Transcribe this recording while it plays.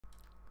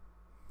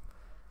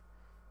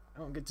I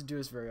don't get to do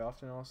this very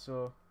often.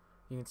 Also,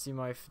 you can see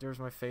there's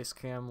my face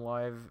cam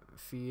live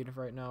feed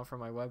right now from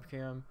my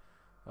webcam.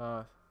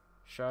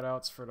 Shout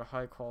outs for the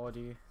high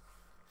quality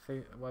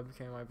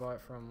webcam I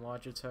bought from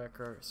Logitech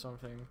or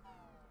something.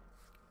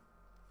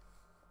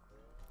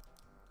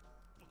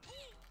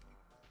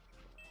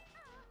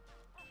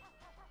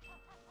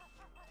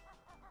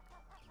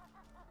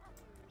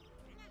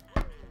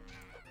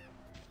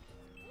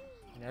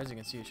 And as you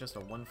can see, it's just a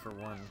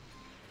 1-for-1.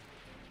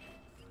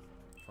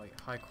 Like,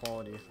 high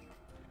quality.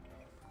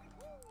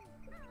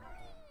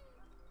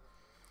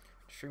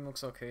 Stream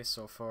looks okay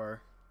so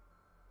far.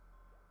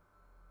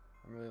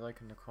 I'm really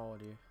liking the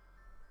quality.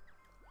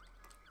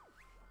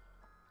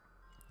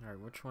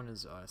 Alright, which one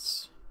is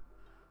us?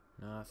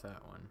 Not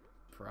that one.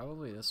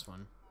 Probably this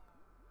one.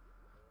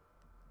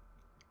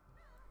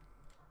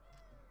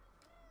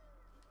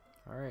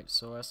 Alright,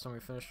 so last time we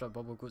finished up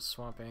Bubblegoot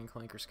Swamp and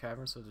Clanker's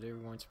Cavern, so today we're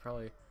going to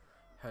probably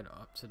head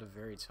up to the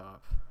very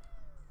top.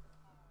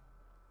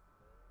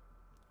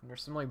 And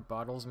there's some like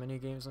bottles mini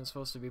games I'm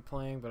supposed to be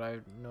playing, but I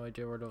have no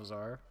idea where those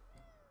are.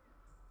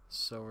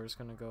 So we're just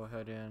gonna go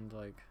ahead and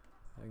like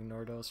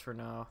ignore those for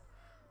now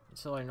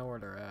until I know where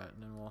they're at,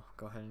 and then we'll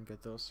go ahead and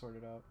get those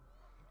sorted out.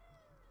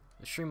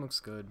 The stream looks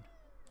good.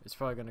 It's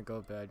probably gonna go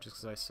bad just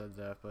because I said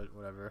that, but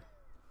whatever.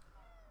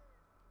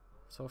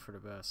 Let's hope for the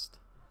best.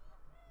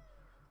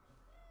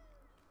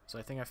 So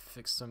I think I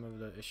fixed some of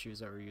the issues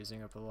that were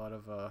using up a lot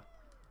of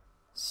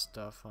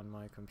stuff on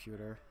my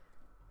computer.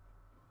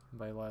 And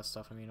by a lot of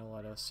stuff, I mean a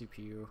lot of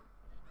CPU.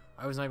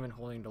 I was not even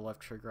holding the left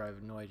trigger. I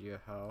have no idea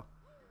how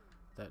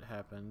that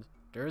happened.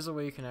 There is a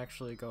way you can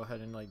actually go ahead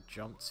and like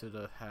jump to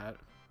the hat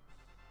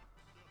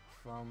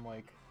from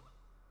like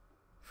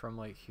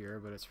here,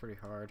 but it's pretty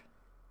hard.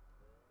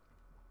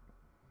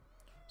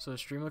 So the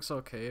stream looks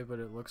okay, but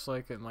it looks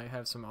like it might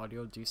have some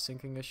audio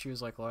desyncing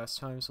issues like last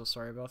time, so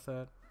sorry about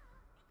that.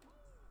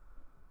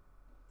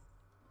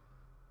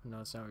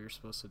 No, it's not what you're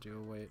supposed to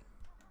do. Wait.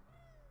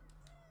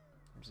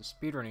 There's a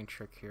speedrunning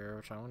trick here,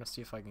 which I want to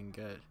see if I can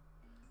get.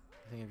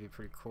 I think it'd be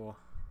pretty cool.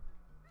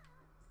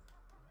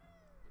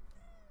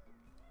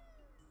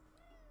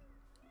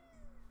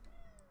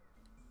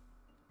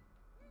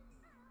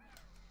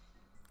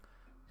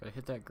 Gotta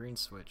hit that green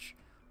switch.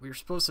 What you're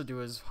supposed to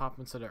do is hop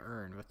into the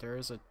urn, but there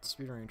is a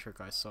speedrunning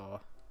trick I saw.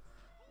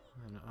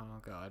 And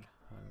oh god,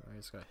 I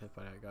just got hit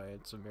by that guy.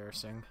 It's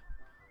embarrassing.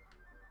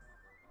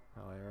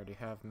 Oh, I already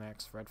have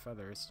max red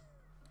feathers.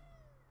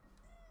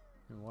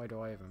 And why do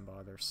I even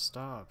bother?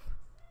 Stop!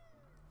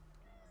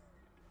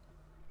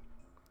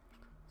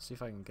 Let's see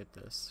if I can get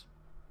this.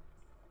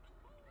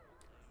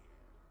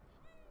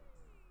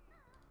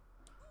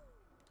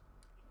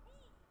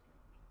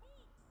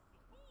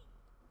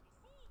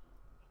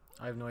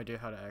 I have no idea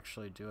how to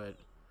actually do it.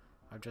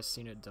 I've just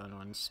seen it done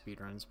on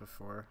speedruns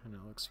before, and it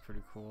looks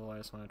pretty cool. I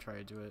just want to try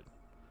to do it.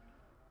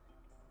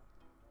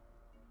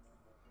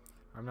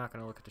 I'm not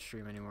gonna look at the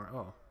stream anymore.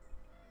 Oh,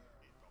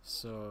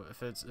 so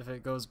if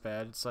it goes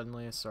bad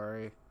suddenly,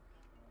 sorry.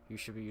 You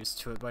should be used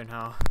to it by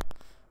now.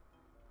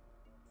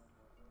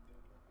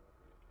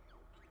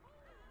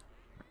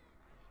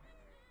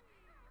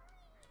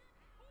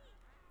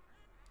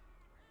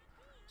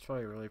 It's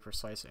probably a really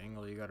precise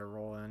angle you gotta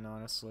roll in,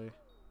 honestly.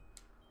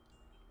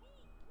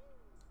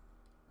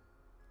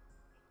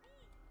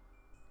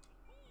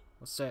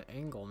 What's that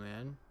angle,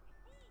 man?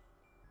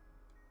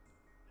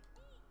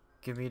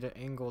 Give me the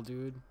angle,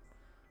 dude.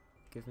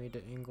 Give me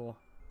the angle.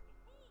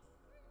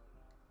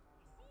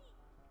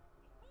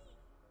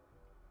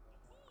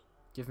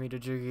 Give me the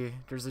jiggy.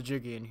 There's a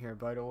jiggy in here,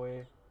 by the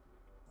way.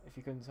 If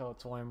you couldn't tell,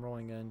 it's why I'm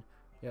rolling in.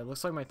 Yeah, it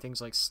looks like my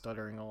thing's like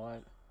stuttering a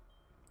lot.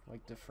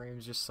 Like the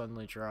frames just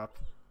suddenly drop.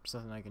 There's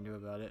nothing I can do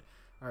about it.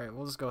 Alright,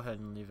 we'll just go ahead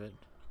and leave it.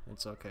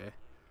 It's okay.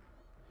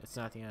 It's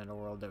not the end of the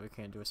world that we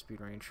can't do a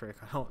speedrunning trick.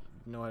 I don't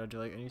know how to do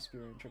like any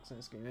speedrunning tricks in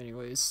this game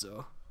anyways,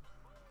 so...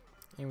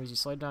 Anyways, you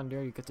slide down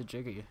there, you get the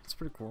jiggy. It's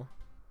pretty cool.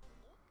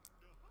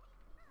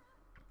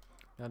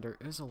 Now there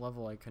is a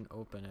level I can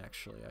open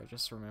actually, I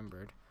just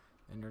remembered.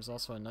 And there's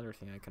also another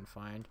thing I can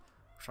find,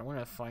 which I want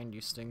to find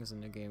these things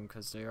in the game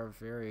because they are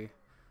very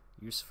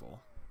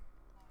useful.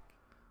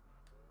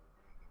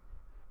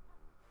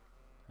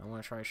 I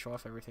want to try to show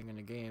off everything in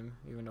the game,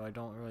 even though I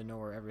don't really know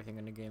where everything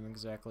in the game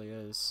exactly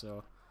is,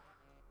 so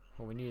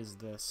what we need is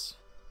this.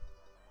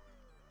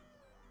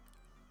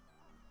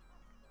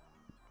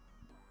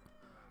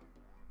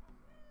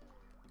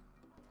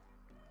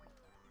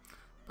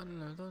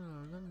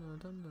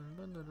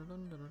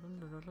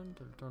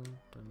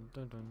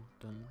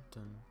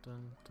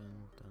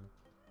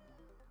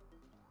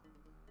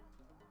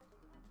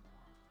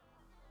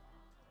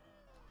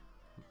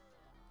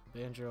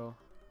 Banjo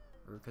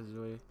or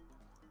Kazooie.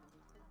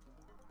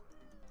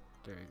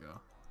 There you go.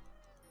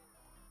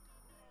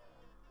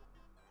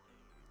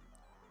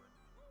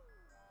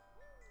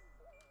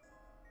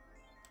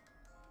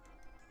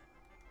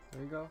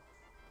 There you go.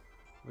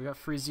 We got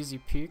free ZZ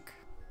Peak.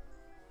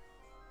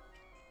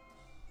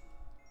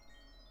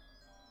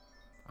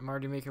 I'm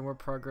already making more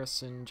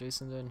progress in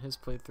Jason than his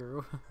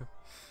playthrough.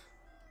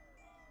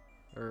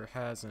 or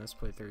has in his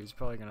playthrough. He's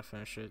probably gonna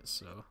finish it,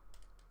 so.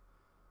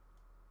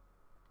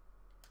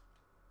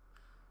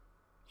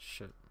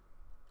 Shit.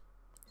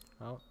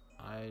 Oh,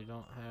 I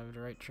don't have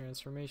the right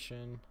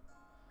transformation.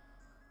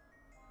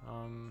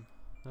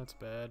 That's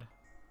bad.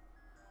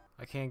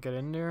 I can't get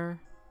in there?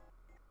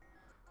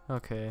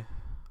 Okay.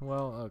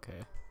 Well,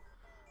 okay.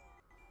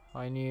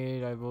 I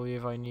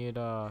believe I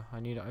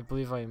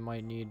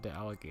might need the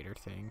alligator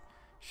thing.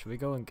 Should we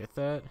go and get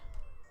that?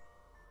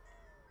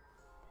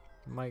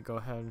 Might go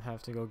ahead and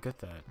have to go get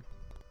that.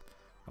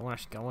 I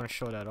wanna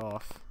show that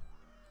off.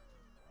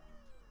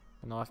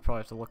 And I'll probably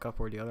have to look up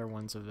where the other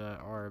ones of that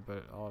are,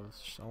 but I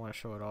want to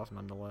show it off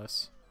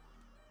nonetheless.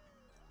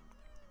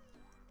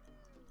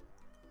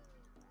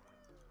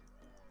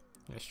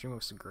 Yeah, stream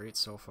looks great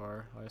so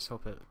far. I just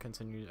hope it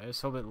continues. I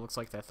just hope it looks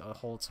like that the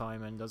whole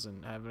time and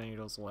doesn't have any of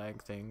those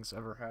lag things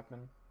ever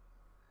happen.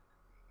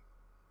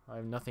 I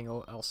have nothing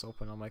else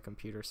open on my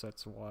computer, so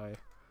that's why.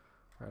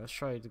 Alright, let's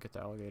try to get the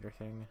alligator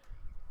thing.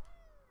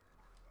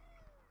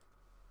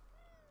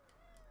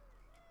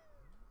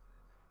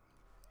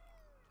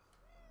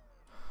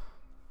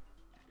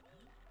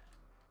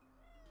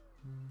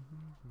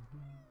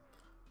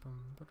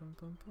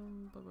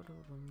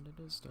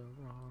 That is the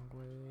wrong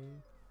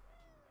way.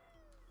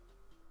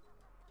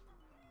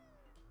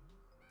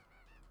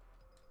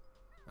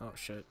 Oh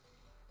shit.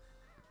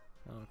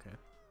 Oh, okay,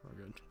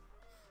 we're good.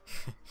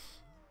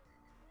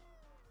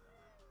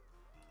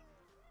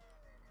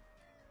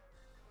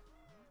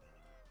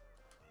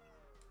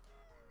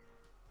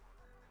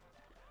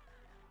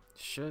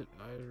 Shit,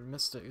 I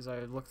missed it because I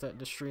looked at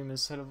the stream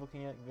instead of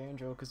looking at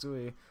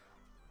Banjo-Kazooie.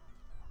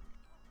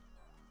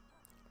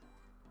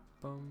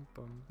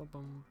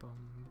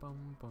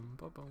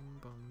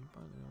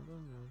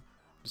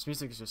 This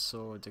music is just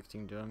so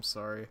addicting, dude. I'm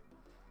sorry.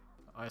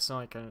 I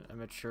sound like an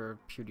amateur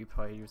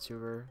PewDiePie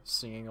YouTuber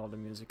singing all the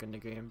music in the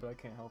game, but I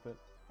can't help it.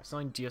 I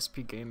sound like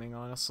DSP Gaming,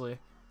 honestly,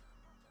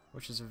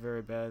 which is a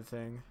very bad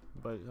thing.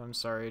 But I'm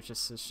sorry. It's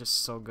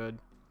just so good.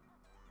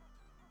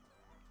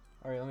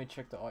 All right, let me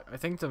check the audio. I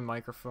think the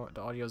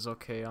audio's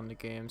okay on the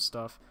game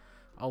stuff.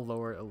 I'll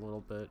lower it a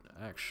little bit,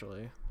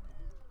 actually.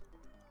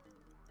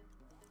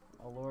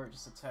 I'll lower it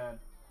just a tad.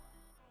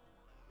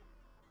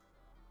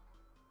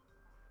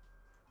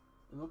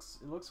 It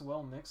looks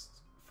well mixed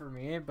for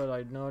me, but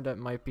I know that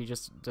might be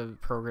just the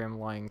program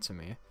lying to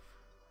me.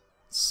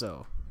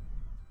 So.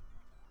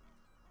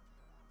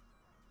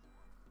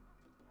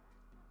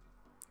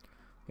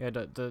 Yeah,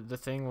 the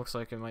thing looks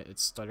like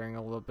it's stuttering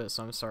a little bit,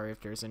 so I'm sorry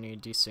if there's any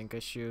desync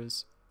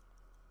issues.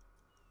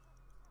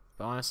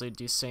 But honestly,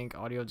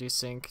 audio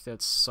desync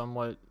that's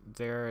somewhat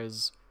there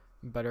is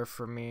better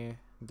for me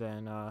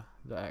than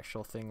the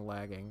actual thing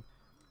lagging,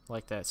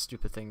 like that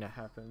stupid thing that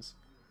happens.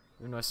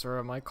 Even though I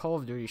swear, my Call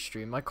of Duty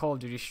stream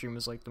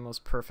was like the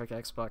most perfect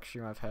Xbox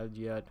stream I've had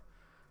yet,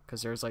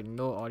 because there's like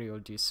no audio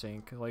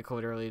desync. Like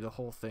literally the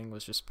whole thing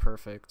was just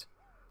perfect.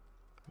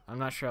 I'm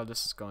not sure how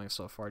this is going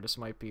so far. This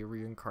might be a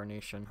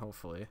reincarnation,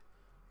 hopefully.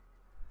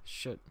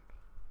 Shit.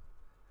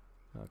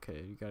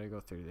 Okay, you gotta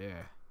go through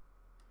there.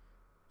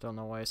 Don't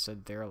know why I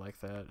said there like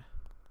that.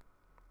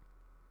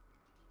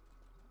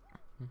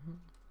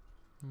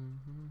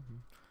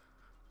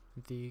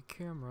 The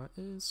camera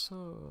is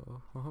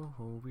so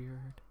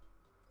weird.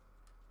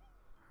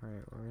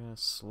 Alright, we're gonna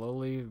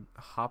slowly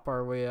hop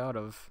our way out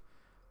of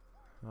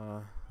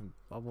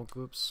Bubble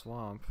Goop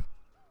Swamp.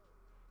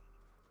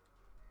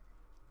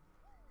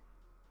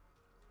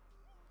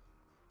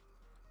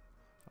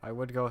 I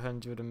would go ahead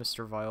and do the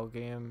Mr. Vile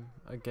game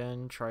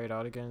again, try it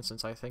out again,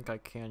 since I think I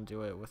can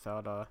do it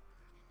without I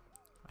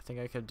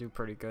think I could do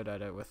pretty good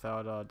at it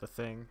without the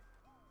thing.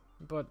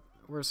 But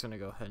we're just gonna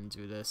go ahead and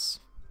do this.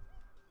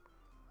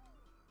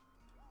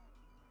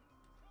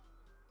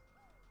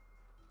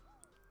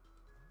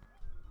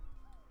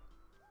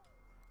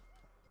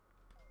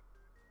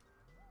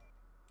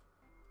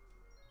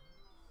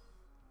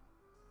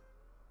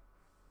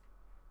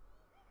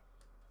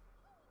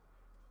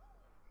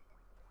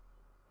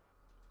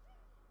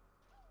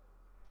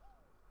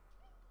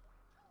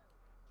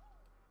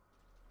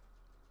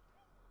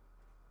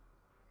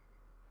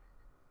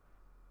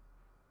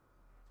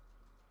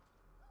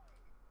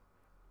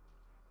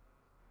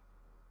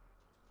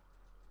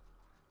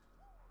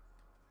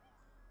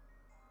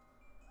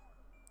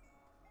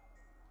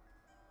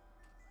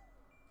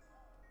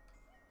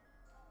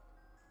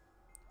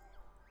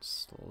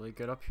 Slowly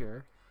get up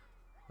here.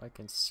 I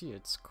can see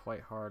it's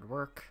quite hard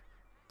work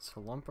to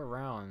lump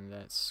around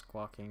that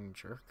squawking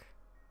jerk.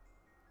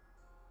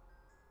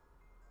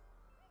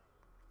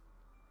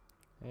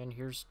 And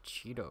here's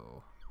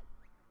Cheeto.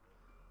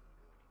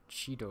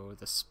 Cheeto,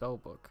 the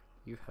spellbook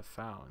you have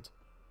found.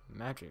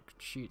 Magic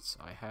cheats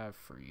I have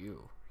for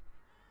you.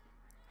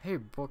 Hey,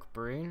 book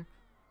brain,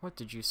 what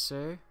did you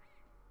say?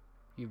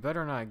 You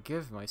better not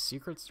give my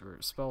secrets or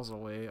spells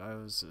away, I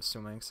was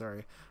assuming,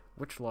 sorry.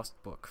 Which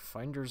lost book?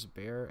 Finders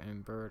bear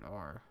and bird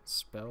are.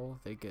 Spell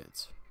they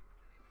get.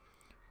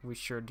 We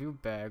sure do,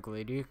 bag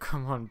lady.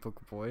 Come on,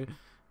 book boy.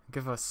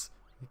 Give us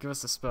the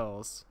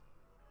spells.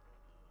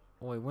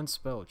 Only one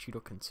spell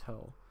Cheeto can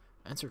tell.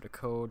 Enter the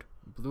code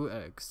blue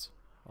eggs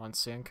on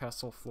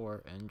Sandcastle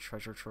floor in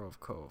Treasure Trove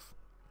Cove.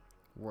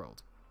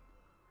 World.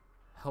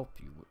 Help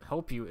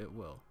you it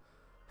will.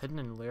 Hidden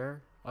in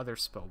lair, other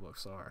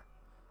spellbooks are.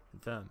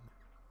 Them.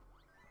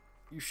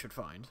 You should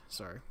find.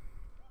 Sorry.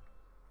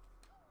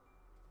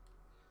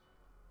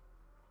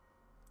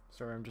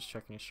 Sorry, I'm just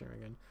checking your stream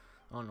again.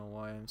 I don't know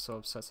why I'm so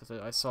obsessed with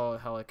it. I saw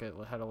how like it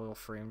had a little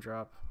frame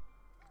drop,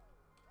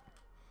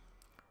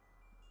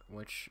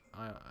 which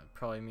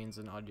probably means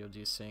an audio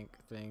desync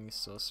thing,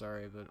 so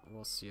sorry, but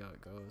we'll see how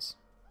it goes.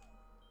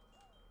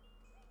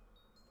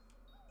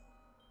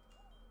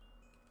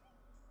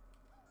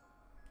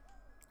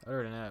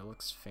 Other than that, it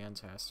looks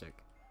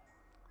fantastic.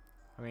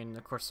 I mean,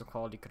 of course the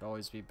quality could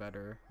always be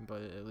better,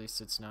 but at least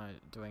it's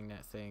not doing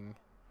that thing.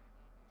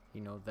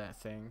 You know, that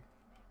thing.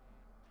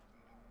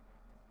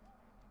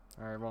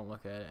 Alright, I won't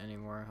look at it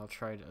anymore. I'll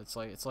try to, it's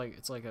like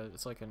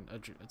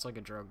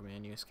a drug,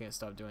 man. You just can't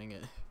stop doing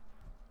it.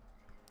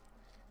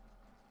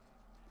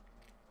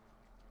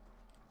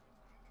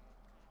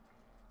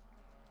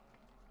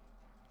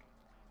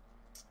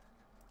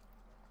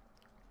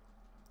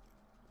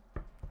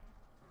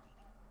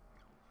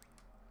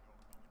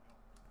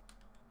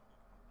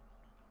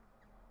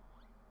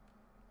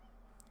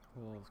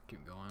 We'll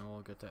keep going.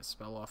 We'll get that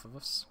spell off of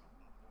us.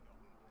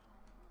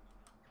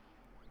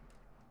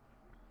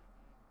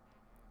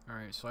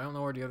 Alright, so I don't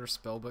know where the other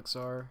spell books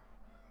are,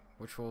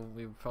 which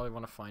we probably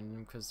want to find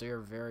them because they are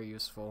very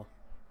useful,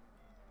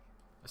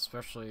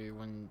 especially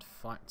when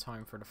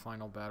time for the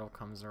final battle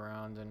comes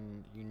around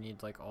and you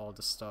need like all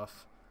the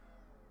stuff.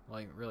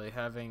 Like really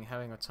having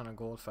a ton of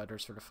gold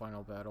feathers for the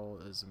final battle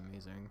is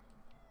amazing.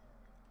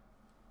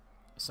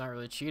 It's not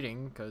really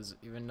cheating because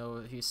even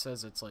though he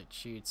says it's like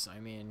cheats, I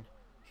mean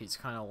he's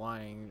kind of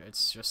lying.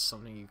 It's just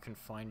something you can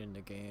find in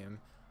the game.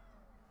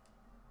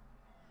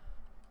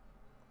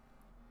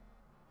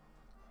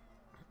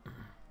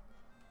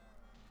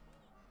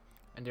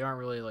 And they aren't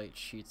really like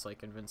cheats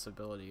like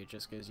invincibility, it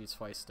just gives you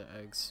twice the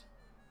eggs.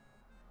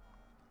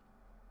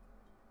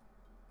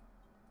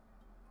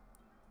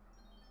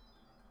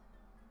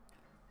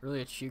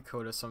 Really, a cheat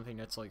code is something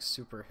that's like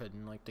super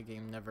hidden, like the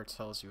game never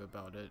tells you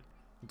about it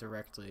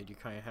directly. You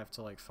kind of have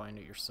to like find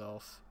it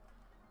yourself.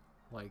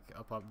 Like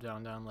up,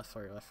 down, left,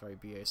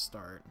 right, BA,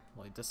 start.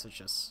 Like this is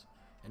just,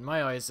 in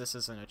my eyes, this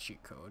isn't a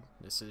cheat code.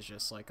 This is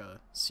just like a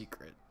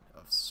secret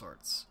of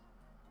sorts.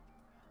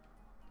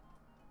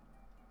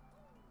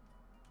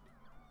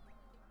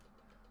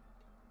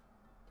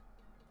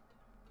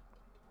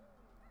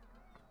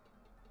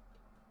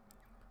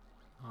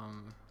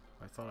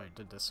 I thought I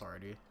did this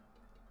already.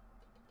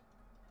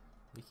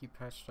 Leaky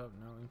patched up,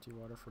 now empty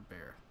water for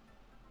bear.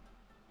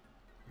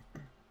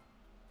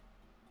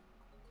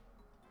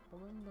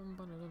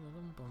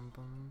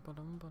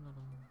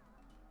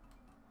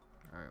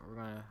 Alright, we're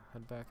gonna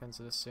head back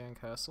into the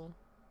sandcastle.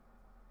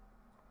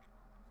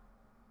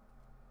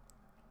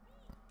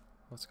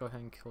 Let's go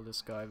ahead and kill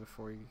this guy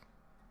before he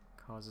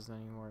causes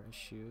any more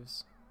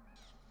issues.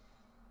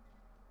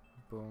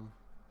 Boom.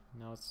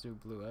 Now let's do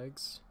blue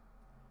eggs.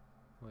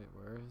 Wait,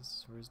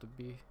 where's the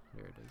B?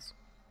 There it is.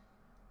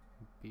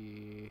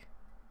 B,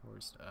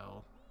 where's the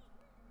L?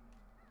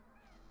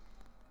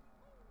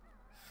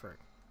 Frick.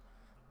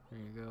 There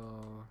you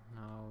go.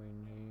 Now we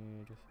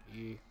need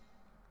E.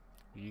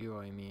 U,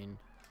 I mean.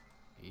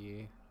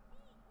 E.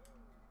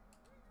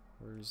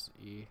 Where's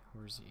E?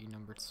 Where's E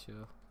number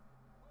 2?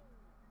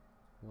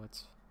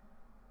 What?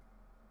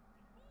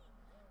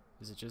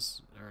 Is it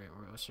just... Alright,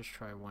 let's just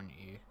try one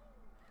E.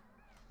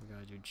 We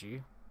gotta do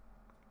G.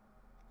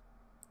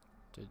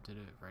 Did it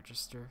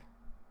register?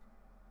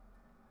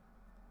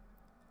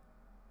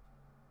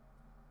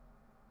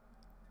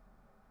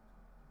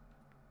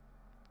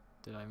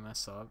 Did I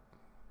mess up?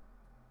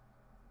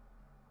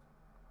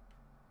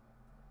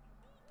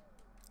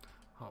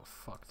 Oh,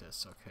 fuck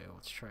this. Okay,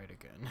 let's try it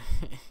again.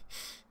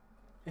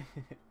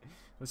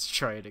 Let's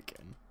try it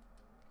again.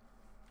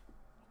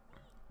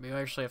 Maybe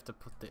I actually have to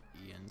put the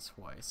E in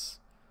twice.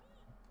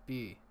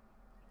 B.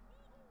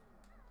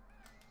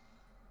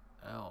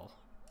 L.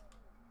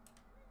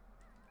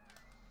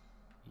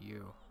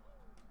 U.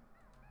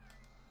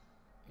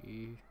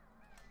 E.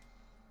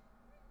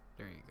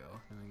 There you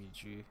go. Then we get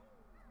G.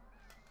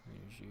 Then we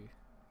do G.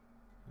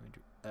 Then we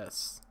do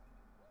S.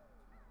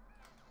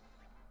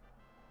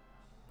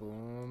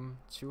 Boom.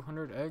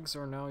 200 eggs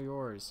are now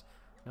yours.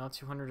 Now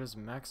 200 is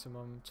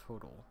maximum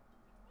total.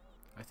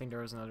 I think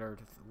there was another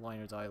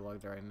line of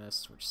dialogue there I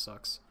missed, which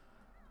sucks.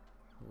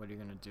 What are you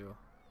gonna do?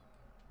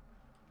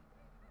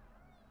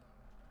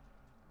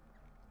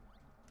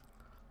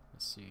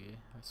 Let's see.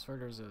 I swear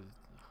there's a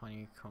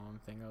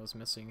honeycomb thing I was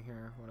missing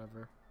here.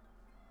 Whatever.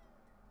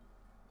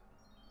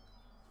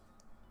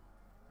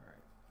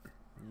 Alright.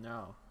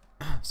 Now.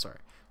 Sorry.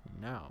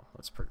 Now,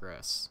 let's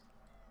progress.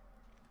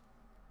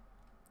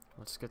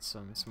 Let's get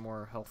some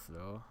more health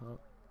though. Oh,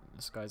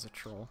 this guy's a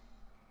troll.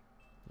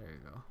 There you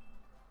go.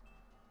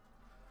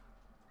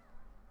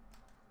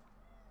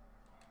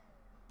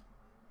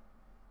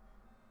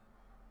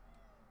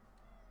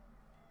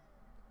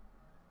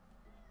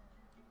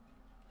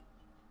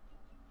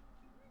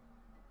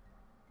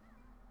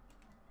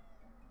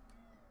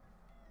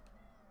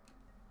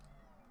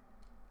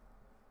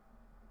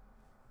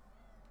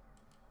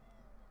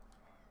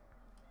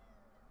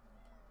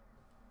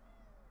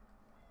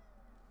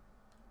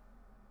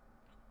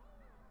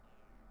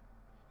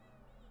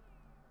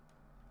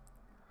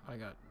 I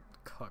got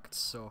cucked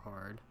so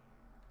hard.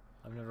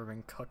 I've never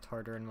been cucked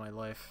harder in my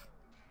life.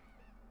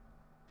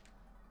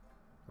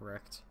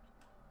 Wrecked.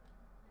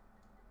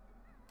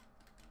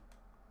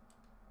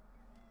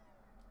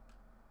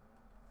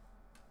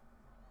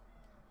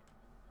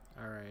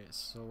 Alright,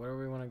 so where do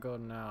we want to go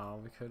now?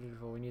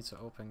 We need to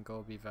open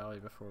Gobi Valley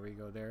before we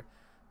go there.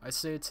 I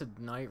say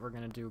tonight we're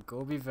gonna do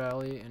Gobi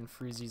Valley and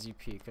Freezeezy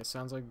Peak. That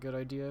sounds like a good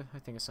idea? I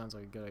think it sounds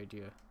like a good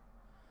idea.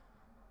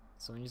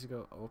 So we need to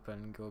go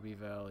open Gobi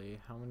Valley.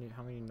 How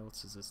many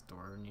notes does this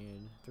door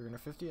need?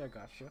 350? I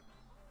gotcha.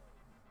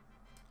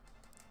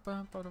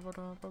 Alright,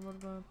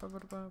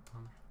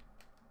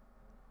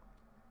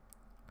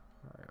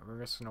 we're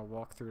just gonna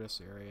walk through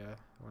this area.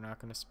 We're not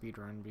gonna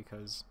speedrun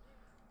because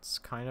it's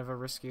kind of a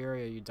risky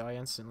area. You die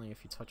instantly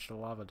if you touch the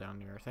lava down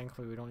there.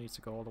 Thankfully we don't need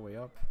to go all the way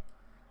up.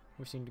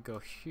 We just need to go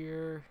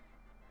here.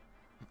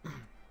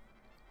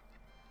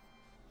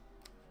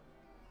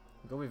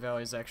 Gobi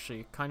Valley is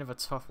actually kind of a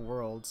tough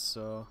world,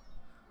 so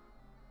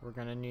we're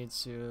gonna need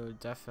to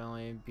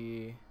definitely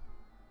be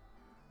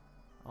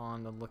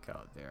on the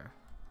lookout there.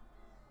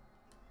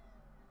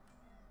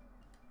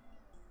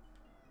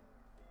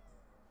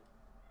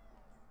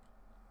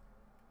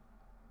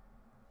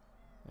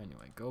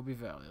 Anyway, Gobi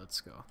Valley,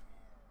 let's go.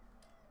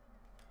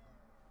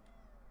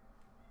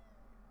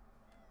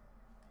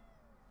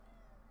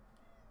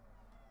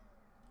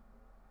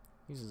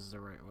 This is the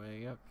right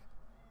way, yep.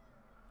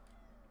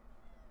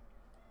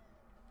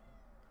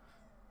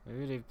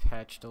 Maybe they've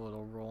patched a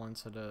little roll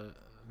into the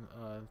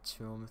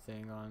tomb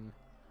thing on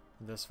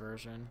this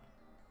version.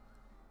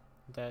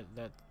 That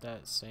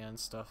sand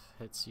stuff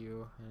hits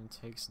you and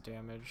takes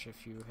damage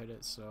if you hit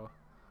it, so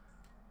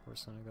we're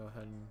just gonna go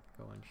ahead and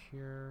go in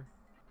here,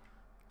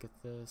 get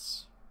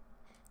this,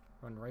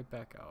 run right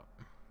back out.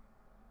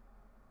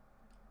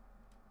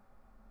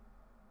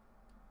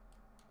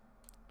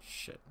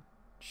 Shit.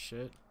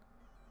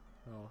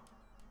 Oh,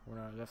 we're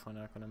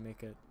definitely not gonna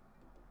make it.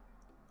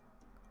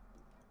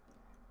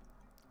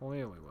 Well,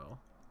 yeah, we will.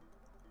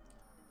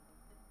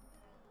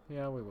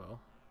 Yeah, we will.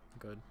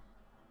 Good.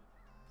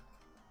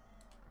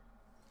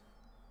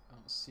 I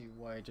don't see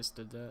why I just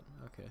did that.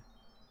 Okay.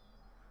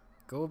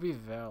 Gobi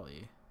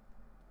Valley.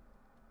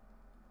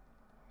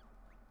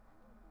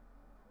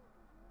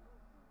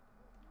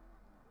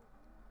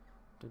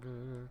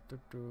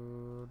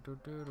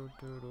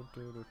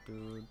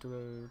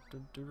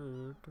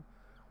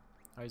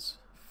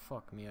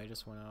 Fuck me, I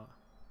just went out.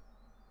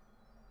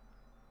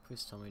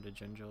 Please tell me the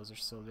Jinjos are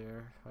still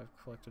there. I've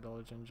collected all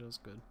the Jinjos,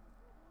 good.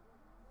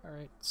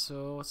 Alright,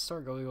 so let's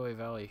start Gobi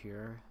Valley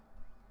here.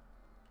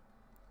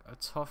 A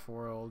tough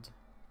world.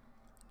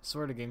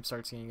 Sort of game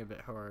starts getting a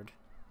bit hard.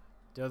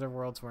 The other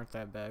worlds weren't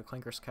that bad.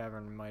 Clinker's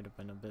Cavern might have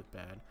been a bit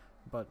bad,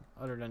 but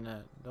other than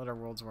that, the other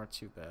worlds weren't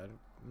too bad.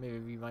 Maybe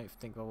we might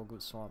think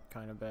Bubblegoot Swamp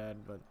kind of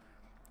bad, but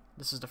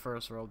this is the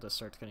first world that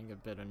starts getting a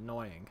bit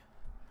annoying.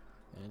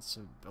 And it's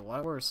a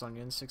lot worse on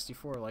the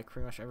N64, like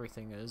pretty much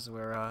everything is,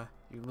 where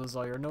you lose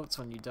all your notes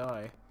when you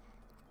die.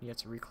 You have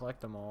to recollect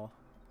them all.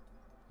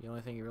 The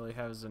only thing you really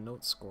have is a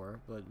note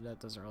score, but that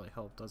doesn't really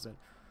help, does it?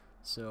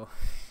 So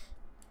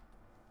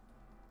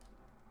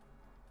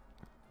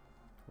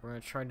we're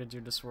gonna try to do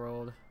this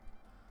world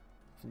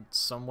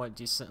somewhat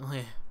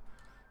decently.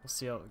 We'll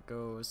see how it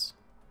goes.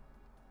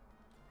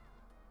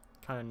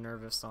 Kind of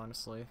nervous,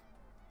 honestly.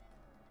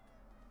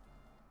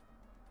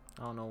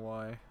 I don't know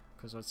why,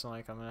 because it's not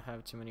like I'm gonna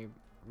have too many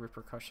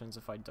repercussions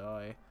if I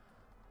die.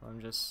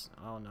 I'm just,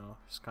 I don't know,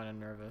 just kind of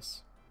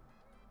nervous.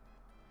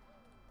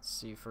 Let's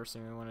see, first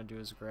thing we want to do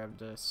is grab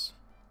this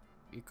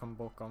Ikum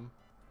Bokum.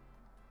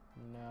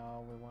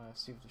 Now we want to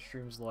see if the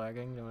stream's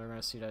lagging, then we're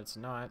going to see that it's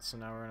not, so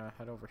now we're going to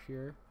head over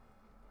here.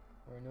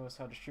 Where I notice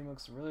how the stream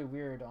looks really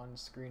weird on the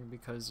screen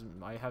because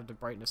I have the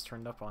brightness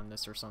turned up on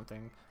this or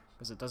something,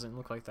 because it doesn't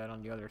look like that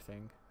on the other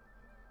thing.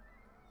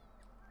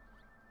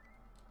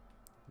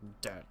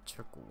 That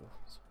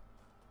tickles.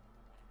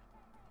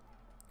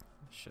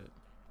 Shit.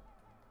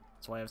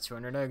 That's why I have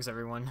 200 eggs,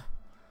 everyone.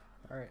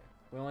 Alright,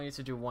 we only need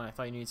to do one. I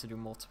thought you needed to do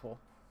multiple.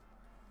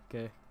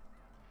 Okay.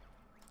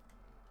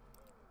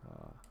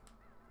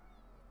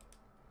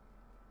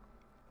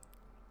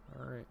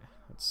 Alright,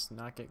 let's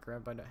not get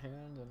grabbed by that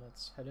hand, and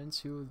let's head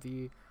into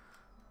the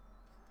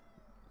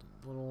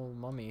little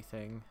mummy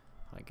thing,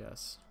 I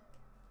guess.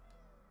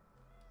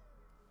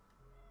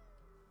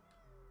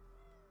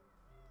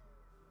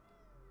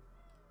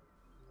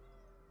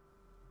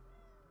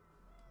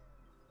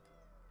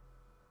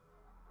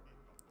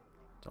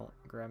 Don't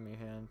grab me,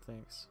 hand,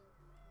 thanks.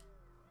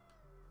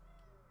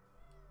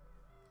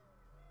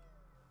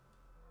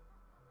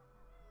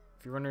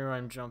 If you're wondering why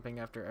I'm jumping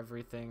after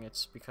everything,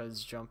 it's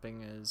because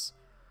jumping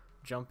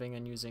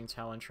and using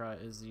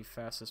Talontrot is the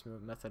fastest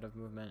method of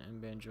movement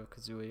in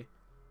Banjo-Kazooie.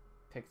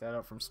 Pick that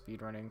up from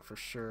speedrunning for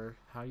sure.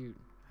 How do you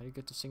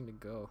get this thing to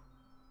go?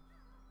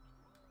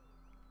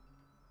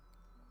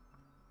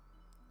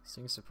 This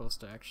thing's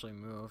supposed to actually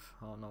move.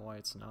 I don't know why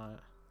it's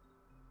not.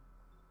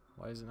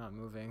 Why is it not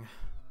moving?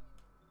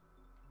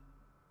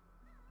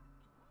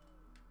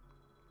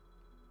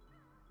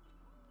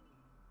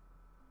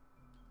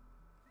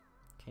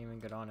 Can't even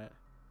get on it.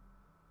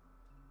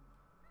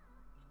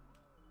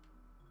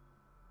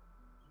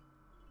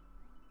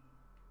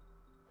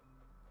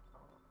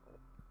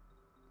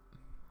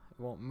 It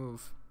won't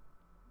move.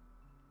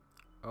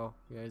 Oh,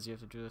 you guys, you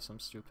have to do this. I'm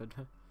stupid.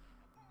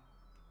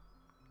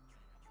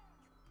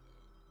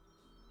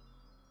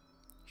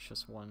 It's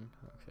just one.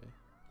 Okay.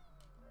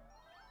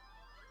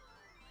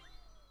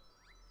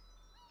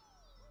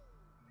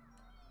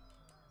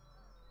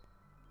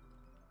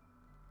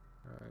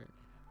 Alright,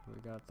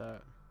 we got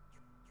that.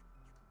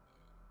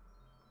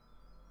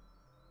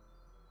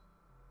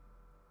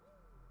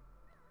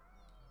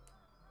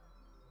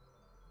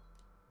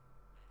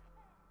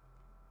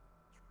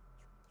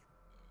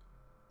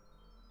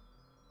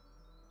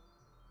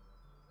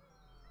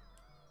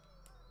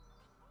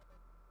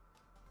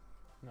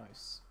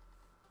 Nice.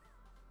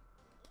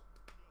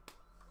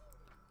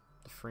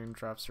 The frame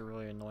drops are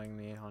really annoying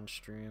me on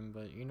stream,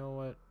 but you know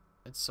what?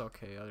 It's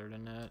okay other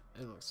than that.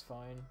 It looks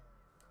fine.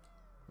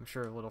 I'm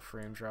sure a little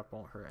frame drop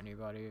won't hurt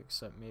anybody,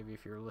 except maybe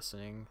if you're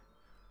listening.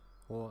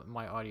 Well,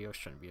 my audio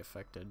shouldn't be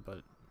affected,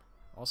 but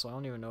also I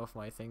don't even know if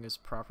my thing is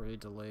properly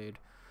delayed.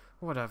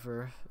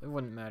 Whatever, it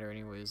wouldn't matter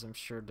anyways. I'm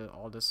sure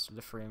that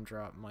the frame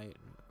drop might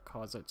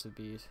cause it to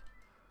be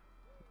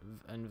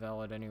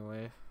invalid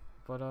anyway.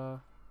 But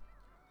alright,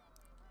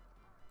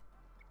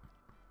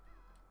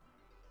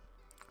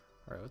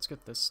 let's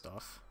get this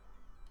stuff.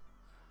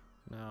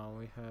 Now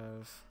we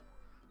have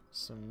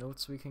some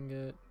notes we can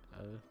get,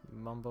 a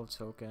mumbo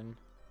token.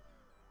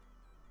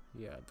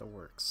 Yeah, the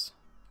works.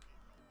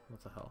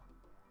 What the hell?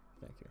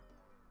 Thank you.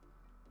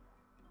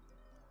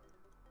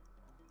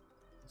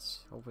 Let's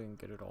hope we can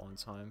get it all in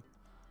time.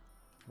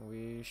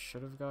 We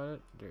should have got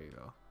it. There you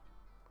go.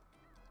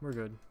 We're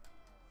good.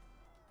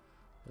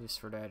 At least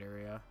for that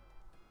area.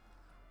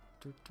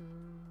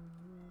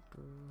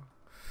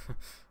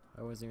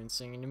 I wasn't even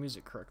singing the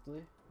music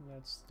correctly.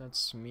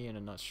 That's me in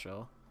a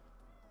nutshell.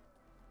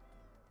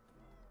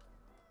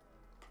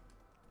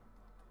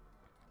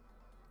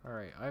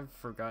 Alright, I've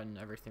forgotten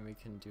everything we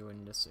can do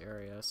in this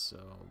area, so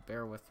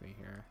bear with me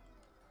here.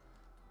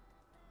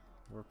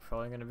 We're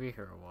probably going to be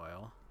here a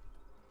while.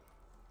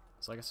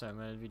 So like I said, I'm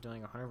going to be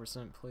doing a 100%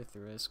 playthrough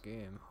of this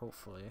game,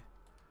 hopefully.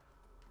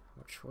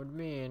 Which would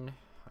mean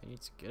I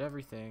need to get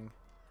everything.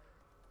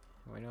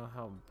 And we know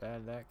how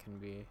bad that can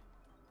be.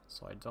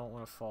 So I don't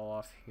want to fall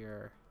off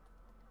here.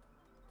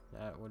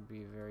 That would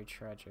be very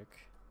tragic.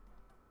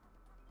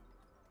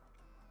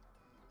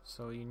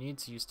 So you need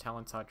to use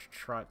Talented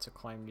Trot to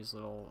climb these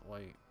little,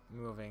 like,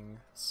 moving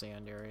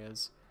sand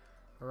areas.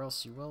 Or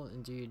else you will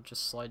indeed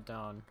just slide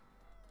down.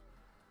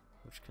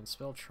 Which can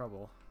spell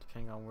trouble,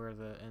 depending on where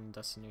the end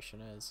destination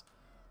is.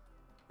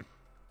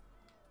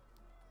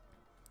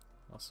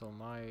 Also,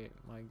 my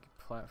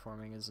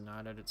platforming is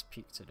not at its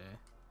peak today.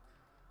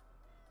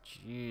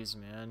 Jeez,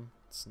 man.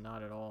 It's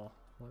not at all.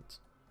 What?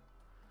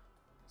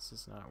 This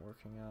is not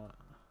working out.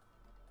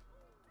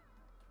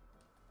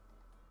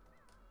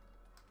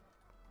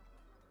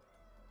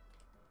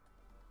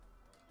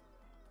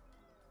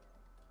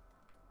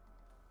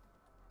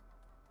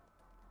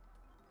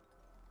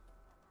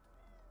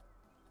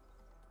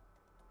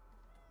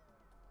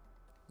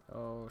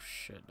 Oh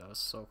shit, that was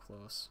so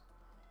close.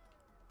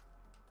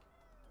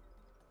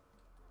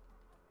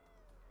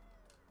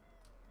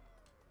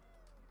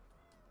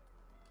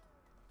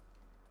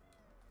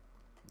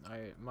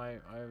 I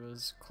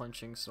was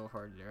clenching so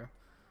hard there,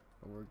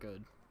 but we're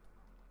good.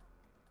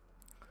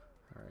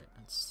 Alright,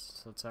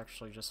 let's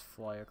actually just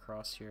fly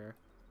across here.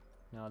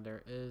 Now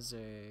there is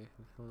a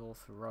little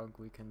rug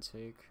we can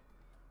take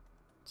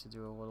to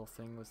do a little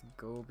thing with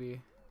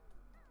Gobi.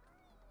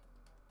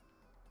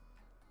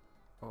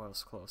 Oh, that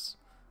was close.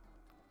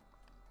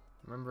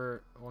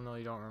 Remember, well no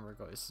you don't remember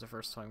Gobi, this is the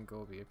first time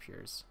Gobi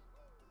appears.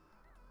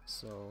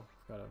 So,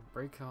 gotta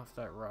break off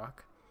that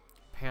rock.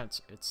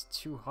 Pants, it's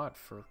too hot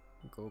for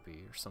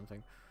Gobi or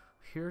something.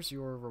 Here's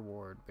your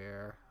reward,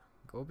 bear.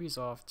 Gobi's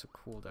off to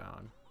cool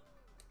down.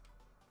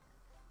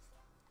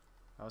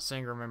 I was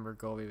saying remember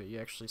Gobi, but you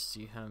actually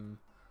see him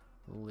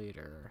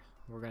later.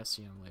 We're gonna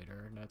see him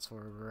later, and that's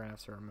where we're gonna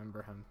have to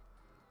remember him.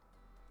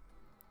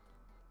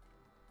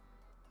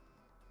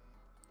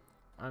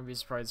 I'd be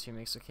surprised if he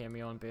makes a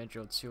cameo on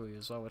Banjo-Kazooie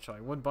as well, which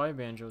I would buy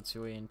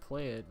Banjo-Kazooie and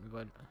play it,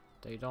 but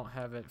they don't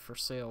have it for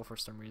sale for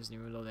some reason,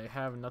 even though they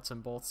have Nuts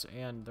and Bolts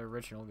and the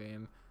original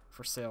game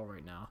for sale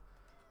right now.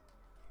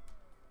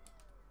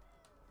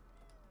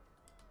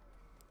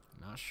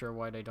 Not sure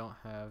why they don't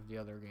have the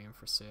other game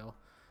for sale.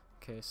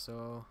 Okay,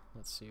 so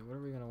let's see. What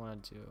are we gonna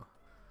want to do?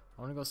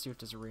 I want to go see what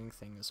this ring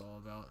thing is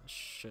all about.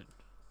 Shit.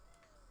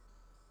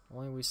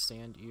 Only we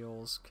sand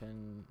eels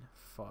can.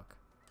 Fuck.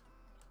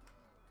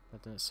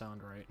 That didn't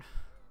sound right.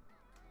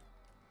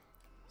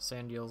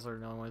 Sand eels are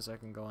the only ones that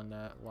can go in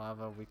that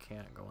lava. We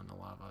can't go in the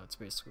lava. That's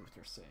basically what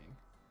you're saying.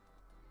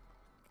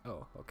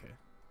 Oh, okay.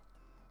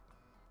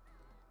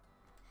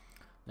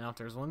 Now, if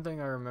there's one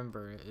thing I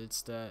remember,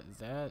 it's that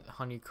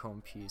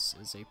honeycomb piece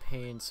is a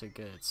pain to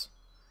get.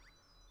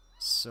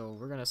 So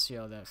we're gonna see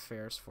how that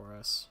fares for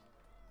us.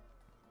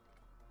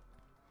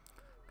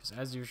 Because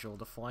as usual,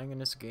 the flying in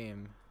this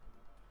game,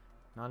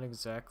 not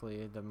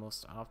exactly the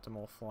most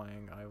optimal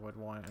flying I would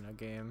want in a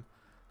game.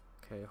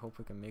 Okay, hope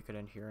we can make it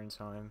in here in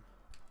time.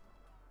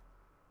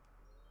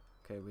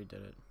 Okay, we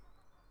did it.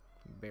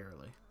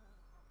 Barely.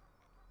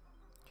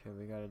 Okay,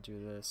 we gotta do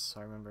this.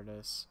 I remember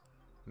this.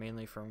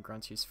 Mainly from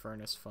Grunty's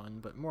Furnace Fun,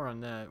 but more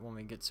on that when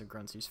we get to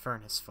Grunty's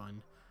Furnace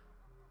Fun.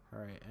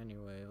 Alright,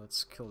 anyway,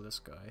 let's kill this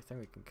guy. I think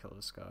we can kill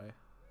this guy.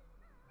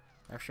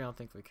 Actually, I don't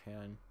think we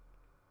can.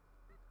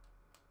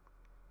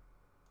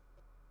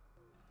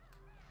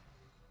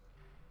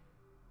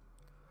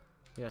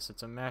 Yes,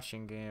 it's a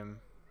matching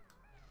game.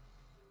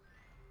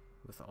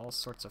 With all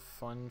sorts of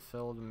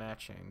fun-filled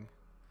matching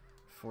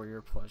for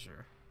your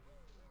pleasure.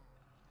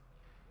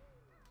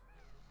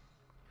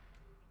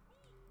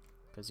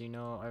 Because, you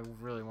know, I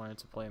really wanted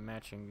to play a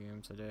matching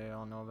game today. I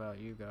don't know about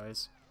you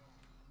guys.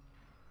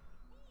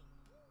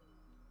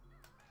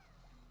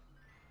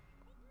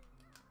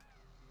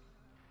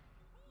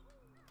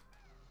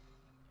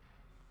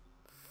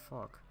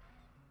 Fuck.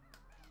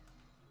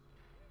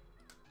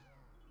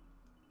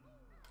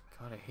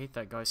 God, I hate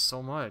that guy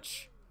so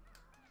much.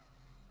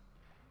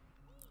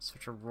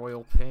 Such a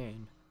royal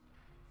pain.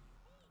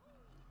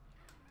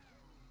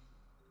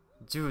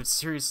 Dude,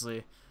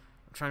 seriously.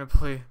 I'm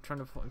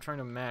trying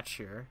to match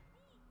here.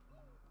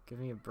 Give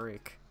me a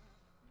break.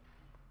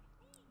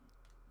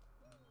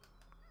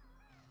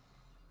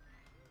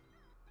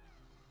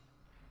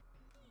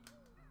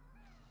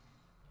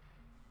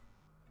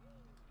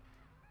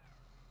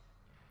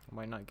 I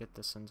might not get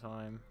this in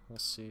time. We'll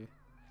see.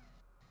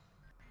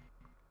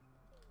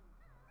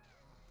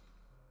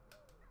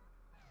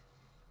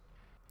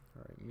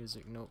 Alright,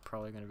 music note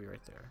probably gonna be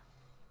right there.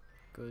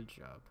 Good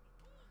job.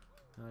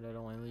 Now that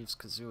only leaves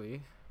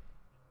Kazooie.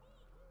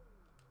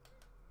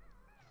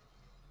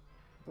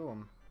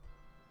 Boom.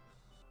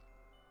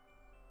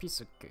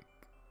 Piece of cake.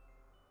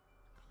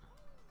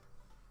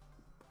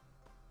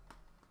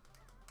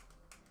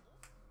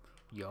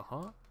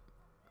 Yaha?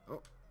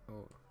 Oh,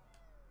 oh.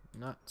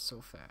 Not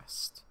so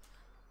fast.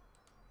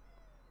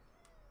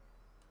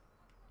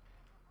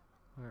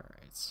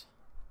 Alright.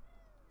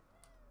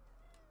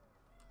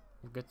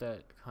 We'll get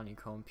that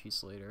honeycomb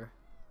piece later.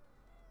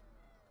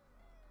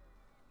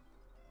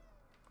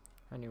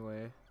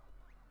 Anyway,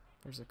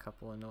 there's a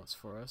couple of notes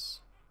for us.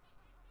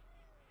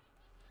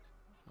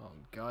 Oh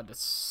god,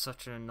 that's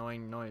such an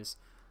annoying noise.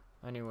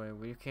 Anyway,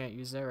 we can't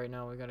use that right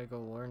now. We gotta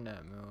go learn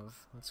that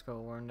move. Let's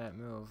go learn that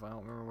move. I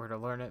don't remember where to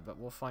learn it, but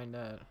we'll find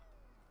that.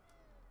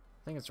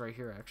 I think it's right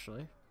here,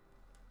 actually.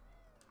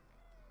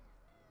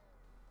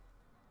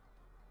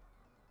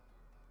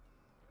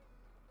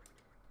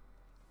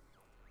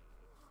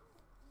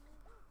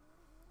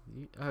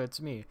 Oh, it's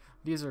me.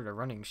 These are the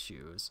running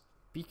shoes.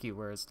 Beaky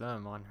wears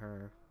them on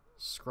her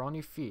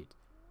scrawny feet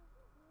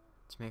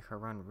to make her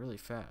run really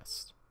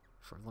fast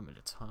for a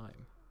limited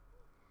time.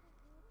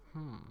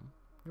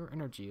 Your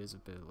energy is a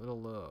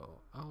little low.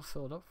 I'll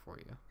fill it up for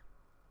you.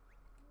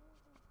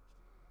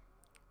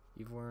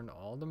 You've learned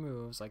all the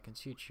moves I can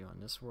teach you on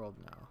this world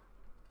now.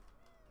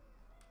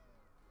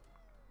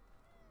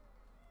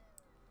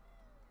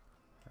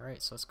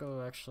 Alright, so let's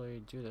go actually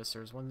do this.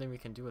 There's one thing we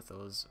can do with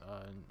those,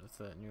 with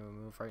that new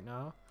move right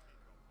now.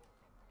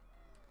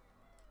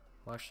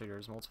 Well, actually,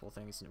 there's multiple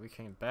things. We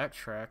can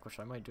backtrack, which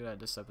I might do that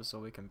this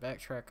episode. We can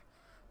backtrack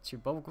to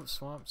Bubblegum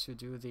Swamp to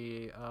do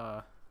the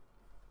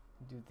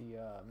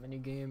mini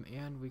game,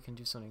 and we can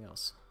do something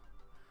else.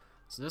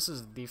 So this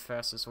is the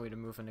fastest way to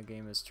move in the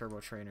game is Turbo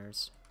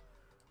Trainers.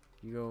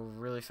 You go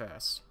really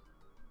fast.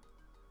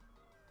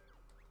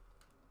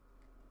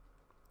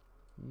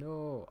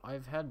 No,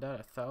 I've had that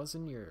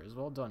 1,000 years.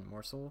 Well done,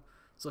 Morsel.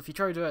 So if you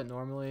try to do that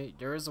normally,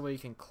 there is a way you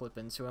can clip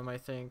into him, I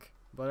think.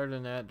 But other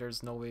than that,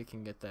 there's no way you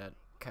can get that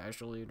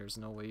casually. There's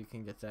no way you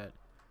can get that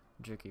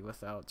jiggy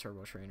without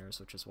Turbo Trainers,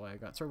 which is why I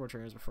got Turbo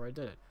Trainers before I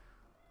did it.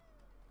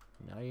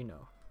 Now you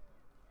know.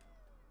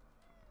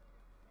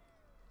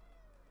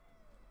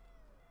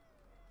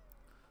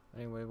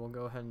 Anyway, we'll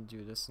go ahead and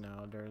do this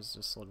now. There's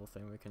this little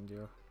thing we can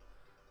do.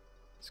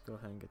 Let's go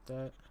ahead and get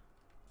that.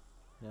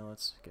 Now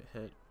let's get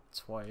hit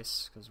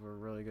twice, because we're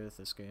really good at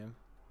this game.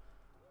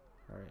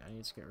 Alright, I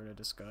need to get rid of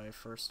this guy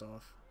first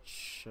off.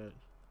 Shit.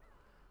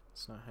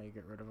 That's not how you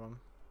get rid of him.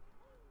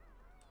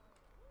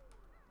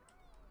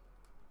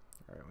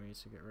 Alright, we need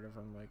to get rid of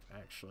him, like,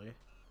 actually.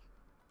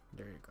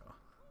 There you go.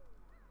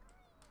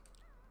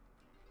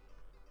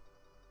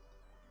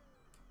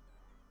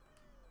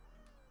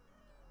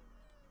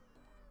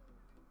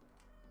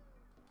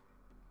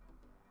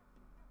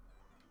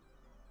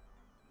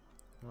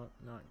 Oh,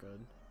 not good.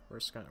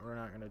 We're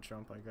not gonna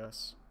jump, I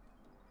guess.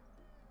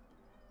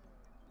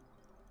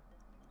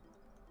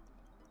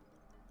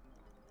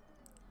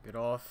 Get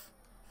off.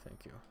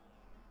 Thank you.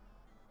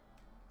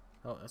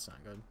 Oh, that's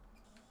not good.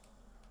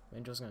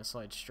 Banjo's gonna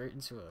slide straight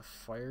into a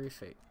fiery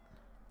fate.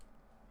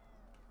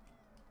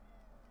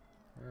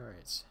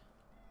 Alright.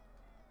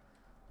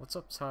 What's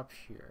up top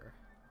here?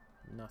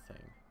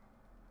 Nothing.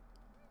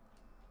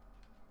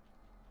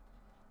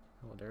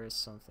 Oh, there is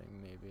something,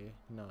 maybe.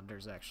 No,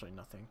 there's actually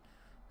nothing.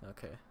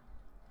 Okay.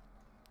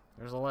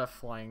 There's a lot of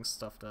flying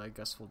stuff that I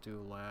guess we'll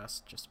do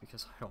last, just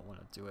because I don't want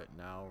to do it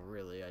now.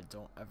 Really, I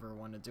don't ever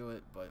want to do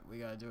it, but we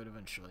gotta do it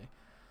eventually.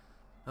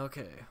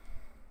 Okay.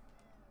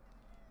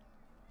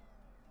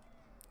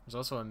 There's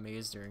also a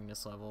maze during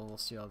this level. We'll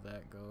see how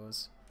that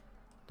goes.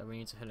 That we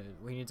need to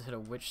hit a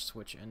witch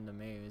switch in the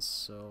maze.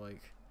 So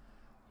like,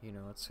 you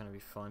know, it's gonna be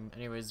fun.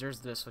 Anyways,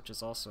 there's this, which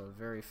is also a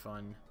very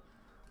fun,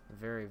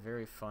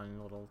 very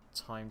fun little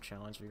time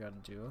challenge we gotta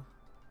do.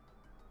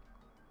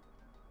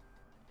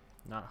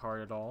 Not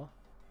hard at all.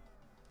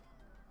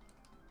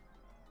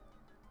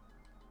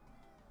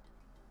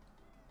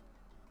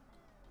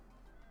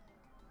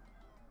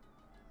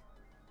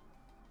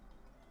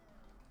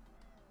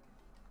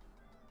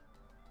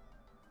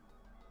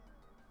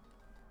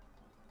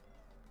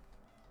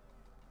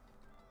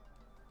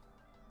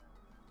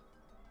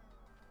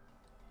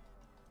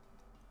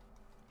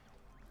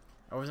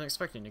 I wasn't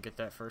expecting to get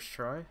that first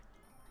try.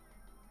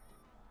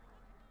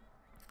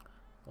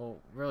 Well,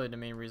 really the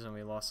main reason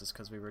we lost is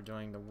because we were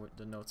doing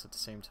the notes at the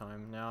same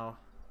time. Now,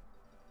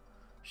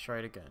 let's try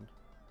it again.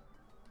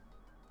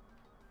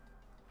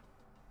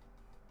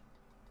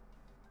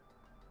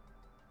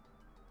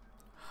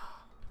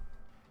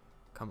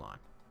 Come on.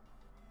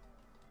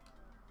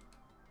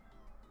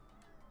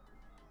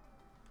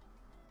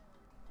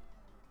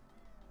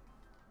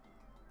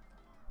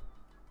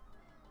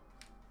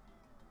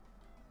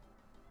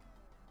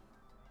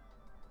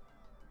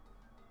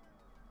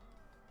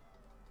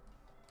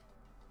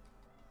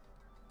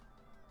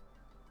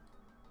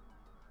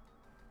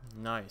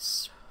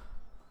 Nice.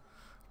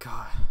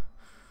 God.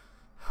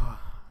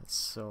 It's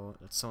so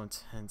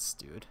intense,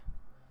 dude.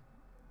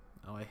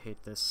 Oh, I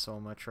hate this so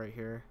much right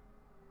here.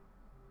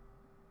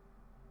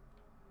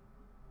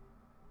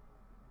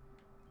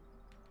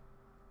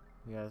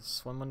 We gotta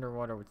swim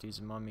underwater with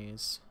these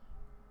mummies.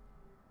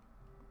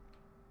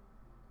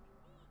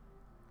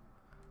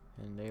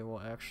 And they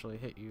will actually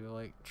hit you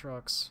like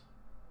trucks.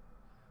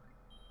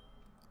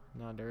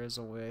 Now there is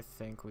a way I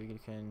think we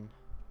can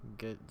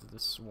get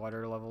this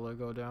water level to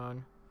go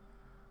down,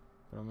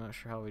 but I'm not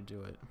sure how we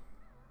do it.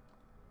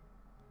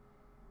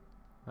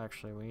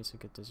 Actually, we need to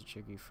get this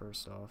jiggy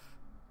first off.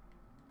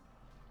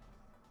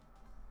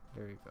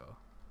 There you go.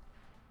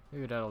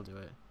 Maybe that'll do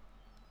it.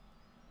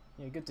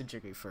 Yeah, get the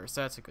jiggy first.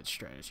 That's a good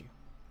strategy.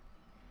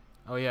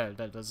 Oh yeah,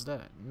 that does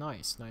that.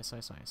 Nice.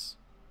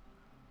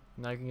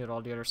 Now I can get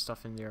all the other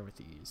stuff in there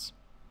with ease.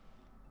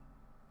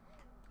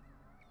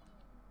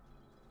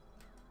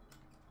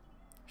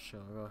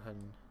 Sure, I'll go ahead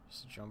and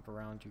just jump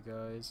around you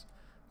guys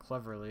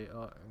cleverly.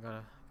 Oh, I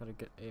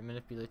gotta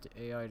manipulate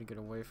the AI to get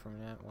away from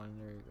that one.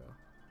 There you go.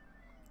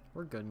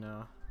 We're good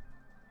now,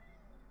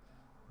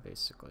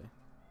 basically.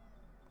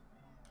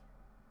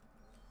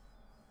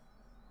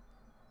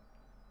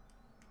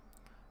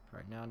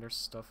 Right now, there's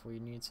stuff we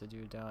need to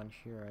do down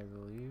here, I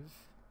believe.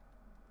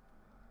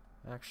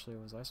 Actually,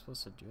 was I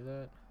supposed to do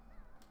that?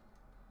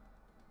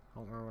 I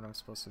don't remember what I'm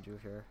supposed to do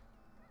here.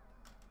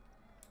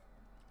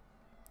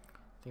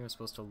 I think I'm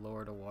supposed to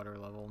lower the water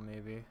level,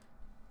 maybe.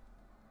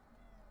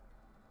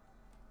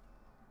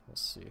 We'll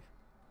see.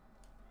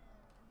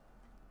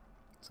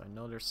 So I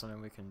know there's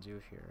something we can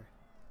do here.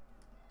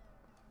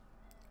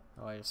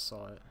 Oh, I just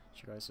saw it.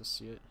 Did you guys just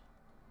see it?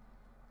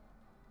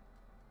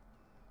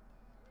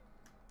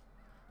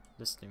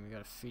 This thing, we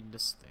gotta feed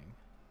this thing.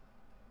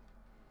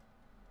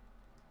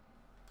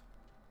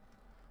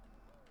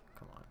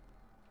 Come on.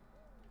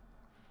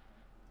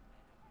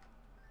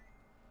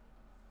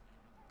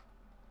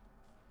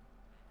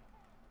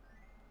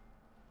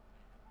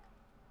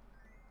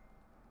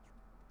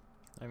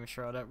 Not even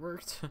sure how that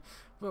worked,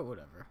 but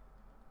whatever.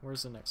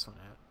 Where's the next one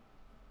at?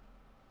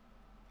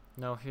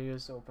 No, he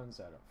just opens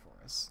that up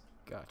for us.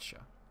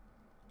 Gotcha.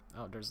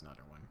 Oh, there's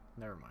another one.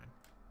 Never mind.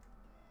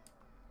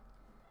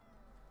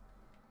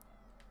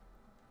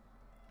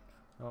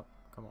 Oh,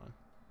 come on.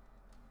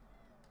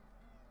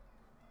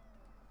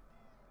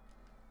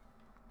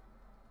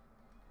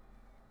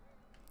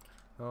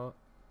 Oh,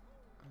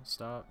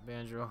 stop,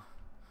 Banjo.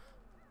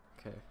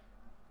 Okay.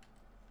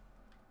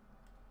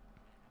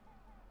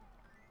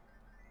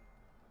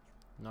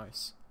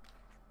 Nice.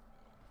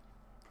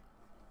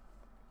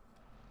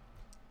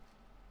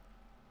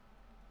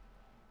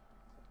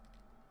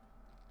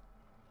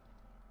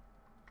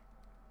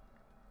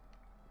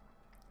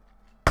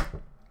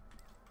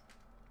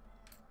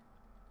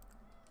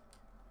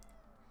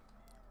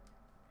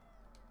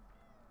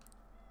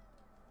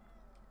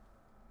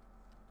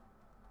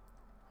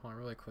 Hold on,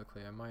 really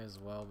quickly, I might as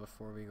well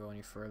before we go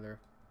any further.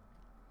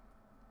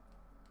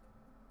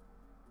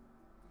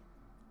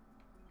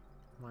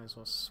 Might as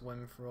well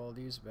swim for all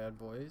these bad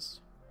boys.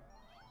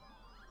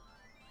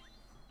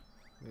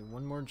 Maybe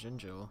one more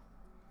Jinjo.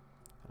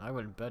 And I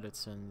would bet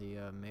it's in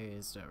the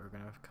maze that we're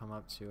gonna come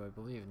up to, I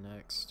believe,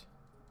 next.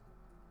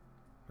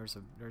 There's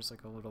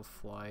like a little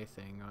fly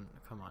thing on,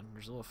 come on,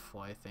 there's a little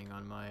fly thing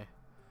on my,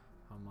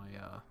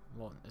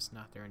 well, it's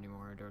not there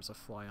anymore. There's a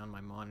fly on my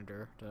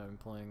monitor that I've been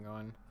playing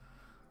on.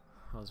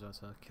 I was about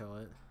to kill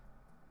it.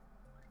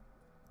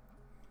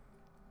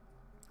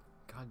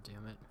 God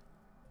damn it.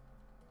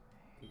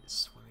 hate the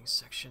swimming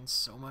section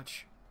so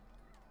much.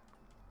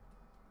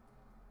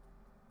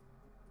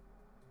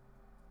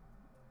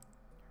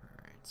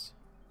 Alright.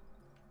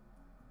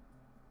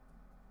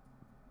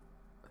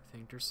 I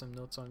think there's some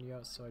notes on the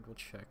outside. We'll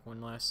check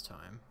one last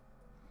time.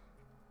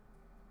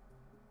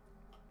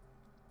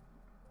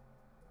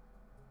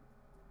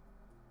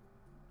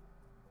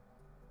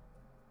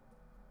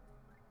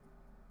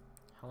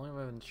 How long have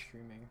I been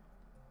streaming?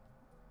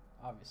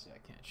 Obviously, I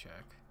can't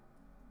check.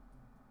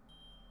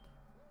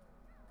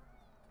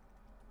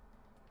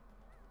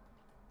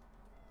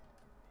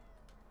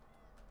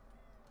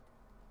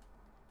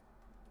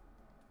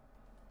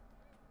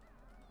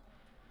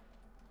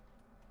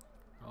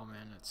 Oh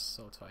man, it's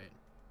so tight.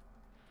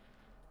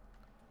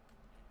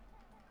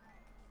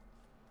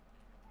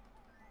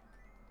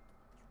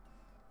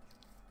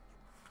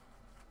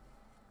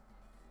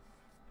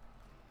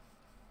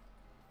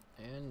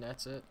 And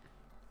that's it.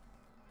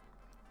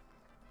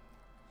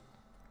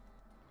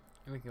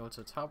 And we can go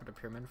to the top of the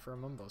pyramid for a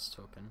Mumbo's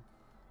token.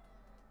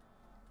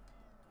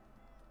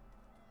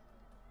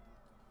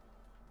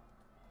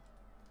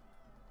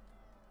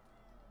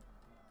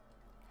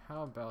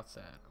 How about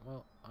that?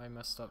 Well, I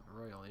messed up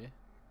royally.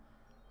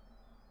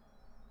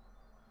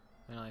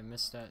 And I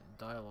missed that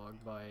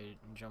dialogue by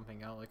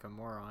jumping out like a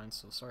moron,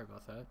 so sorry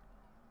about that.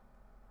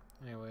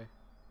 Anyway,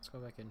 let's go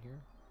back in here.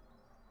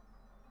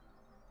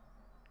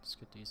 Let's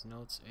get these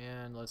notes,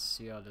 and let's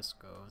see how this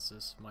goes.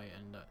 This might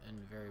end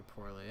very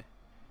poorly.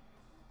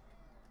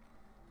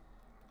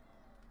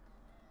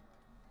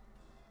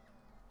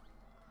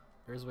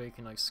 There's a way you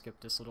can like skip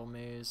this little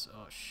maze.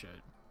 Oh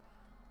shit.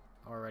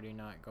 Already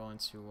not going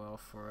too well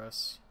for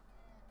us.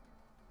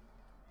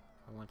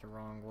 I went the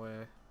wrong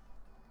way.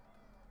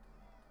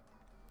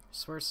 I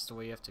swear it's the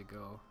way you have to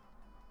go.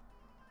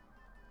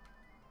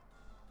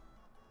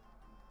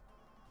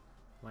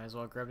 Might as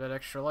well grab that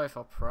extra life.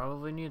 I'll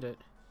probably need it.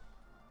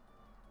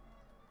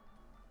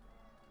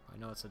 I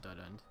know it's a dead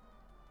end.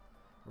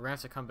 We're gonna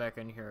have to come back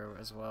in here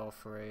as well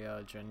for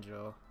a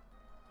Genjo.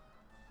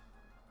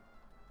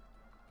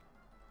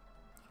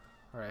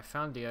 Alright, I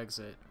found the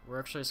exit. We're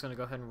actually just gonna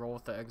go ahead and roll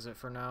with the exit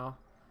for now.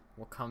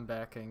 We'll come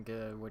back and get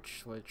a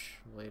witch switch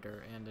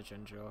later and the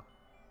Genjo.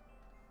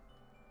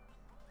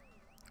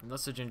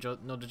 Unless the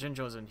Genjo, no, the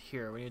Genjo's in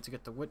here. We need to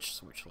get the witch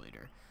switch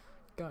later.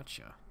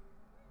 Gotcha.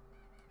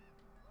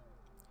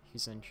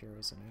 He's in here,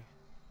 isn't he?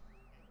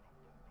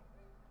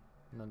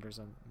 And then there's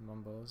a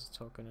Mumbo's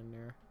token in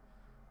there.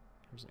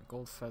 There's a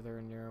gold feather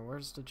in there.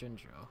 Where's the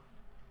Genjo?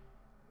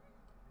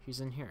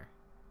 He's in here.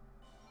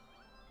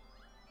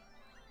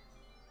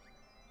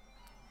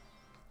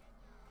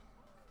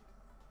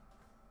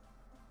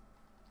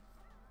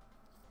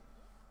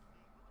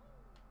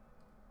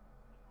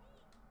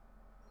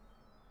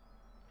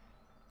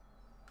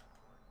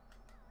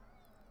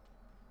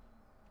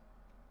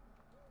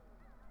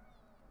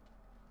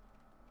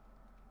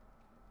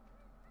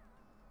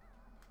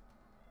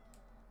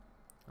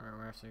 Alright, we're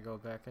gonna have to go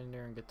back in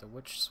there and get the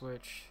witch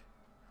switch.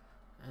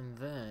 And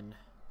then,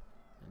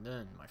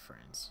 my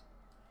friends,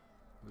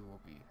 we will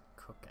be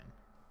cooking.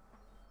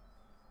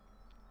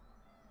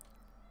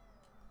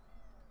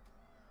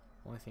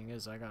 Only thing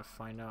is, I gotta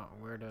find out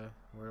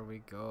where we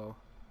go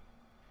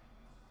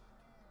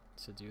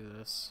to do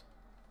this.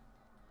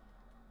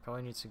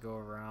 Probably need to go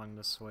around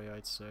this way,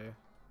 I'd say.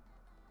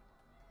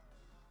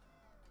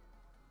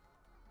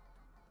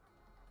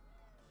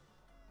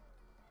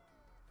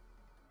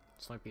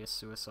 This might be a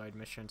suicide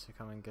mission to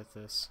come and get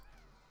this.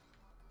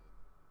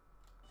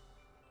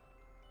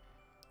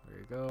 There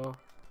you go.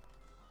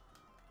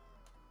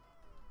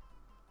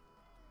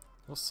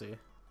 We'll see.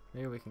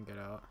 Maybe we can get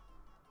out.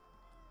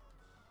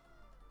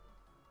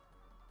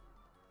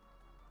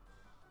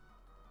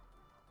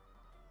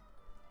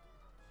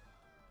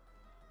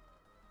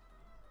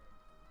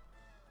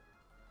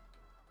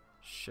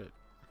 Shit.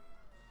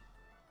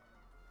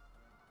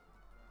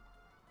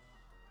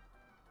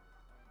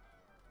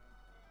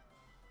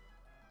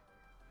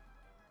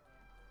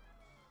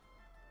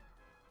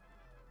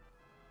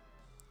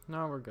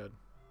 No, we're good.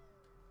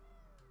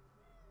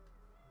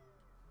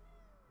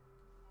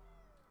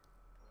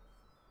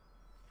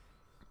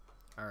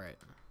 Alright.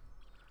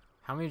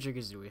 How many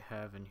jiggies do we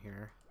have in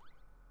here?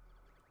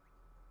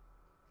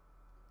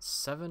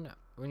 7.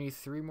 We need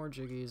 3 more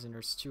jiggies, and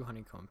there's 2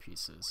 honeycomb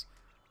pieces.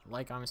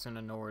 Like, I'm just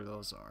gonna know where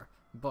those are.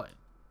 But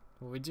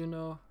what we do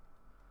know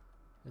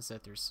is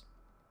that there's...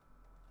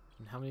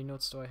 And how many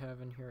notes do I have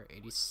in here?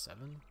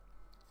 87?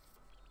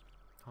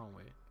 Oh,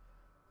 wait.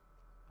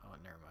 Oh,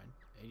 never mind.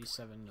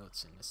 87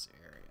 notes in this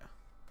area.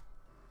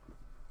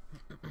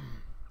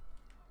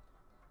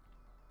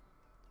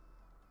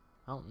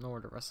 I don't know where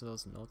the rest of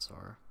those notes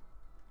are.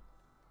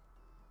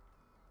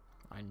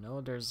 I know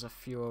there's a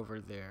few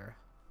over there,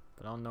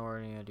 but I don't know where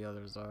any of the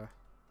others are.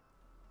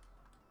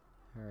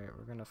 Alright,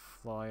 we're gonna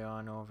fly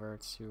on over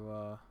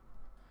to,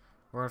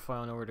 we're gonna fly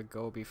on over to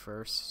Gobi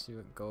first, see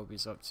what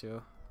Gobi's up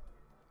to.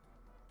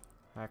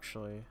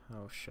 Actually,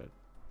 oh shit.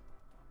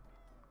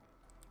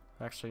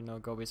 Actually, no,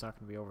 Gobi's not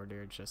gonna be over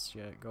there just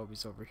yet.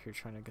 Gobi's over here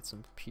trying to get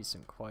some peace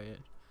and quiet.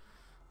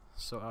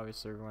 So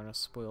obviously we're going to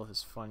spoil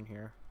his fun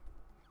here.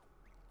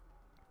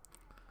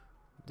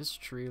 This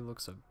tree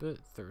looks a bit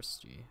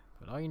thirsty,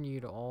 but I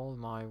need all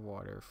my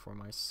water for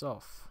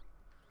myself.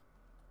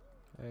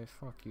 Hey,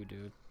 fuck you,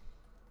 dude.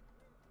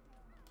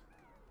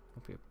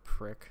 Don't be a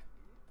prick.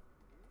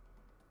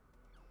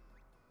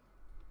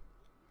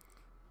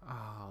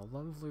 Ah,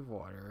 lovely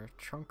water.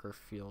 Chunker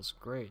feels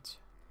great.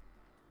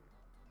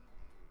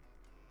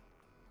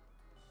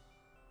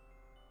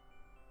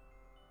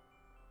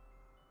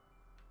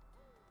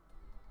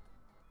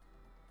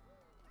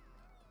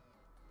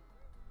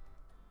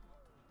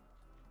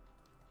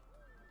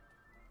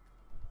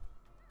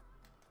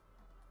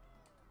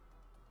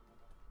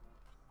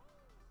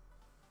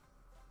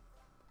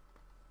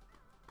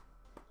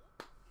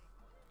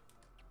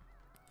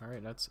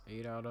 Alright, that's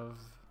 8 out of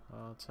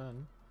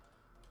 10.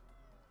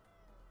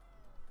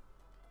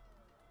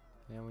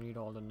 And we need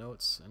all the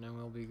notes, and then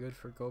we'll be good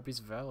for Gobi's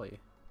Valley.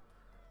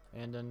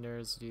 And then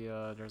there's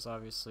the, there's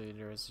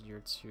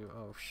year 2.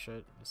 Oh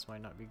shit, this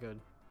might not be good.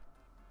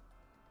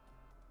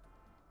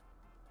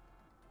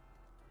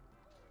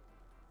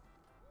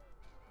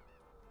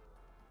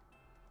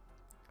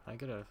 Can I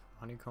get a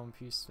honeycomb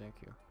piece? Thank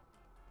you.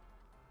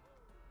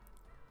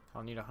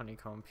 I'll need a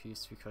honeycomb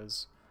piece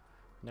because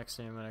next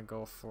thing I'm gonna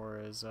go for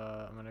is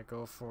I'm gonna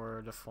go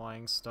for the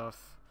flying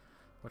stuff,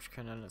 which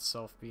can in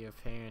itself be a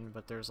pain,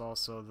 but there's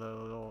also the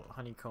little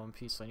honeycomb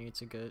piece I need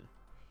to get.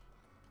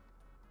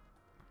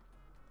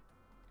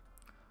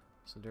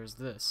 So there's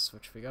this,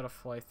 which we gotta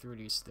fly through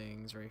these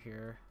things right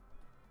here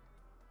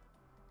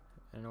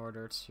in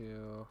order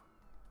to,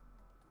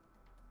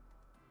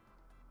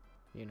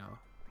 you know.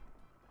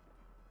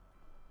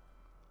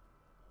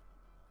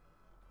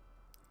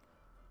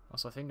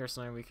 Also, I think there's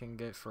something we can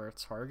get for a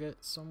target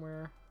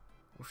somewhere,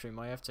 which we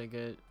might have to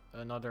get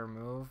another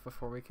move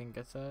before we can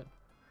get that,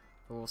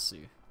 but we'll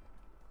see.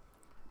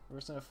 We're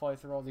just gonna fly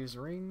through all these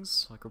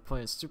rings like we're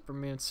playing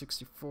Superman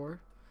 64,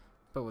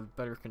 but with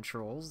better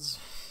controls.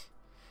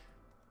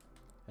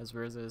 As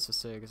weird as it is to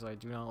say, because I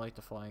do not like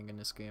the flying in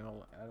this game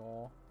at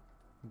all,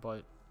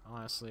 but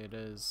honestly it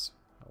is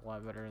a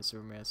lot better than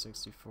Superman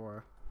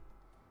 64,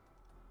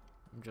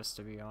 just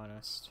to be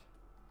honest.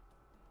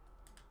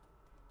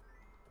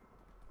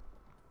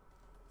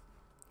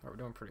 Oh, we're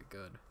doing pretty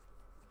good.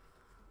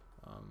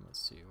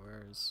 Let's see,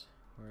 where's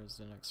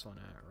the next one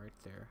at? Right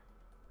there.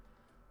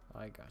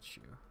 I got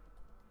you.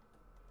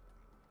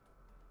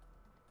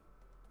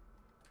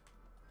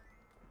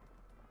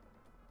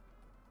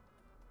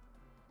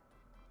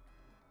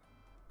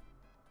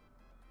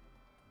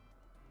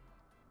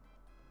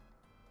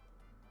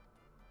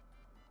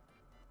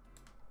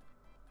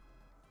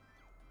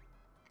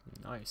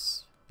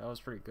 Nice. That was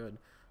pretty good.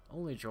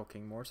 Only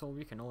joking, mortal,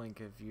 we can only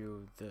give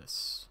you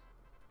this.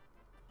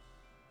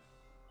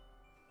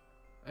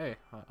 Hey,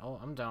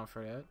 I'm down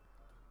for that.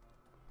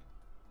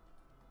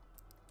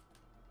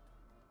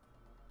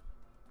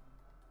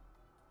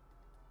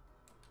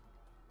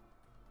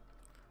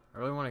 I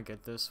really want to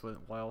get this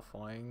while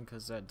flying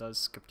because that does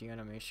skip the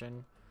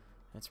animation.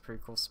 It's a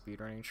pretty cool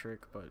speedrunning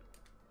trick, but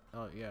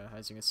yeah,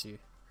 as you can see,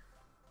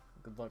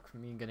 good luck for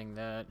me getting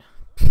that.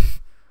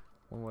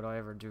 When would I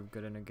ever do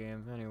good in a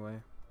game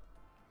anyway?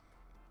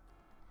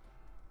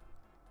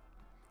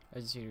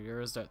 As you see,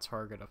 there is that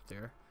target up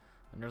there.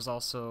 And there's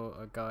also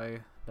a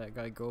guy, that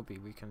guy Gobi,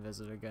 we can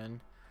visit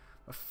again.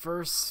 But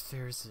first,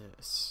 there's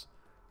this.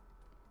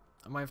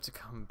 I might have to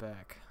come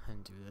back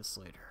and do this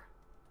later.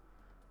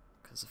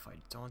 Because if I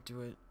don't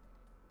do it,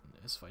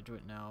 if I do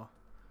it now,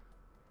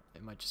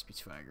 it might just be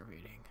too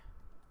aggravating.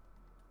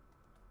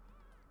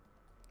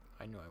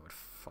 I knew I would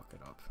fuck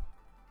it up.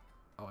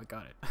 Oh, I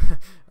got it.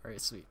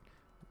 Alright, sweet.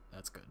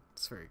 That's good.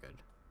 It's very good.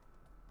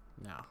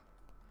 Now,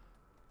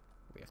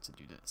 we have to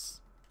do this.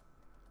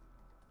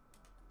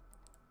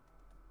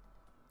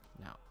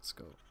 Now, let's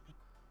go.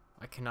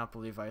 I cannot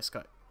believe I just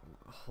got...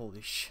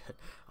 Holy shit.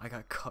 I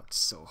got cucked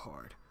so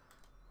hard.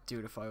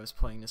 Dude, if I was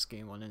playing this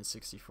game on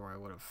N64, I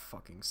would have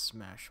fucking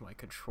smashed my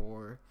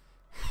controller.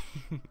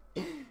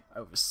 I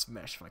would have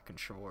smashed my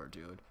controller,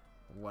 dude.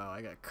 Wow,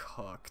 I got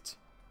cucked.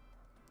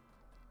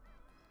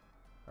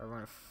 Alright, we're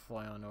gonna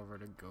fly on over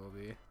to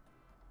Gobi.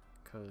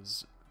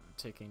 Because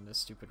taking this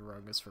stupid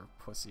rug is for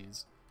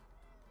pussies.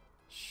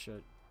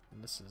 Shit.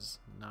 This is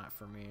not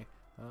for me.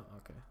 Oh,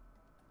 okay.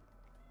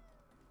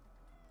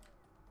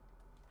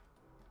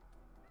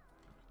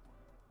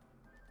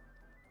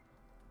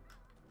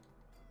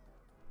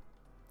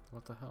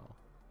 What the hell?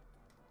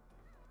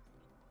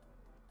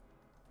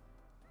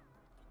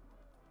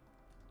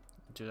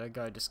 Dude, that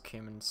guy just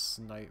came and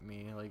sniped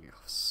me, like,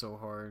 so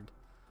hard.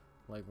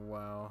 Like,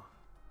 wow.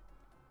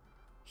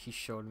 He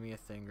showed me a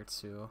thing or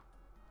two.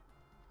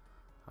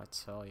 I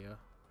tell ya.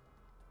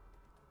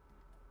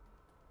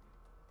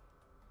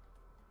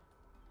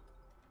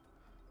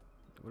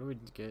 What do we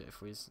get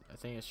if we... I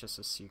think it's just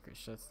a secret.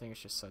 I think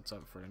it's just sets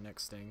up for the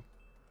next thing.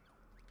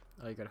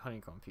 Oh, you got a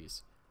honeycomb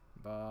piece.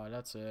 But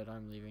that's it.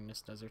 I'm leaving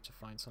this desert to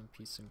find some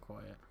peace and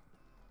quiet.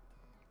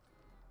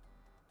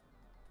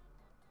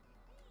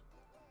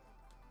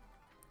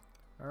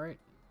 Alright,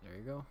 there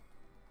you go.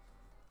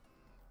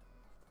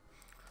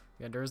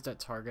 Yeah, there's that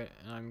target,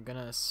 and I'm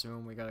gonna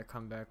assume we gotta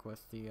come back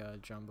with the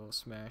Jumbo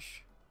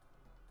Smash.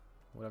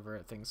 Whatever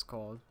that thing's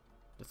called.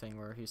 The thing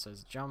where he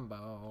says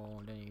Jumbo,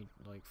 and then he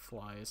like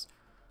flies.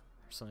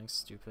 Or something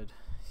stupid.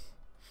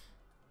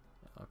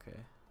 Okay,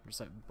 there's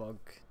that bug.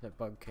 That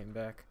bug came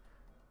back.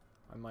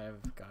 I might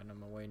have gotten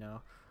him away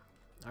now.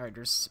 Alright,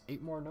 there's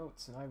 8 more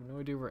notes, and I have no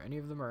idea where any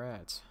of them are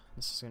at.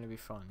 This is gonna be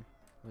fun,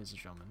 ladies and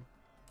gentlemen.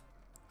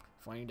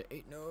 Finding the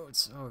 8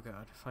 notes! Oh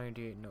god, finding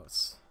the 8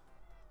 notes.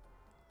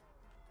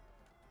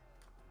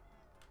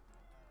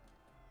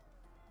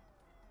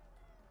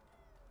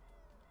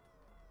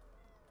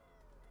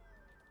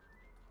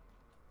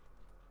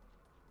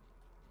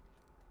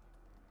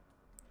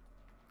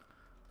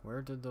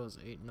 Where did those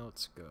 8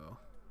 notes go?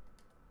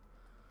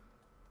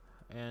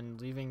 And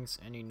leaving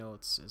any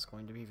notes is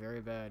going to be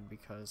very bad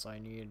because I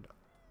need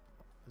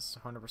this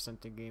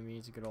 100% the game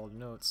needs to get all the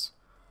notes.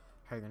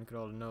 How are you gonna get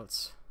all the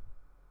notes?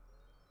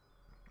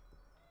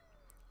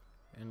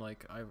 And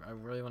like I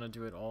really want to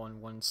do it all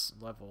in one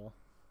level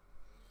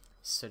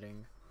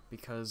sitting,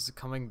 because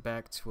coming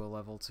back to a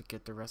level to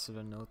get the rest of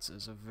the notes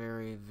is a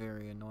very,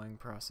 very annoying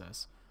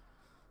process.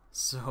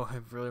 So I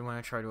really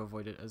want to try to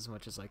avoid it as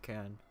much as I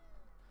can.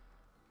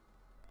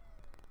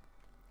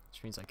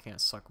 Which means I can't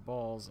suck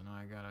balls, and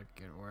I gotta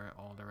get where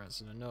all the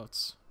rest of the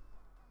notes.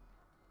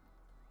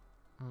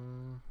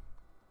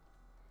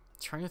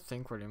 Trying to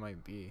think where they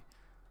might be.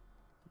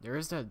 There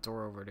is that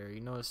door over there.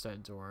 You notice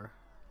that door.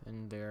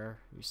 And there,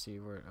 you see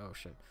where. Oh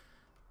shit.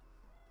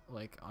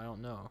 Like, I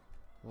don't know.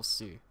 We'll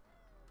see.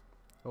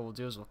 What we'll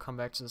do is we'll come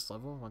back to this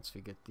level once we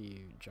get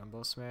the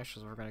Jumbo Smash,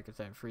 because we're gonna get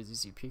that in Freeze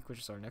Easy Peak, which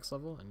is our next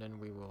level, and then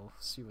we will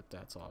see what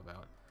that's all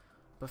about.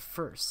 But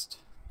first.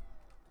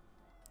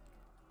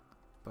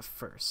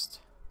 Before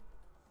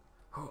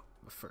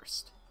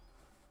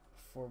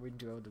we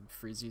go to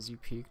Freeze Easy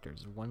Peak,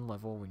 there's one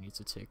level we need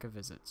to take a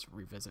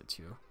revisit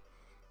to,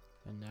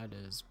 and that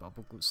is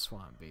Bubble Glue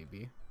Swamp,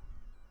 baby.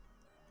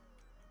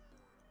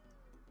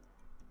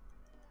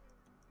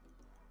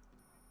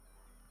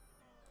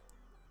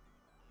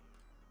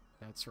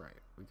 That's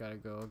right. We gotta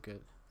go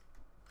get.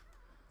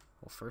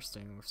 Well, first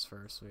things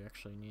first, we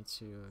actually need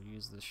to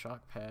use the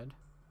shock pad.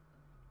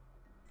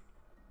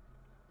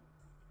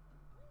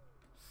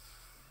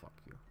 Fuck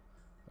you.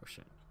 Oh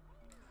shit.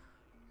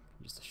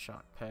 Use the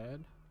shock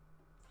pad.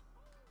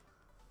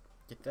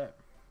 Get that.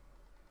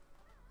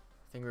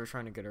 Thing we were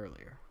trying to get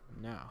earlier.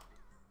 Now,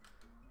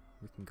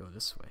 we can go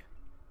this way.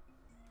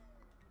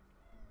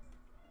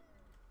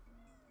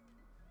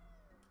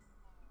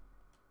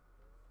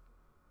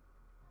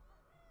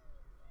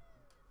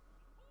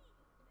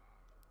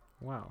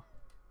 Wow.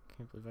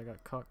 Can't believe I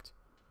got cucked.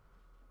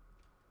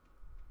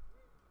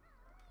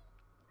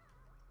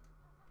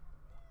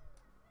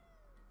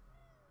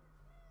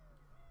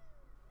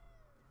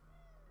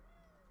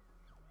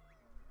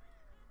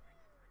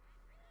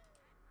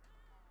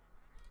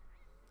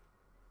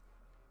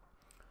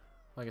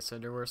 Like I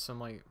said, there were some,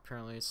 like,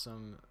 apparently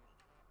some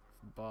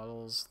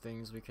bottles,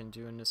 things we can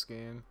do in this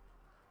game.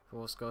 But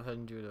let's go ahead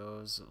and do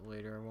those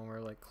later when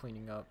we're, like,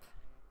 cleaning up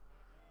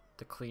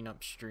the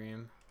cleanup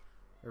stream.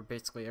 Or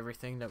basically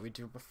everything that we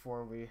do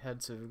before we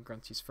head to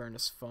Grunty's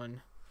Furnace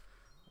Fun.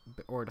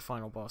 Or the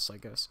final boss, I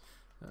guess.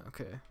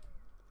 Okay.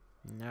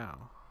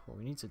 Now, what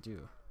we need to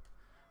do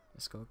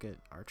is go get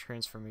our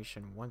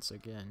transformation once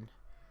again.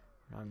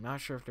 I'm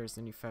not sure if there's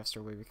any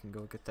faster way we can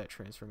go get that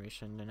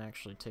transformation than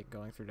actually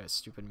going through that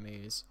stupid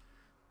maze.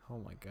 Oh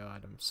my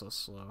god, I'm so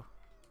slow.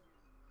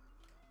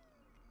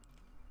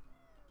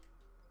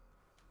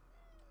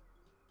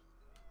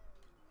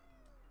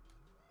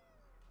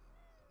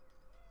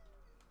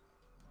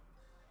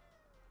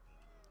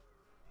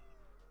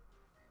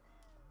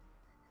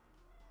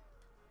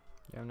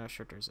 Yeah, I'm not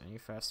sure if there's any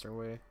faster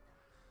way.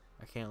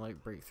 I can't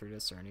like break through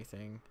this or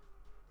anything.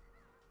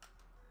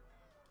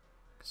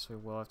 So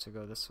we'll have to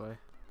go this way.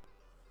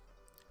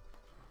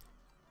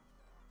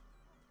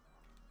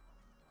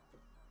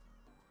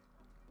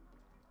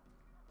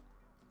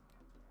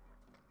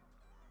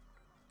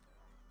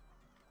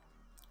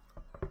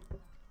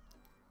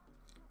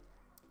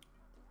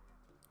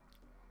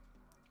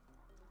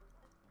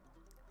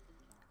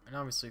 And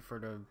obviously for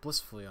the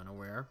blissfully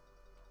unaware,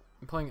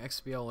 I'm playing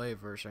XBLA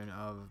version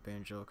of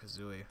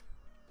Banjo-Kazooie.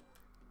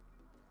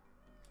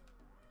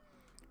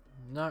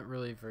 Not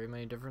really very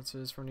many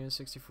differences from the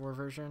N64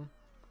 version.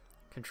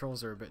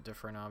 Controls are a bit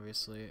different,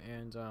 obviously,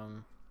 and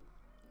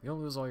you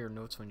don't lose all your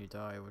notes when you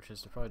die, which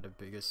is probably the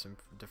biggest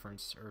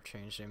difference or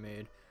change they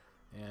made,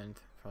 and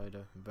probably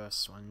the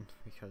best one,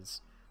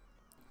 because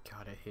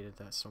god, I hated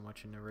that so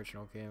much in the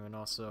original game. And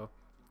also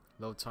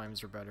load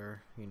times are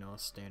better, you know,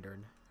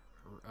 standard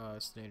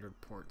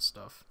port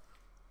stuff.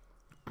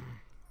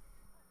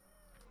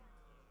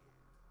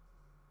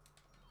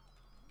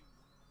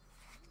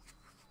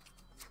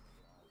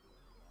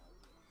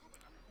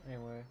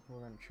 Anyway, we're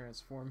going to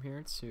transform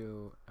here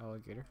to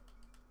alligator.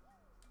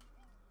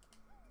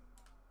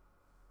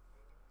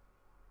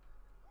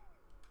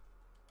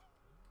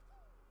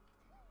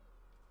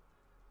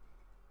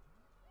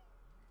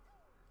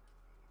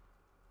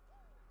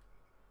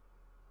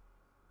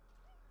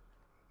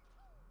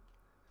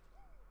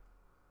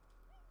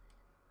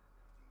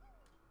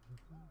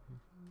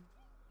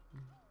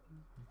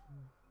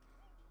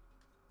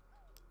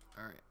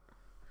 Alright,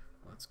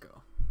 let's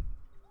go.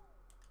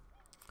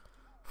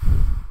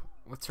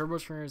 With turbo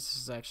trainers,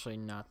 this is actually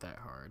not that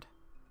hard.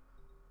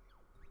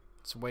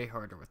 It's way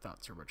harder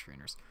without turbo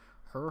trainers.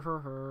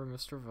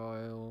 Mr.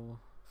 Vile.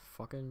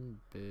 Fucking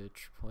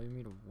bitch. Play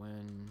me to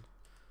win.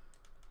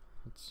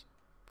 Let's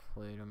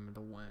play them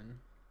to win.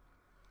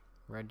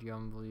 Red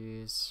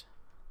Yumblies.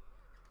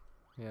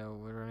 Yeah,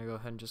 we're gonna go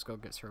ahead and just go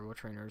get turbo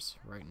trainers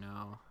right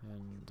now,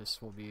 and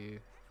this will be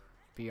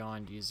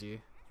beyond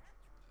easy.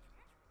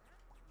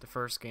 The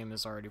first game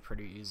is already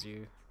pretty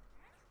easy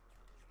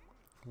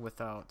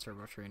without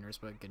turbo trainers,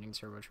 but getting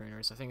turbo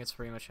trainers, I think it's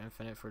pretty much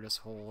infinite for this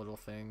whole little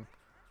thing.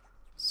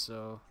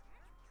 So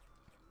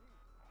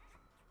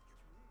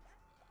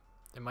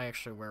it might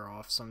actually wear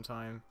off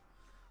sometime.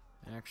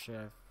 And actually,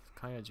 I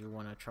kind of do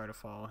want to try to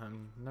follow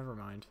him. Never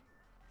mind.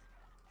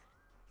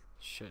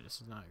 Shit,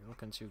 this is not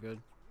looking too good.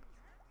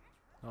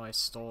 Oh, I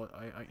stole it.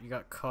 You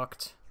got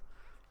cucked.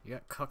 You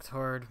got cucked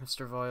hard,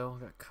 Mr. Vile.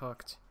 You got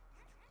cucked.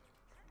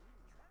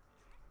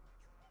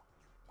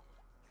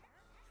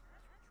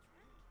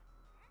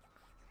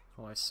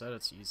 Well, I said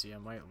it's easy. I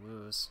might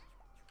lose.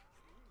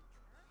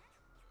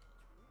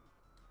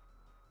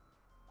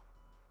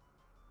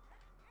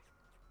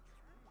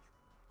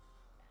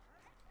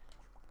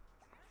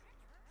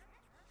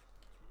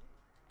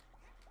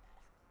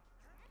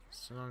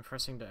 So I'm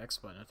pressing the X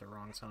button at the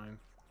wrong time.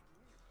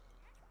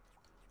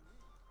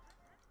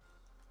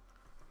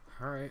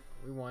 Alright,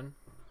 we won.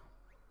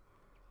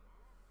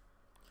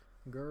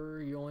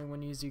 Grr, you only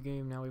win easy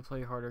game, now we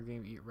play harder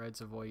game. Eat reds,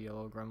 avoid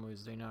yellow,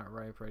 grumblies, they not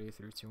ripe, ready,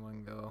 3, 2,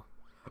 1, go.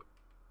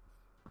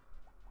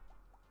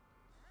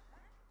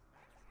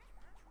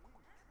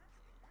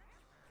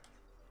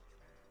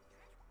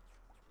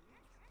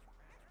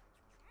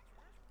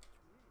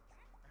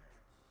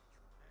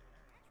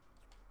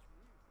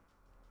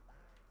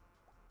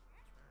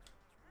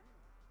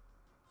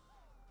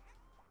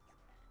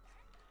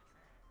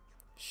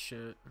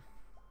 Shit.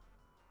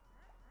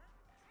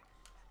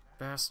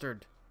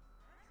 Bastard.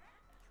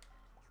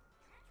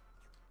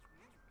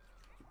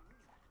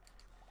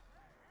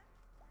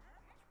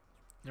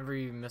 Whenever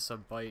you miss a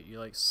bite, you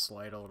like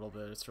slide a little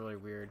bit. It's really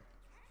weird.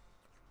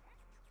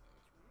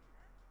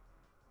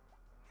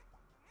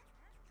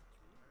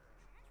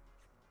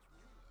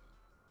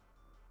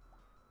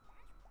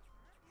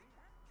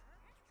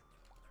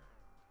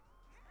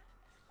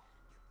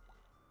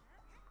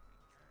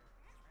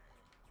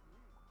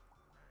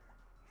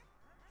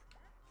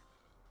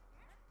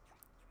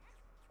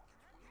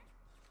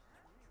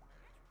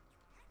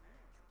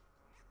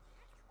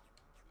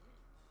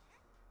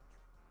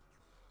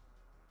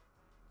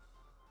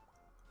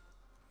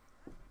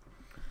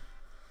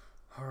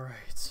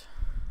 Alright.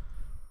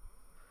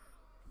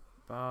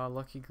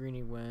 Lucky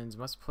Greenie wins.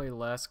 Must play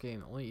last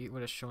game. Only eat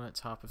what is shown at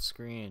top of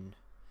screen.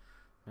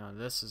 Now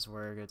this is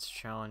where it gets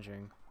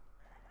challenging.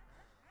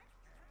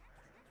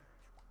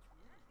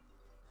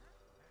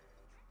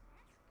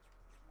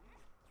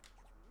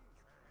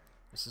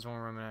 This is one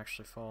where I'm gonna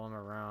actually follow him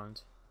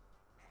around.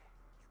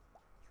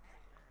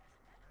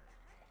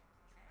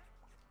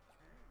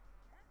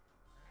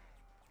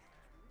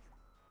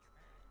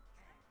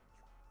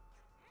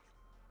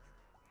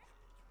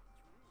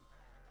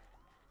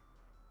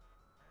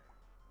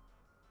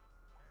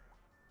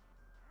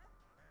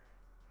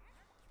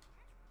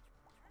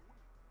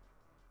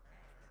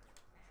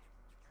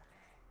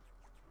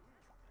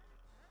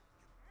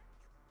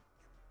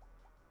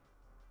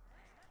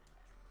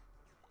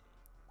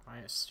 I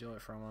need to steal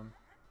it from him.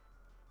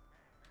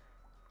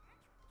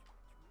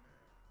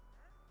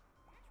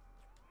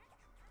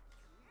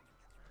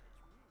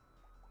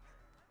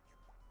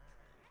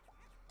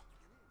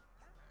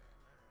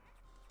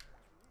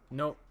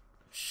 Nope.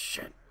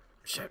 Shit.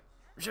 Shit.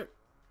 Shit.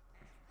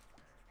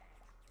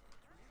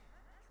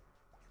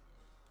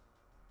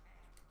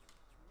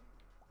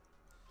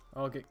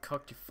 I'll get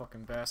cucked, you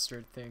fucking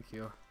bastard. Thank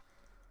you.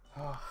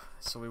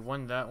 So we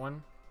won that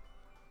one.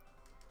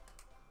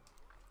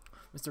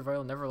 Mr.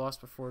 Vile never lost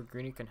before.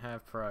 Greenie can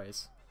have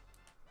prize.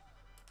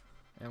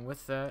 And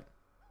with that,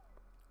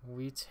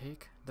 we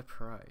take the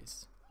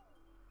prize.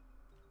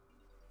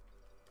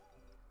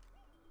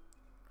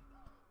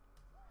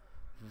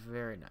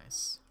 Very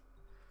nice.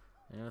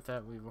 And with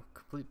that, we will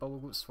complete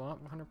Bubblegoot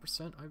Swamp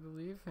 100%, I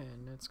believe,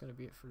 and that's going to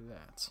be it for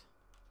that.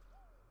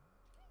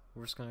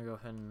 We're just going to go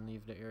ahead and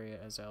leave the area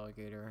as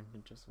alligator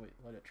and just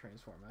let it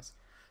transform us.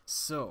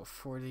 So,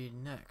 for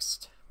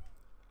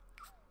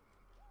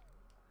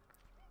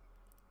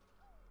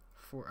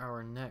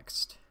our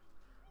next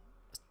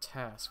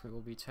task, we will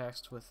be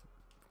tasked with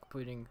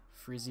completing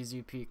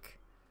Freezy Peak,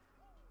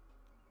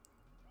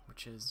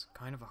 which is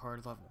kind of a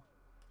hard level.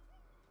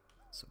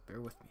 So bear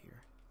with me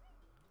here.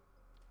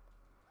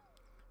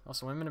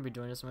 Also, what I'm going to be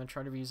doing is I'm going to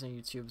try to be using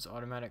YouTube's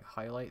automatic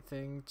highlight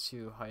thing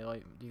to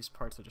highlight these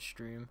parts of the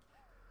stream.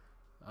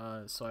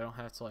 So I don't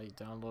have to like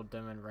download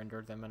them and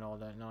render them and all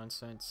that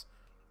nonsense.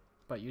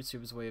 But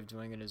YouTube's way of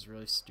doing it is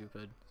really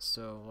stupid.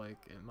 So like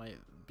it might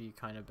be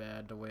kind of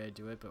bad the way I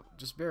do it, but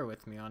just bear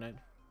with me on it.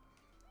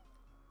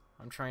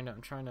 I'm trying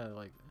to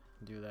like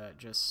do that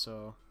just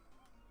so,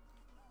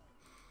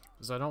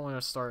 because I don't want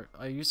to start.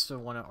 I used to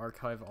want to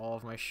archive all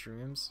of my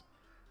streams,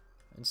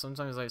 and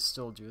sometimes I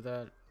still do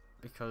that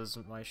because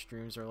my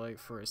streams are like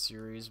for a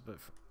series. But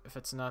if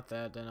it's not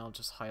that, then I'll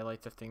just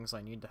highlight the things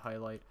I need to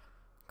highlight,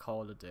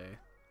 call it a day,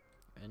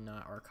 and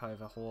not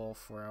archive a whole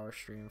 4-hour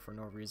stream for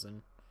no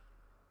reason.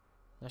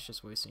 That's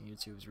just wasting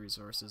YouTube's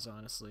resources,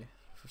 honestly,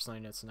 for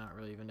something that's not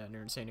really even that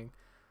entertaining.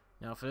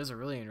 Now, if it is a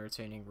really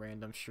entertaining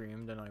random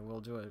stream, then I will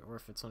do it, or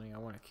if it's something I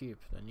want to keep,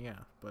 then yeah.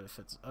 But if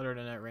it's other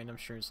than that, random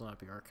streams will not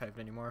be archived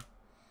anymore.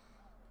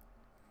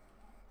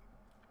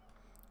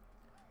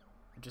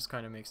 It just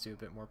kind of makes you a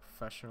bit more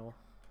professional,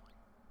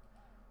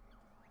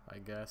 I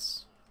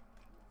guess.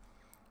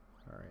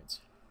 Alright.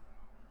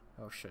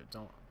 Oh shit,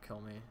 don't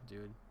kill me,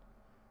 dude.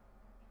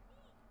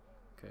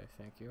 Okay,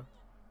 thank you.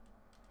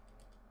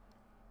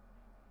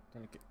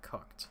 Gonna get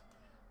cucked.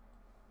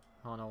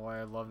 I don't know why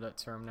I love that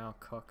term now,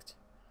 cucked.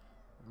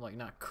 Like,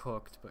 not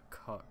cooked, but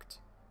cucked.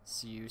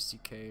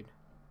 C-U-C-K-ed.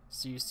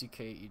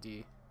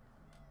 C-U-C-K-E-D.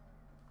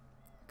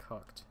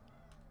 Cucked.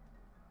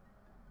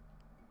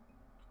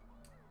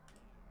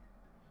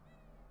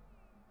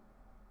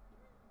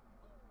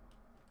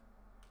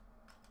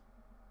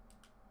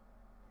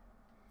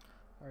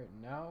 Alright,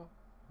 now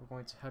we're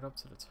going to head up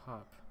to the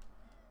top.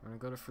 We're going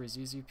to go to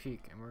Frizizi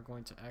Peak, and we're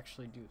going to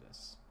actually do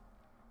this.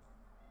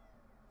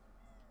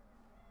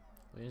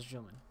 Ladies and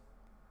gentlemen,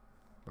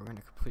 we're going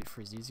to complete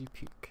Frizizi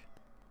Peak.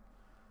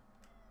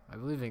 I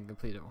believe I can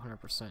complete it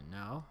 100%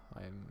 now,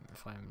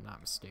 if I'm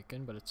not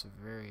mistaken, but it's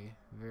very,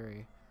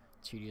 very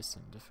tedious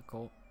and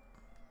difficult.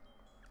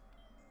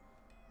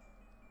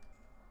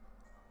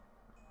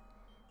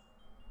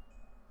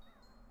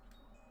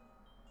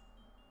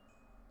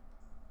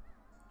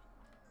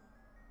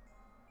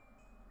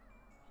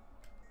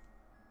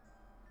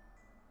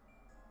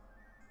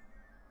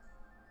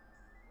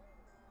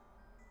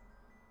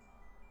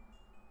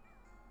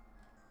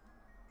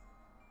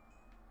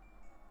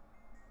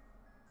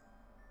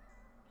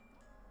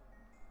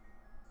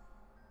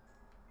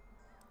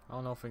 I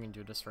don't know if we can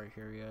do this right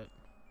here yet.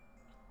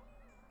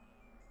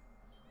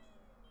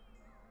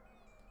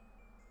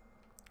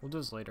 We'll do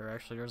this later,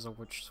 actually. There's a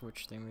witch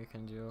switch thing we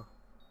can do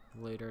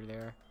later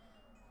there.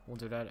 We'll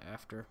do that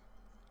after.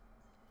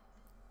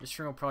 This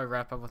stream will probably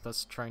wrap up with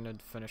us trying to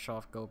finish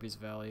off Gobi's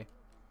Valley.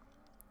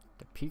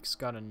 The peak's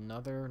got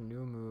another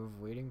new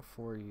move waiting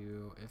for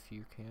you if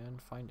you can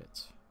find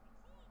it.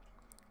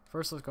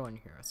 First, let's go in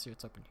here. Let's see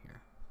what's up in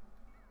here.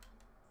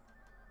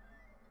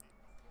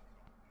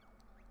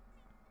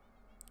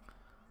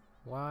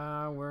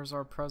 Wow, where's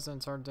our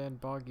presents? Our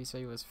dead Boggy said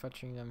he was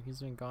fetching them.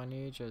 He's been gone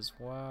ages.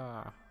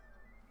 Wow.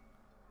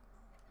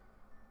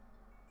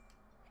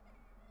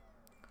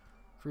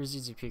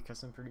 Frizizi Peak has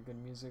some pretty good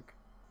music.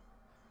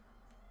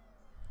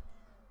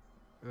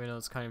 Even though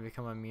it's kind of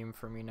become a meme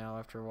for me now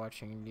after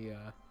watching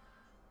the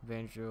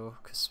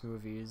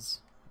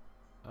Banjo-Kazooie's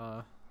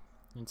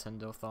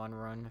Nintendo-thon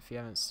run. If you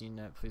haven't seen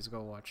that, please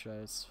go watch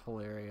that. It's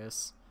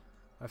hilarious.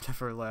 I've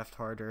never laughed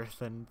harder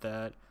than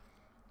that.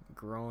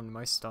 Groan,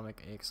 my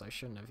stomach aches. I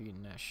shouldn't have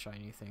eaten that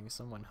shiny thing.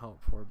 Someone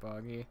help poor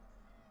Boggy.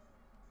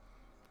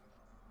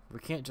 We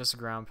can't just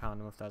ground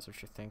pound him if that's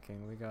what you're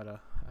thinking. We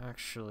gotta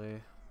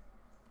actually...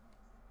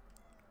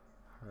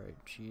 Alright,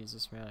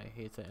 Jesus man, I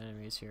hate the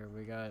enemies here.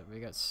 We got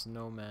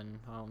snowmen.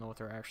 I don't know what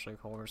they're actually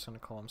called. We're just gonna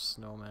call them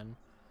snowmen.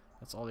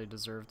 That's all they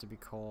deserve to be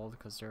called,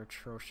 because they're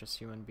atrocious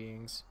human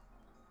beings.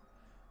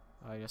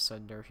 I just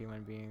said they're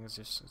human beings.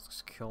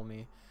 Just kill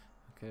me.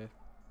 Okay.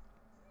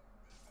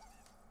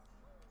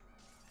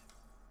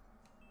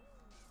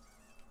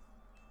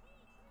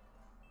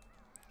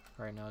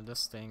 Right now,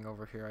 this thing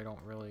over here, I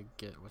don't really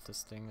get what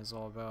this thing is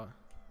all about.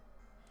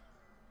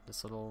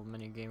 This little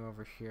mini game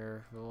over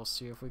here, but we'll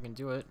see if we can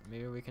do it.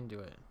 Maybe we can do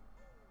it.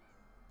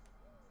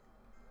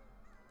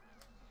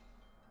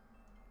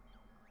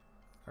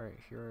 Alright,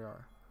 here we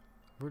are.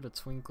 We're the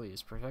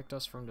Twinklies. Protect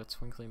us from the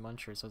Twinkly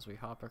Munchers as we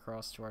hop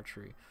across to our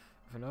tree.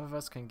 If enough of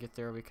us can get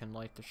there, we can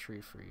light the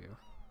tree for you.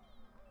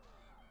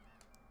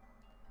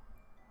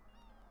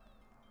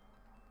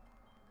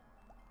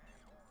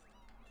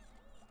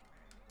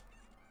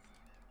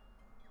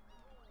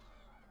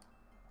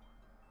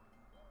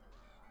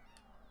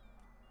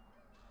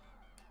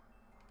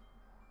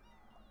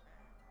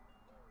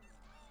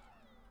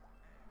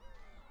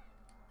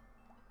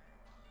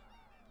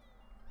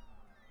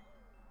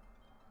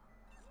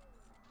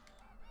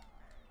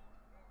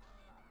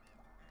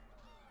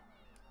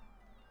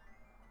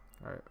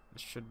 Alright,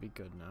 this should be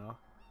good now.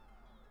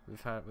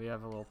 We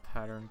have a little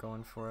pattern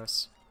going for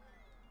us.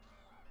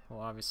 Well,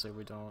 obviously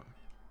we don't.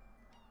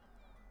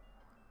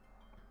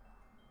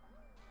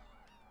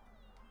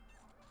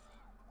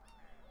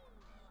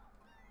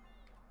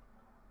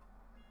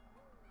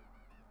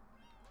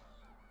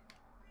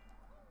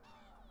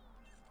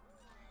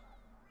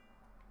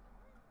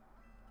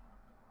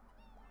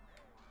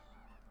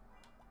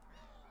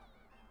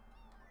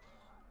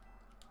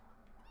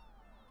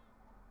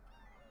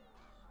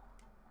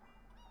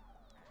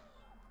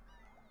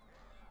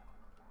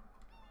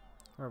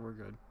 Alright, we're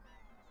good.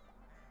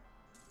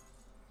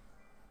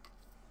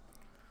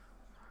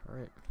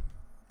 Alright.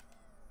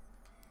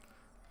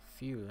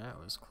 Phew,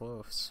 that was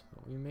close.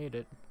 But we made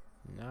it.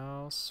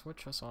 Now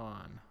switch us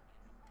on.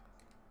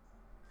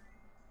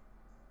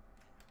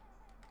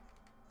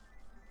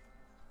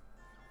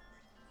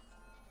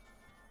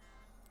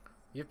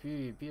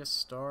 Yippee, be a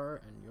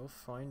star and you'll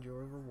find your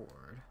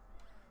reward.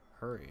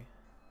 Hurry.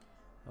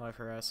 Oh, I've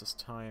harassed this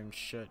time.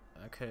 Shit.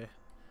 Okay.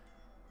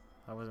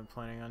 I wasn't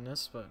planning on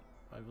this, but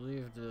I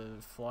believe the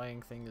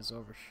flying thing is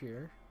over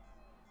here.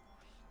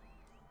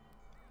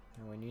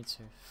 And we need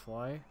to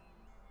fly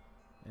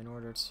in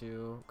order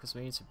to, because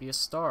we need to be a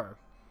star,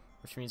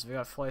 which means we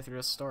gotta fly through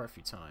a star a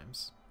few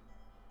times.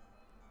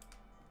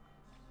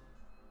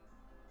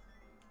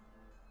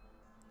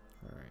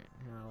 Alright,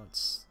 now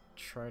let's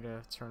try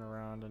to turn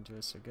around and do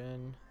this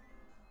again.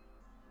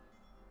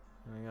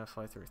 And we gotta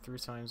fly through it 3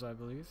 times, I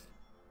believe.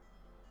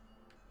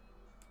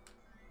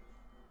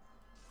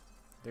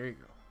 There you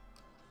go.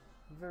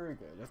 Very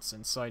good. That's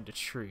inside the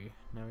tree.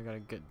 Now we gotta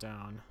get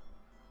down.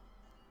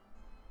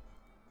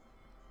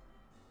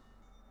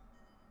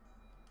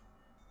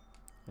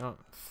 Oh,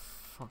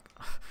 fuck.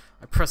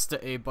 I pressed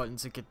the A button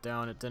to get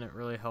down. It didn't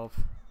really help.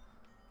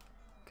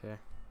 Okay.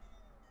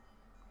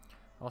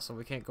 Also,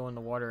 we can't go in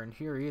the water in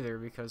here either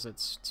because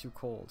it's too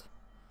cold.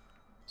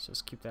 So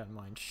just keep that in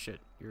mind. Shit,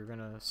 you're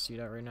gonna see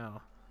that right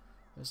now.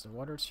 Is the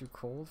water too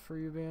cold for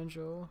you,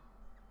 Banjo?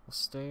 Well,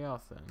 stay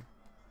out then.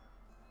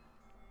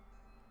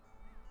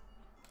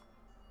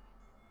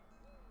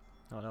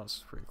 Oh, that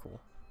was pretty cool.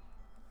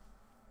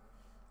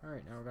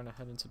 Alright, now we're gonna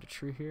head into the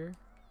tree here.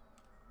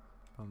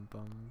 Bum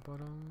bum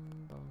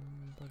ba-dum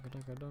bum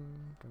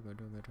ba-ga-da-ga-dum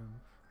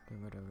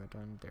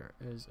da-ga-da-ga-dum. There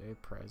is a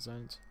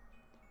present.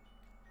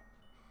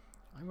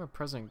 I'm a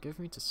present. Give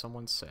me to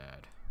someone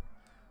sad.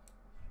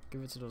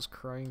 Give it to those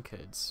crying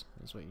kids,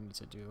 is what you need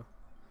to do.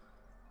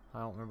 I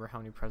don't remember how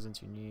many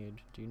presents you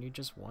need. Do you need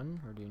just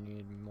one, or do you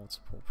need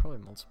multiple? Probably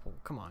multiple.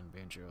 Come on,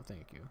 Banjo,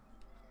 thank you.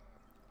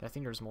 I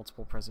think there's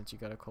multiple presents you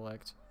gotta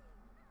collect.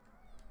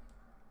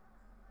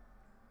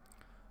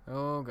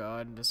 Oh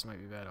god, this might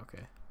be bad.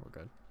 Okay, we're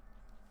good.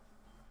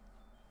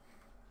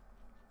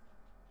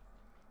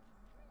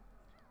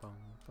 Bum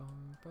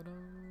bum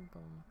ba-dum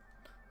bum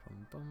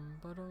bum bum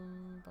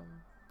ba-dum bum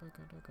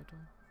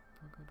ba-ga-da-ga-dum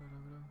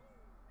ba-ga-da-ga-dum.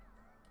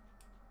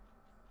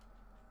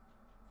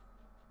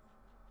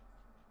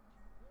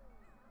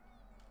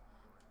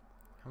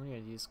 How many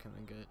of these can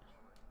we get?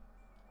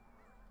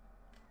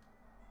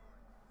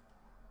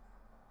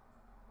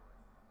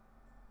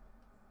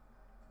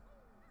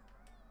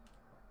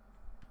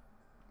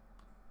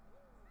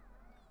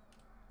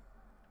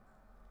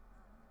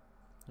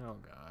 Oh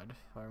god,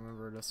 I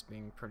remember this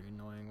being pretty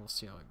annoying. We'll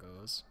see how it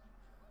goes.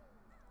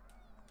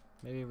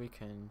 Maybe we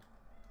can...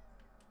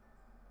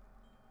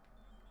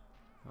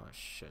 Oh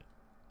shit.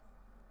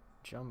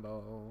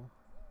 Jumbo.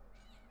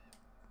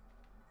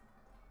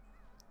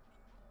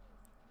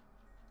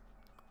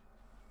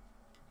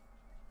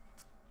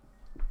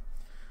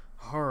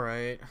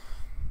 Alright.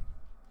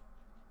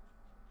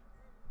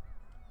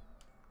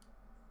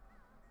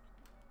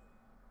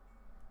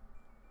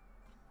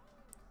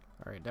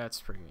 Alright,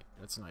 that's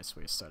a nice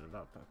way to set it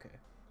up, okay.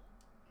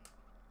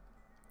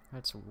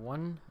 That's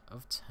 1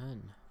 of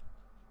 10.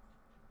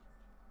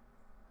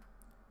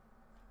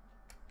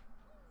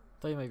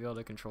 Thought you might be able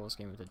to control this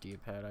game with a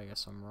D-pad, I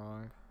guess I'm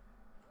wrong.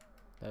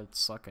 That'd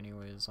suck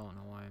anyways, I don't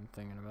know why I'm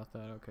thinking about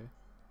that, okay.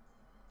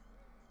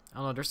 I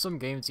don't know, there's some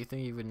games you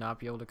think you would not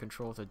be able to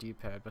control with a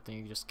D-pad, but then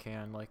you just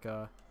can, like,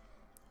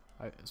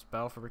 it's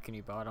Battle for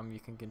Bikini Bottom, you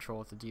can control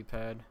with the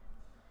D-pad.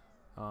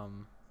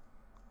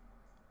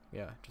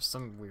 Yeah, just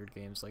some weird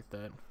games like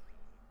that.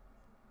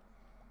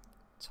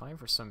 Time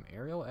for some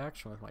aerial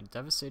action with my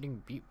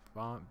devastating beak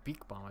bomb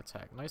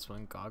attack. Nice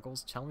one,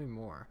 Goggles. Tell me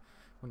more.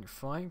 When you're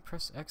flying,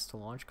 press X to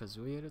launch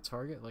Kazooie at a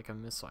target like a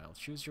missile.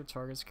 Choose your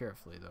targets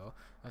carefully, though,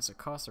 as it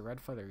costs a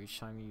red feather each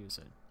time you use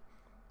it.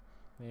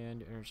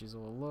 And energy's a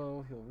little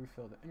low. He'll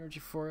refill the energy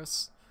for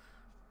us.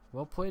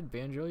 Well played,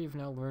 Banjo. You've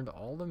now learned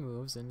all the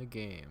moves in the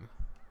game.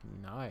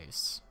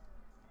 Nice.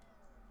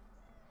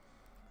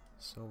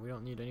 So we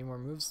don't need any more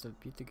moves to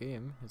beat the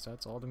game, because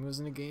that's all the moves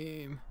in the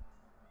game.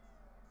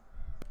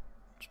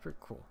 Which is pretty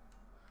cool.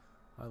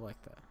 I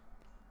like that.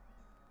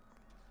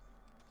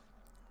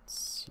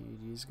 Let's see,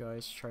 these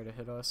guys try to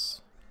hit us.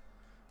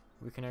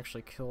 We can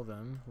actually kill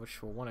them,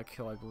 which we'll want to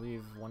kill, I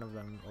believe, one of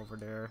them over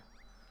there.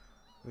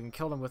 We can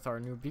kill them with our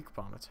new beak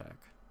bomb attack.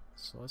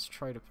 So let's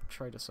try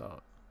this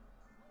out.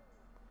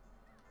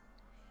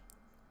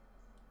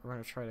 We're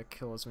gonna try to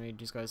kill as many of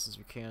these guys as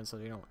we can so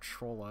they don't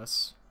troll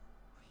us.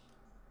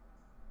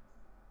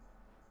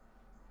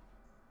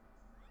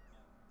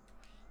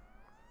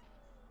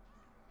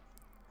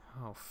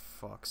 Oh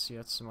fuck, see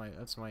that's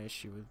my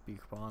issue with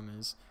beak bomb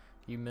is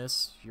you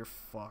miss, you're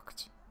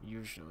fucked,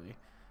 usually.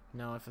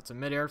 Now if it's a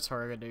mid-air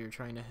target that you're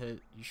trying to hit,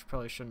 you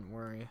probably shouldn't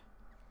worry.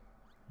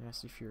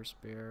 Nasty fierce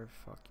bear,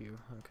 fuck you.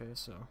 Okay,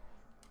 so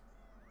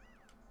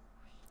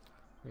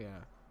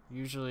yeah,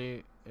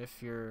 usually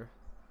if you're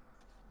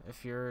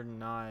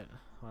not,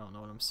 I don't know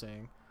what I'm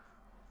saying.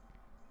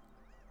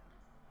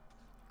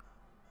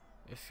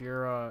 if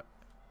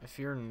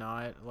you're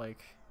not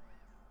like,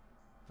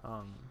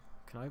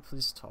 can I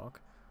please talk?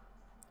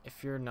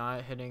 If you're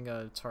not hitting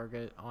a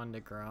target on the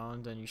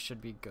ground, then you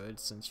should be good,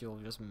 since you'll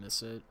just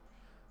miss it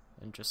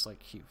and just like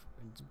keep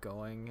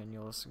going, and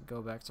you'll just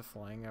go back to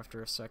flying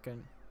after a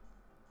second.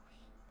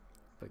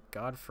 But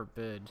God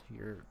forbid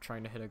you're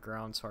trying to hit a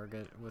ground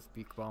target with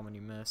Beak Bomb and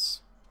you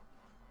miss.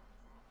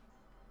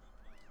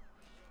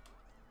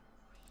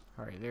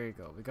 Alright, there you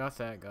go. We got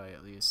that guy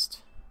at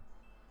least.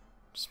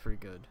 Which is pretty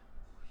good.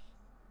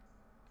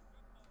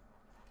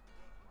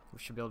 We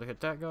should be able to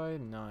hit that guy.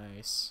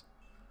 Nice.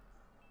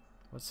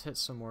 Let's hit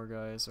some more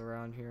guys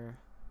around here.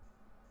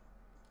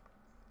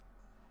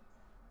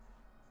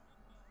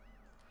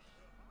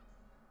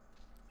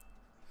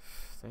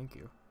 Thank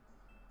you.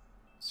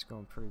 It's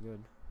going pretty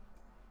good.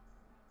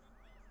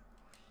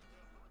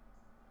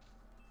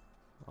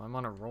 Well, I'm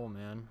on a roll,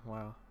 man.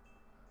 Wow.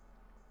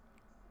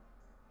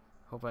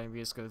 Hope I can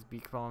be as good as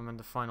Beak Bomb and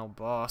the final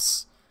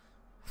boss.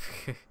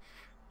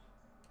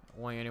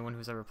 Only anyone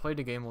who's ever played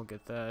the game will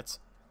get that.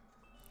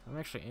 I'm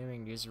actually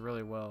aiming these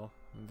really well.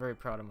 I'm very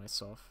proud of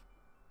myself.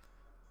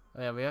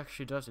 Oh yeah, we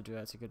actually do have to do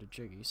that to get a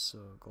Jiggy, so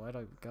glad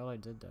I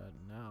did that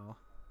now.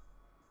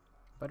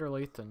 Better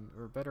late than,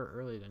 or better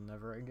early than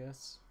never, I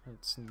guess.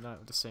 It's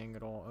not the saying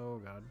at all. Oh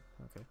god,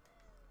 okay.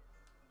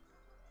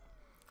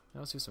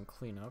 Now let's do some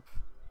cleanup.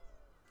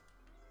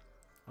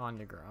 On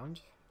the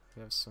ground.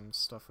 We have some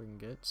stuff we can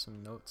get,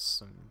 some notes,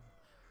 some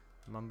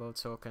mumbo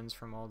tokens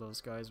from all those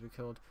guys we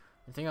killed.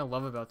 The thing I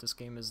love about this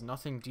game is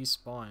nothing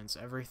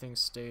despawns, everything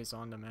stays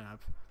on the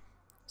map.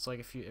 It's like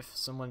if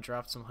someone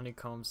dropped some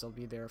honeycombs, they'll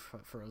be there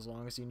for as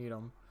long as you need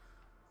them.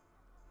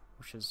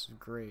 Which is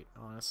great,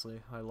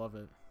 honestly. I love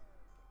it.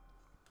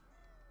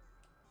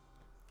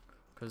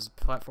 Because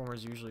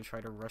platformers usually try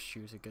to rush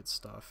you to get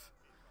stuff.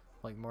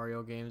 Like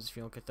Mario games, if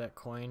you don't get that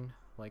coin,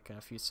 like in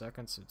a few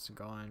seconds, it's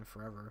gone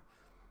forever.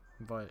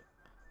 But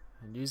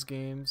in these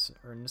games,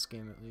 or in this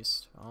game at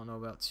least, I don't know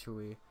about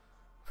Tui.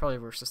 Probably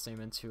works the same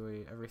in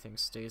Tui. Everything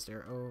stays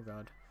there. Oh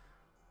god.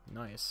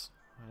 Nice.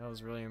 That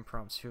was really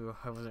impromptu.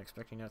 I wasn't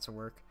expecting that to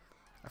work.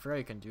 I forgot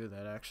you can do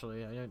that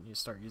actually. I need to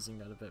start using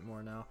that a bit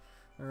more now.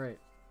 Alright.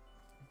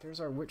 There's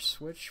our witch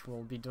switch.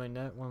 We'll be doing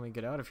that when we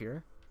get out of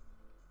here.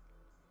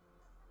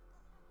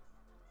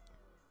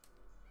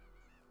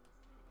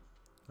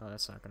 Oh,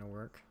 that's not gonna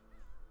work.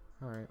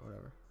 Alright,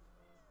 whatever.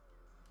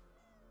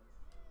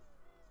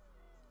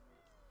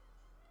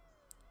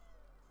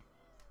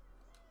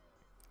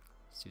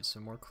 Let's do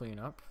some more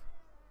cleanup.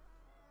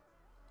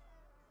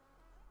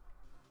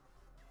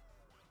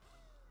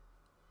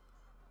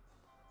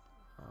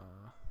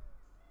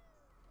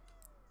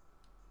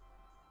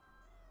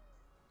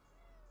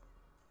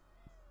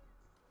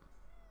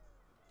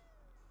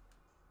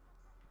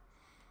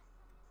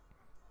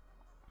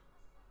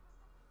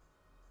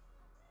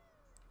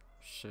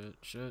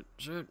 Shit.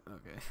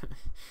 Okay,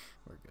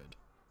 we're good.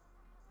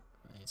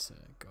 I need to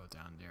go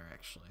down there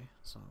actually.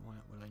 So what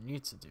I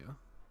need to do.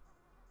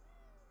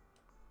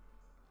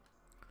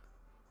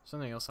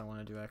 Something else I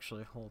want to do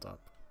actually, hold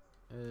up,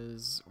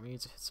 is we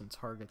need to hit some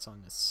targets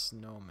on this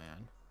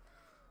snowman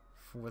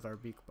with our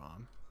Beak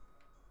Bomb.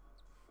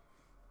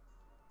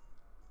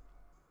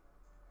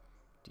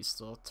 These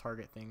little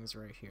target things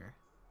right here.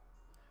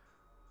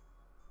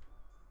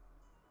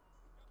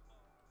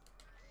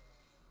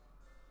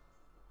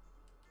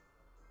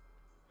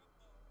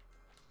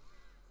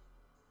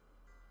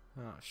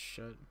 Oh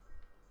shit,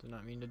 did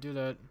not mean to do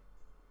that.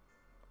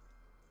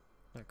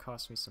 That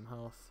cost me some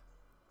health.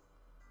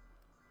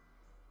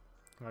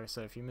 Like I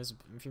said, if you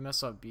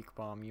mess up Beak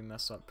Bomb, you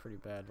mess up pretty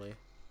badly.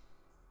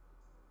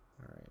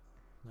 Alright,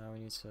 now we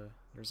need to,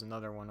 there's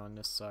another one on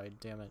this side,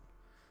 damn it.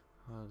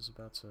 I was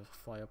about to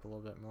fly up a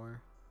little bit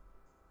more.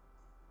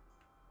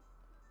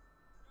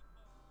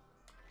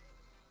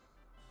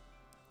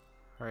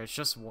 Alright, it's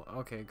just one,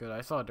 okay, good.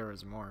 I thought there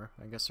was more.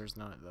 I guess there's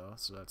not though,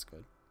 so that's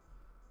good.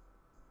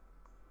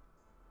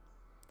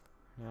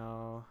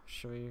 Now,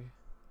 should we,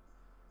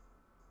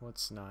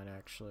 what's not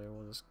actually,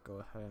 we'll just go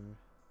ahead and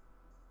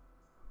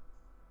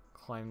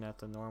climb that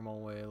the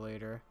normal way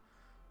later,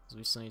 because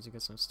we still need to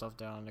get some stuff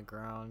down on the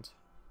ground,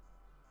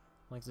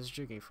 like this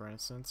Jiggy for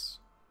instance.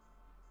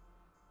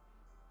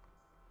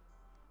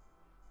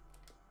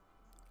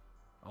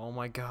 Oh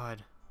my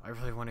god, I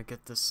really want to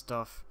get this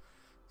stuff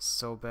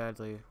so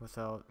badly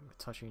without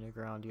touching the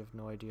ground. You have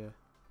no idea.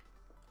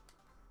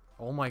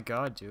 Oh my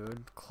god,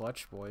 dude,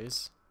 clutch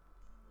boys.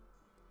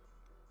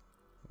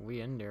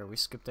 We in there, we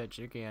skipped that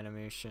Jiggy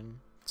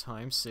animation.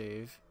 Time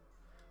save.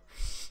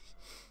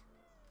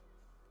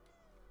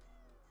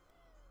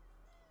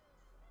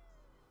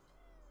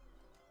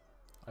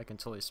 I can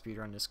totally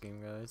speedrun this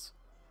game, guys.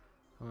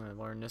 I'm gonna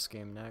learn this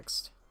game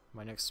next.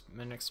 My next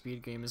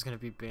speed game is gonna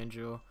be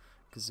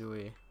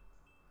Banjo-Kazooie.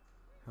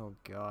 Oh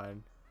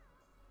god.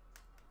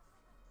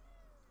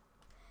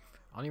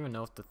 I don't even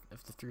know if the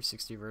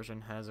 360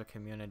 version has a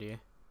community.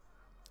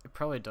 It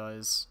probably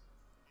does,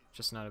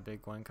 just not a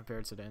big one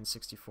compared to the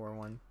N64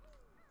 one.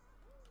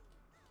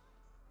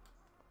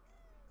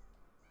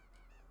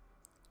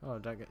 Oh,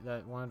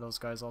 that one of those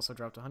guys also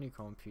dropped a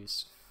honeycomb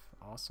piece.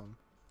 Awesome.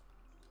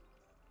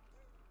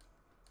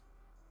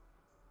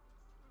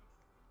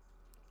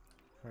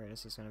 Alright,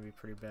 this is gonna be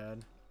pretty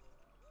bad.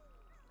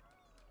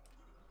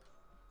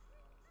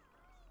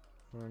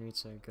 We're gonna need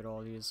to get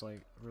all these,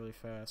 like, really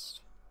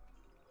fast.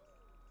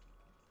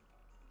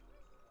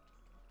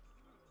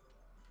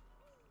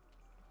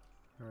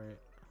 Alright.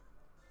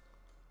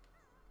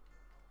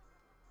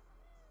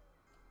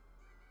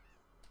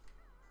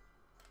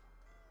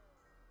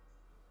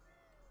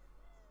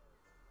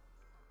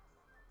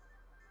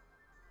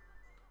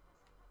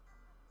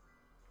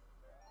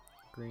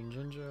 Green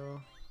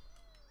Jinjo.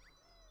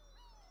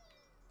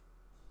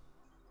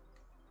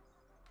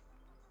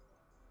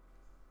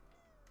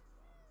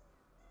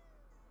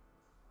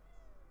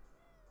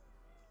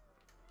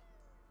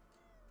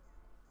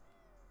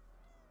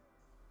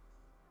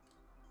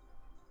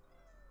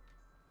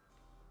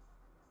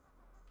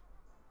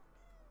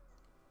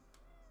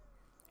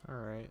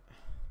 Alright.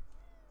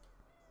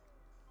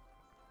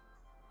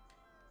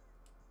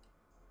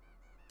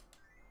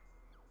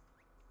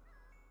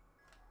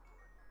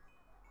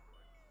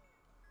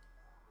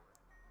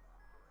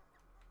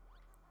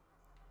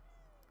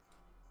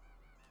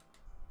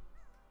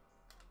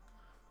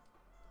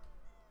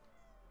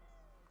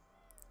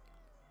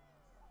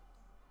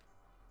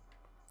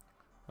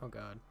 Oh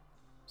god.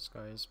 This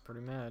guy is pretty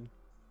mad.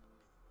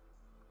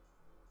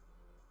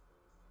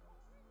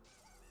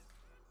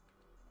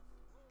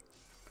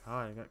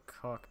 God, I got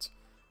cooked.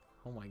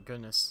 Oh my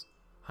goodness.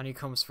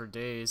 Honeycombs for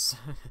days.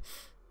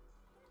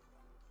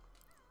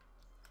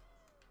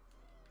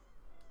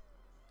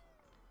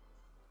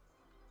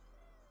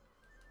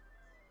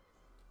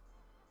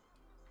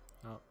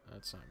 Oh,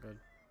 that's not good.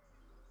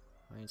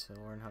 I need to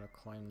learn how to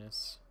climb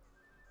this.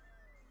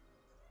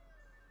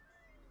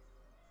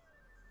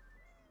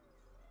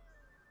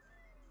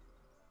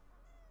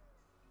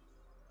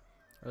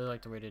 I really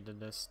like the way they did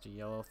this. The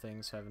yellow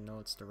things have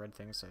notes, the red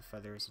things have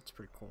feathers. It's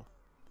pretty cool.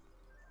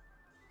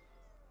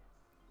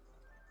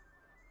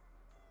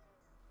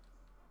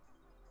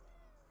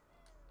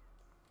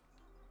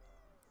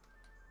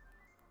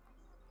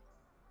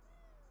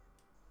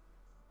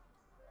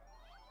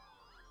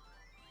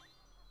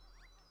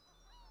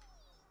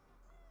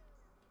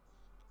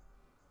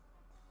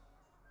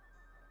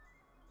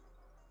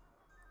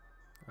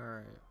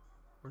 Alright.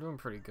 We're doing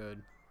pretty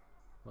good.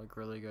 Like,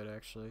 really good,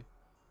 actually.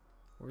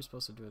 What are we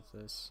supposed to do with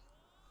this?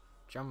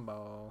 Jumbo.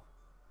 Well,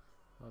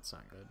 that's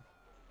not good.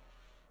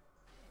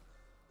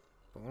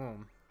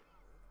 Boom.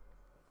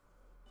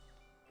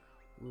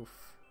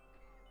 Oof.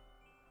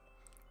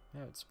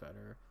 Yeah, it's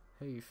better.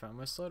 Hey, you found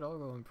my sled? I'll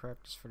go and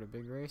practice for the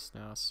big race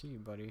now. See you,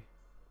 buddy.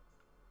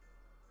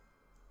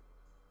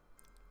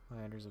 Oh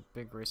yeah, there's a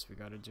big race we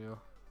gotta do.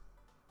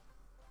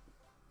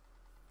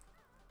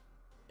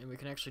 And we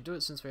can actually do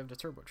it since we have the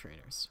turbo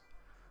trainers.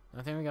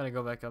 I think we gotta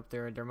go back up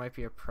there. There might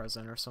be a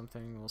present or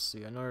something. We'll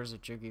see. I know there's a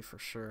Jiggy for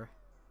sure.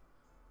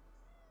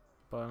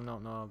 But I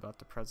don't know about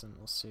the present.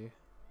 We'll see.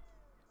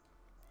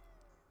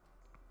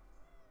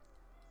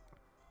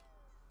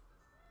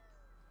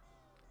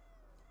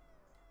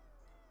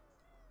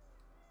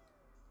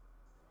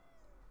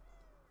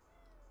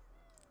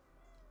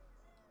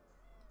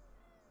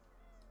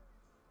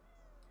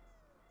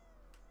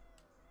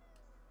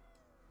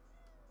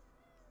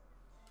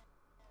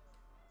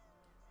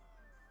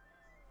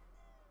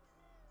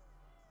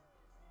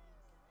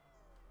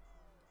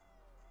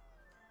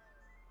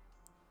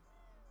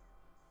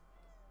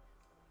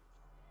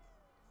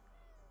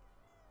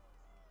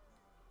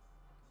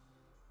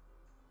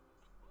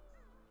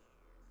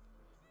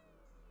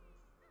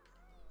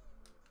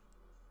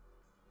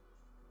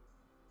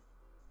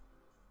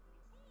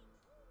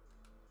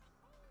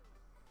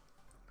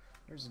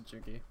 There's a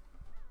Jiggy.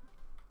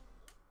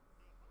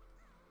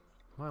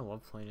 Oh, I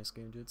love playing this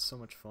game, dude. It's so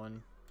much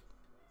fun.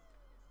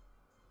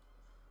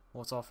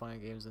 Well, it's all fun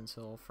and games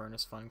until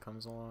Furnace Fun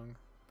comes along.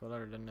 But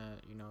other than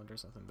that, you know,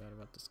 there's nothing bad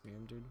about this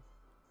game, dude.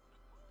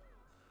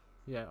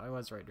 Yeah, I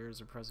was right.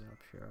 There's a present up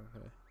here.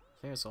 Okay.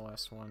 I think it's the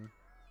last one.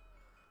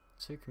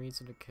 Take me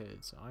to the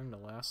kids. I'm the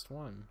last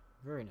one.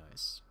 Very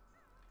nice.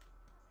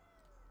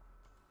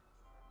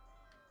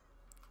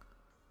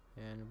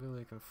 And we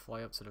really can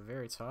fly up to the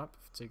very top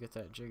to get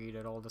that Jiggy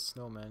that all the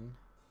snowmen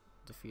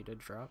defeated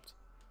dropped.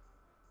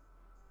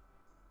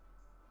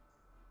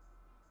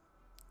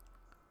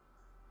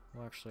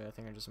 Well, actually, I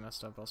think I just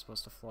messed up. I was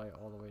supposed to fly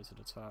all the way to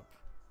the top.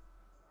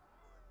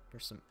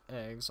 There's some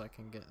eggs I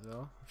can get,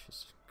 though, which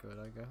is good,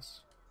 I guess.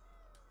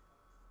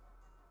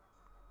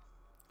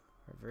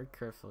 Alright, very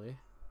carefully.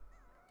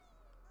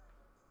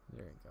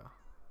 There you go.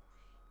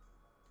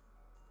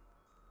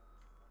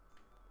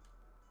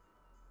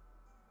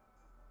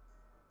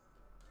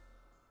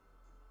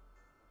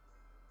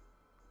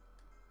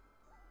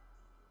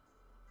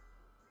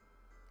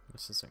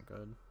 This isn't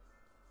good.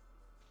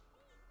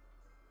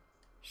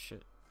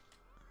 Shit.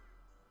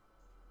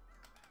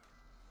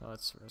 Oh,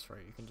 that's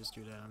right. You can just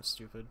do that. I'm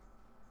stupid.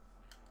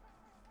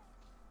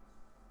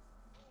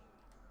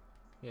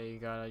 Yeah, you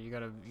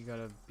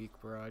gotta beak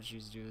barrage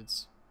these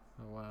dudes.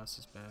 Oh wow, this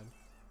is bad.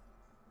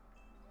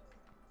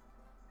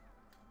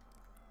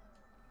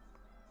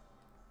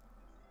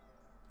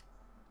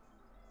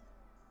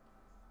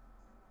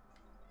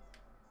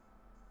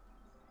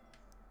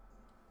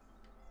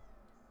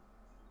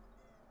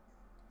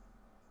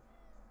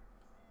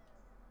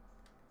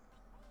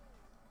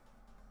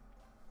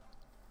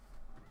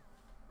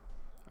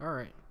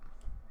 Alright.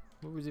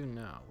 What we do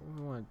now? What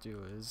we want to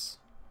do is...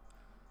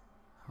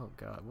 Oh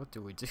god, what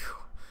do we do?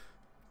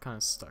 Kind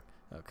of stuck.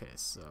 Okay,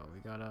 so we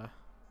gotta...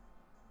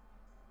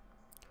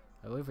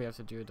 I believe we have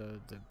to do the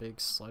big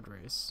sled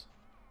race.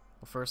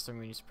 Well, first thing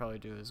we need to probably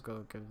do is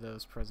go give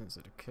those presents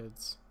to the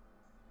kids.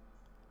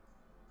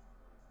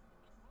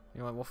 You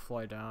know what, we'll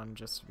fly down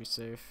just to be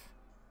safe.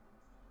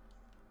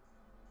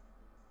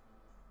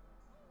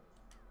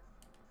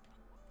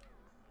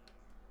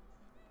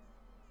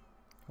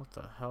 What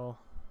the hell?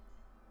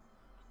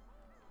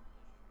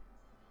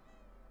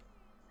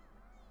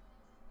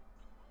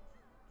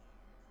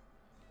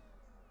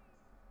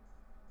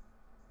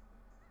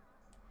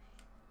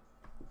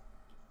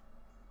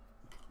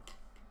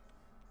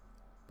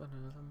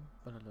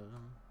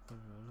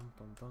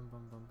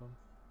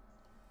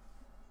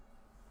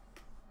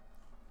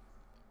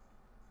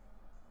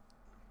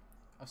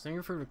 I was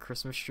thinking for the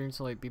Christmas stream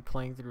to like be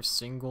playing through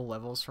single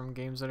levels from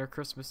games that are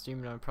Christmas themed,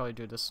 and I'd probably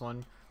do this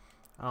one.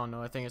 I don't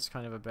know, I think it's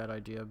kind of a bad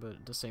idea, but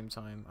at the same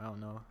time, I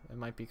don't know, it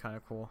might be kind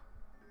of cool.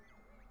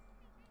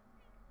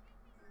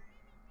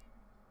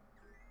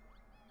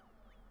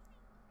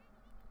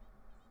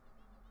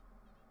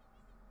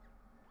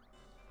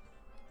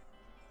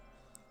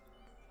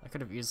 I could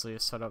have easily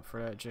set up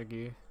for that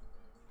Jiggy.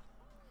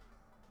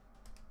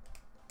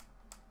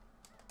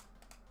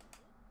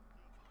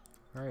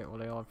 Alright, well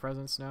they all have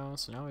presents now,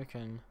 so now we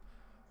can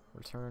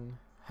return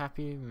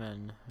happy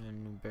men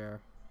and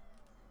bear.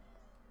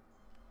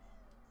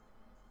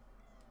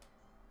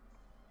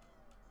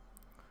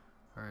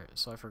 Alright,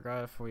 so I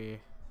forgot if we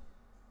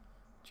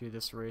do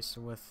this race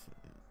with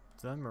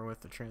them or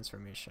with the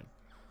transformation.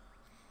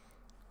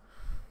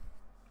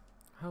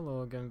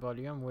 Hello again,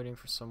 buddy. I'm waiting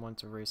for someone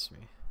to race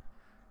me.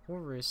 We'll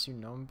race you,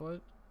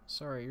 numbbutt.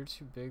 Sorry, you're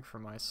too big for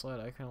my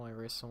sled. I can only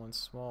race someone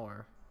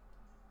smaller.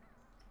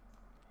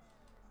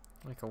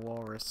 Like a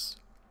walrus.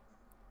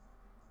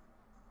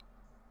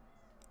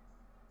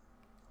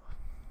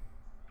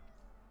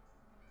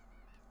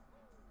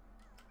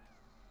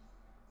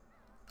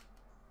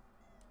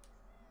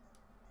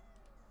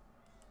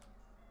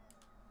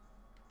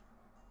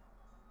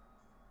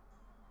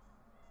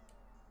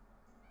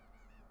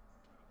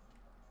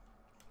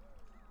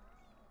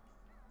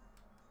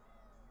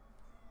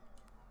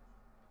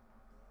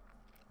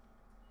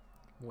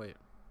 Wait.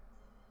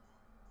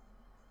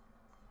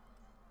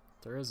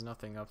 There is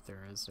nothing up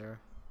there, is there?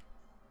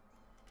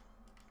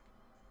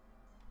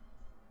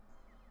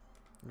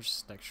 There's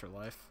just an extra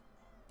life.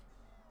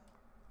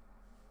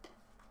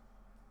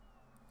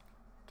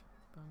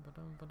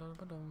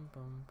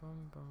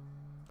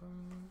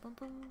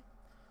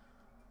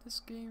 This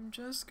game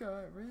just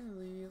got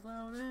really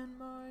loud in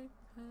my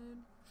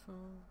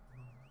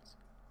headphones.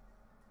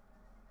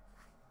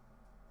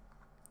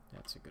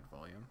 That's a good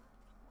volume.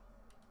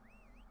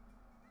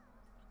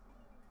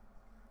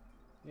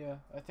 Yeah,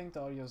 I think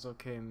the audio's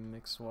okay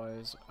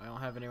mix-wise. I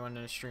don't have anyone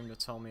in the stream to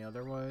tell me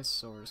otherwise,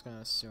 so we're just gonna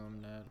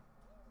assume that.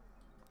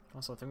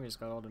 Also, I think we just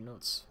got all the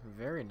notes.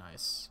 Very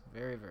nice.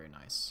 Very, very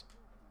nice.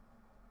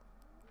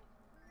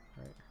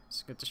 Alright,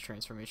 let's get this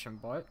transformation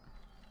bought.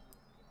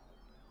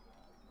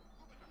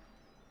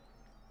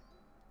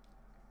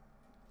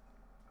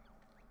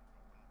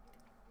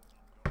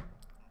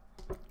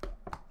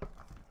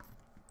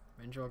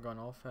 Banjo gone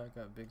all fat,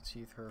 got big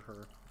teeth, her.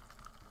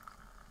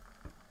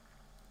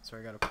 So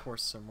I gotta pour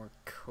some more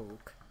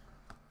Coke.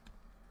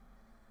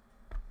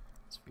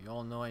 So we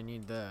all know I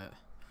need that.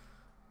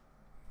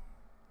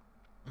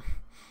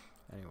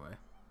 Anyway.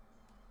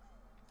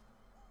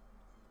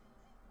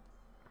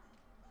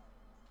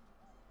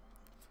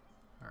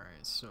 Alright,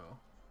 so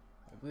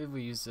I believe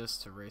we use this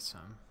to race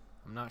him.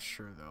 I'm not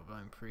sure though, but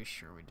I'm pretty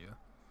sure we do.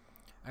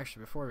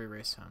 Actually, before we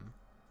race him,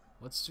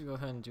 let's go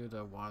ahead and do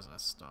the Waza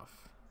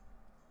stuff.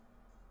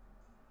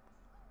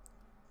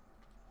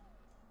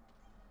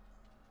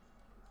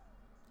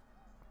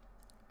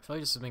 I feel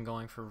like this has been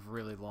going for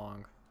really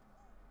long.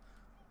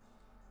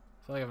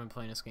 I feel like I've been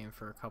playing this game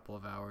for a couple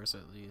of hours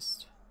at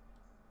least.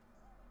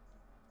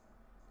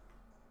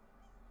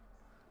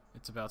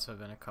 It's about to have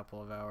been a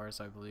couple of hours,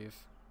 I believe.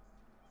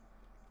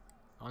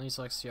 I'll need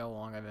to like see how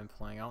long I've been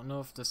playing. I don't know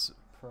if this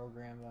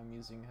program that I'm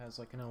using has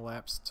like an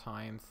elapsed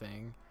time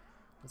thing,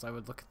 because I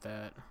would look at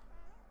that.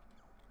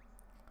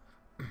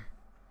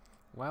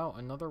 Wow,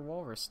 another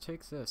walrus.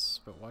 Take this,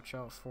 but watch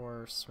out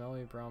for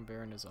smelly brown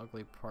bear and his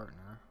ugly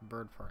partner,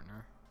 bird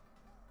partner.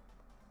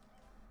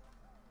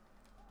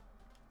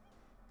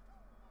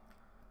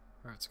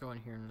 Alright, let's go in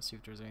here and see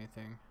if there's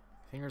anything.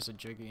 I think there's a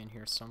Jiggy in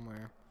here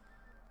somewhere.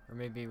 Or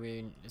maybe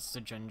it's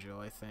the Genjo,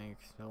 I think.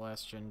 The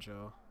last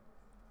Genjo.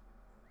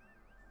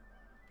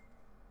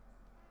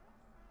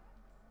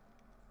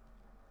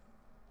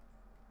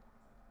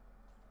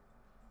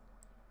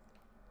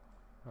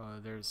 Oh,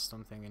 there's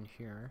something in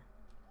here.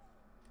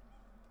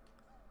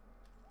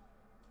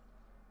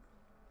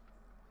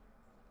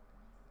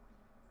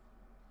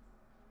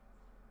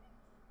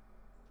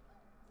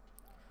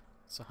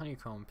 It's a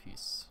honeycomb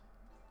piece.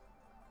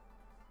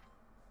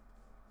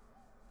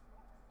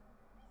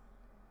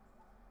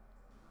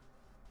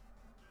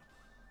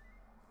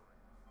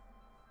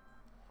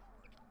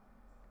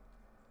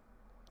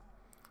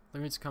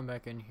 Let me just come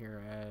back in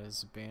here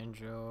as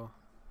Banjo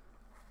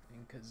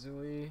and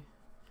Kazooie.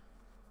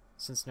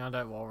 Since now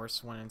that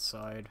walrus went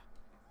inside,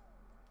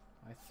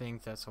 I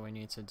think that's what we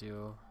need to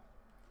do.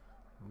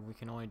 We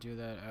can only do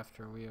that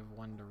after we have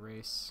won the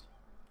race.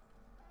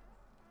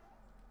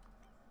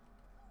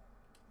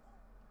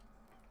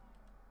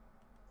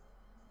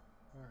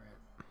 Alright.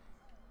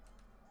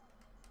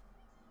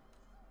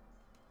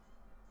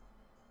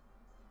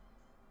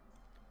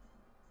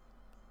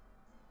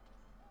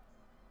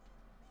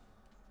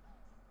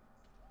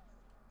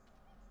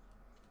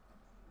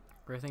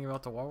 Great thing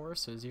about the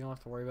walrus is you don't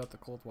have to worry about the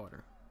cold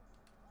water.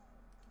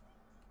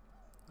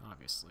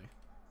 Obviously.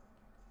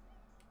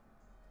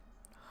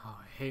 Oh,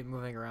 I hate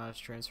moving around its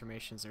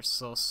transformations, they're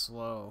so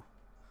slow.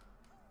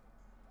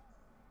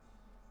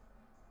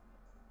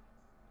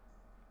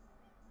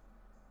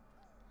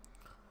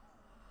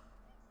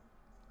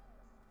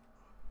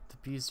 The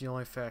bee's the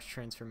only fast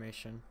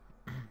transformation.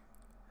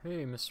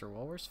 Hey, Mr.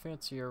 Walrus,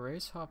 fancy a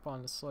race? Hop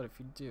on the sled if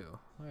you do.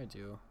 I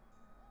do.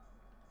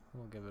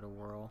 We'll give it a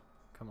whirl.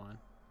 Come on.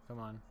 Come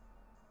on.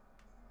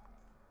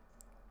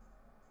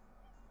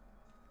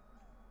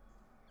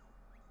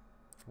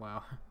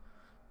 Wow.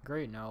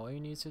 Great, now all you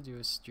need to do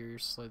is steer your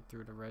sled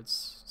through the red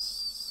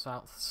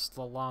south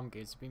slalom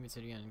gates. Beat me to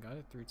the end. Got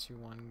it? 3, 2,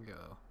 1,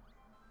 go.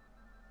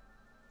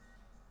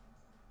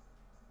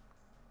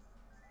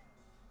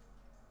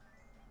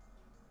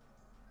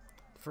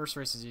 The first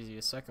race is easy,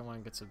 the second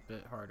one gets a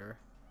bit harder.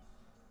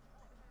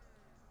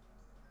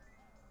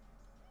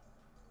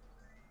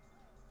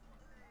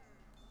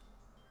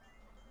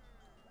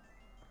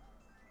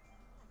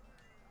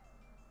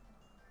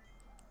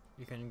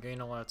 You can gain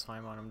a lot of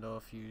time on them though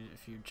if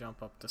you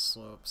jump up the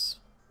slopes.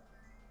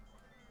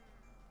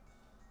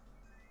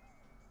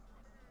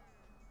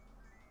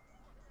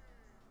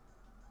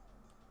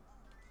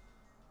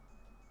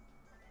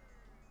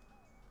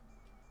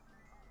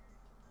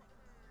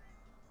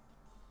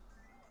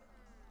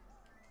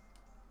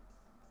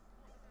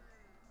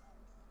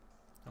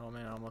 Oh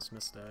man, I almost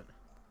missed that.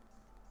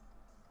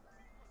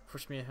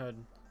 Push me ahead.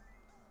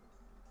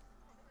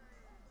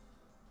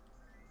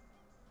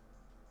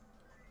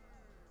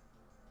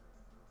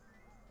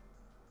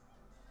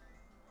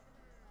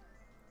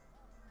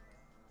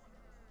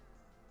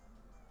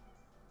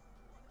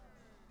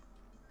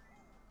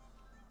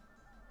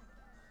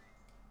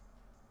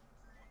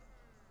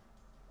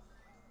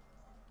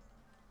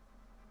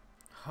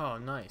 Oh,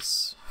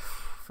 nice.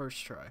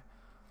 First try.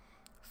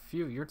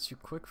 Phew, you're too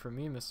quick for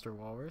me, Mr.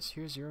 Walrus.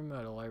 Here's your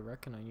medal. I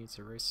reckon I need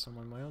to race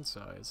someone my own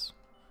size.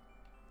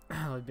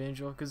 Like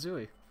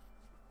Banjo-Kazooie.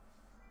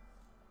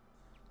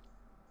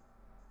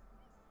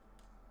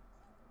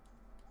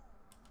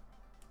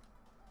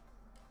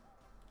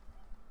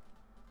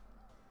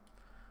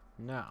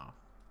 Now,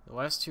 the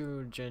last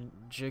two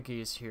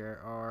Jiggies here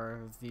are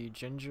the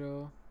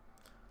Jinjo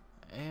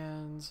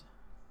and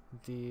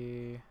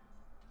the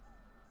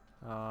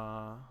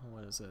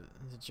what is it?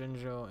 The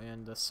Jinjo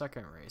and the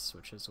second race,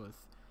 which is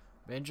with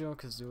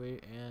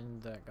Banjo-Kazooie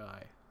and that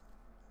guy.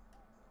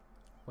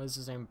 What is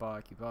his name?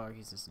 Baki.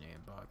 Baki's his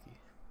name. Baki.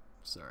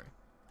 Sorry.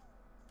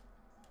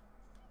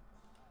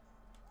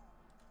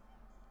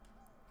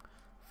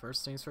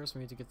 First things first,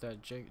 we need to get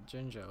that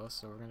Jinjo,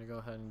 so we're gonna go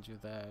ahead and do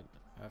that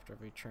after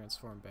we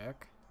transform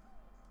back.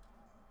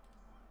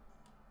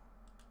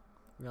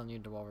 We don't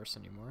need the walrus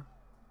anymore.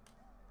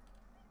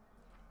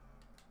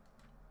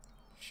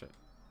 Shit.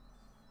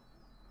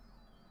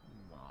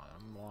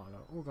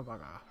 Ooga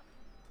baga.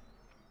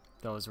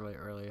 That was really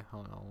early. I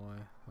don't know why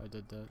I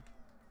did that.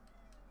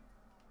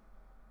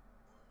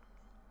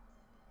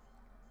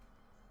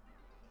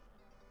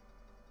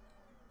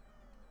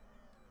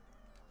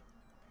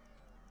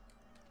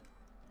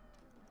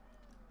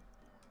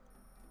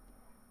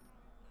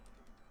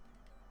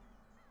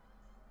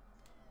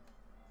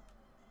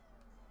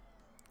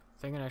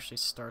 I think it actually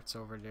starts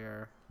over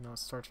there. No, it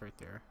starts right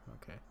there.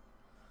 Okay.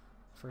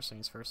 First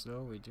things first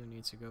though, we do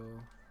need to go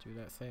do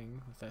that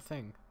thing with that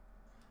thing.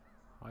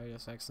 I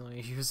just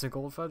accidentally used a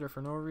gold feather for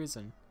no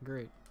reason.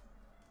 Great.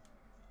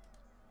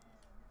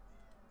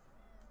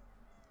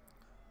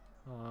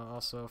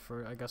 Also,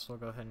 I guess we'll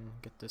go ahead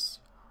and get this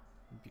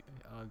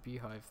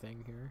beehive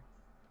thing here.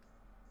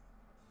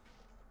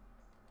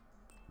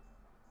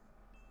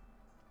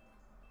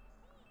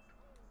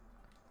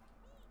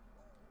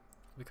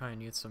 We kind of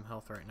need some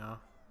health right now.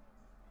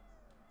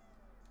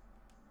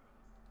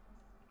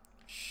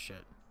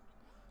 Shit.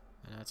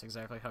 And that's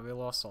exactly how we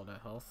lost all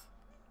that health.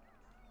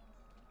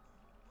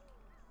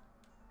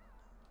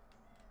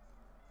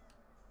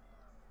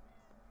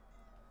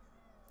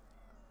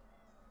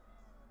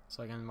 It's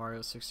like in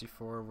Mario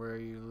 64 where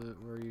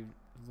you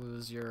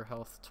lose your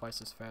health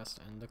twice as fast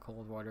in the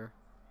cold water.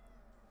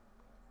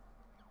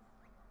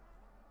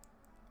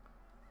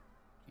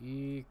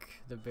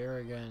 Eek, the bear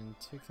again.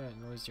 Take that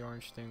noisy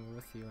orange thing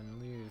with you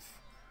and leave.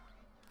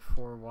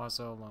 Poor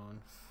Waza alone.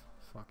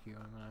 Fuck you,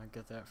 I'm gonna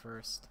get that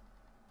first.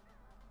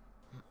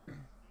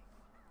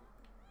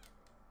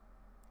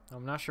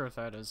 I'm not sure if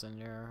that is in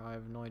there. I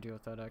have no idea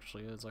what that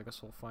actually is. I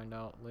guess we'll find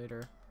out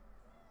later.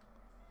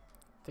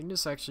 I think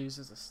this actually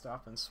uses a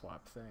stop and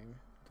swap thing.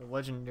 The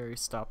legendary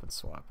stop and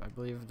swap. I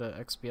believe the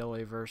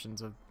XBLA versions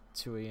of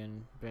Tui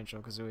and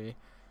Banjo-Kazooie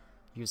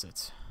use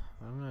it.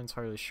 I'm not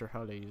entirely sure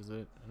how they use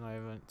it, and I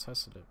haven't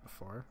tested it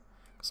before.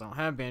 Because I don't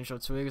have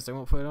Banjo-Tooie because they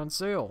won't put it on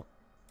sale.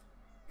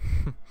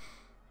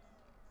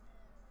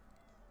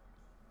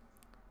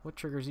 What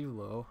triggers you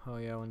low? Oh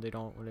yeah, when they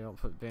don't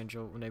put when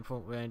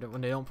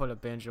they don't put a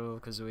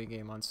Banjo-Kazooie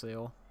game on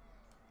sale.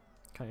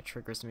 Kinda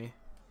triggers me.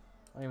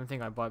 I don't even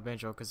think I bought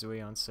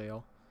Banjo-Kazooie on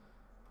sale.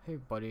 Hey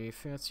buddy,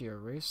 fancy a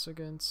race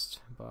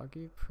against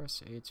Boggy?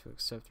 Press A to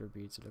accept or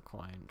B to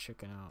decline.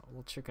 Chicken out.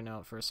 We'll chicken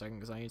out for a second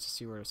because I need to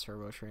see where the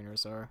turbo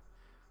trainers are.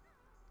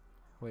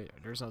 Wait,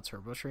 there's no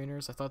turbo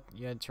trainers? I thought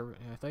you had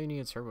I thought you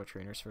needed turbo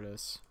trainers for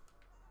this.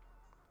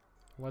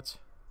 What?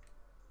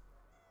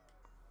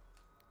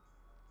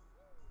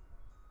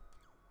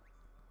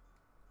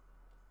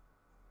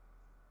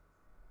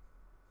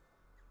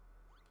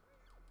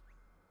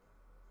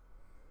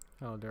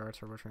 Oh, there are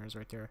turbo trainers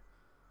right there.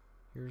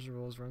 Here's your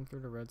rules. Run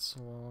through the red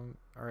salon.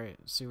 Alright,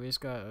 see, we just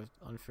got an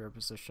unfair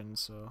position,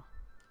 so...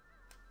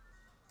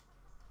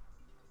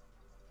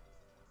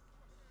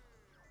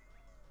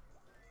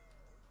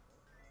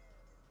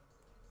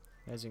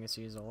 As you can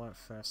see, he's a lot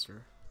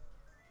faster.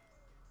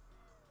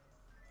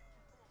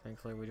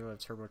 Thankfully, we do have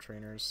turbo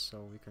trainers,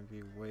 so we can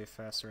be way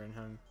faster than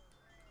him.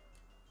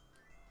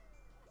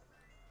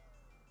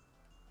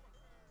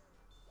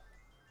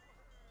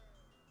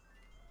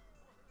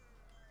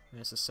 And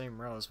it's the same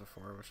route as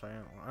before, which I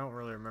don't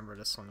really remember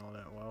this one all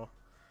that well.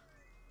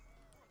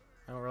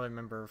 I don't really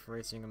remember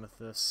racing him with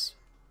this.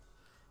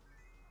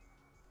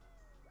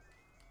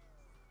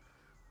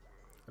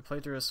 I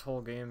played through this whole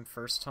game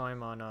first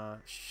time on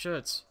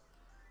shit.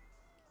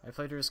 I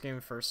played through this game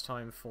first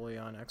time fully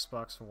on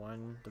Xbox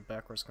One, the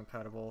backwards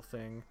compatible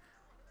thing,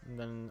 and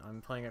then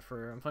I'm playing on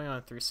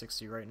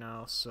 360 right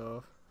now.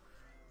 So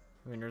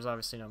I mean, there's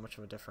obviously not much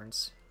of a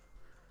difference.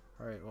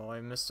 All right, well,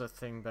 I missed a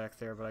thing back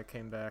there, but I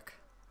came back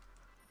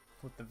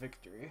with the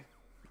victory.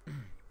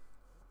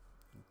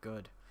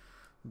 Good.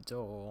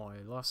 Though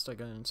I lost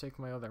again. Take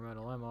my other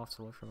medal. I'm off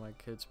to look for my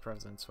kids'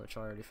 presents, which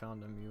I already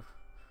found them, you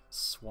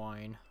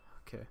swine.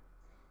 Okay.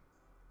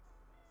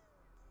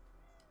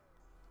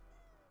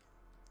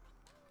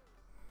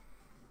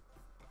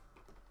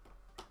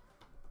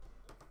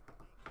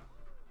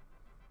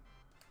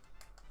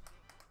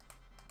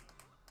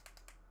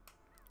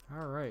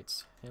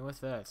 Alright, and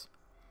with that,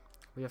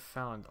 we have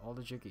found all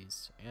the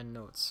jiggies and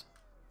notes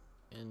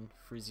in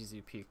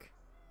Freezeezy Peak.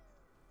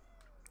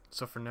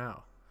 So for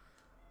now,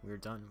 we're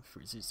done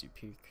with Freezeezy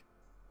Peak.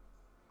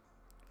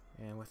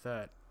 And with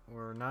that,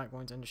 we're not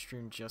going to end the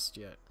stream just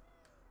yet.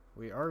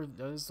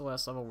 That is the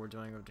last level we're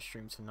doing of the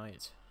stream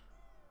tonight.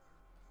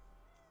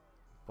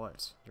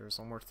 But there's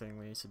one more thing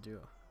we need to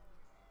do.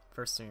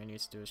 First thing I need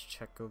to do is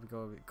check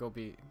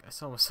Gobi. I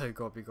almost said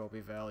Gobi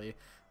Valley.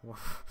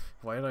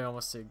 Why did I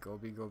almost say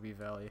Gobi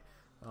Valley?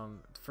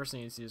 The first thing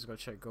I need to do is go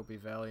check Gobi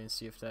Valley and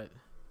see if that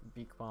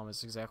beak bomb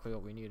is exactly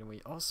what we need. And we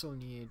also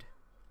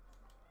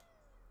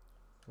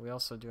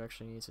do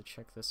actually need to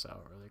check this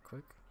out really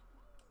quick.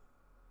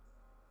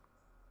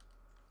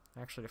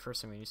 Actually, the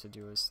first thing we need to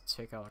do is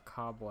take out a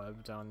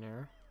cobweb down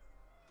there.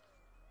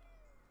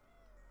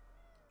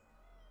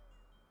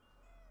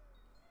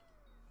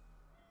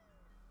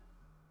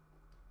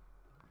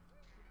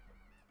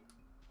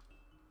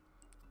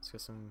 Let's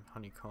get some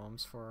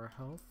honeycombs for our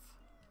health.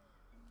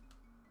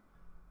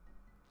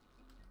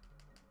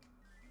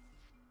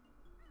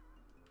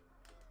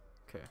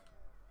 Okay. I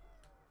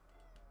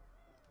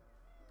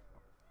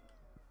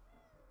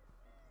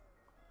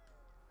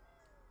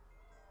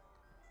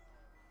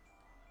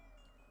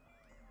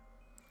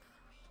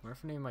wonder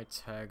if any of my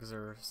tags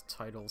or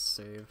titles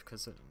saved,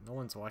 because no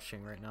one's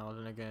watching right now.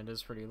 Then again, it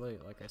is pretty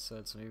late, like I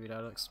said, so maybe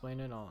that'll explain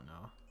it. I don't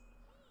know.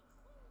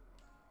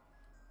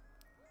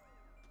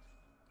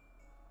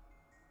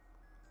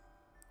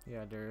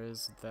 Yeah, there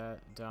is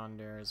that down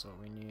there is what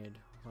we need.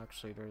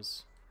 Actually,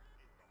 there's...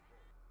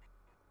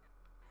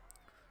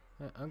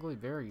 That ugly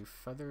bear, you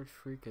feathered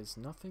freak, is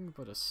nothing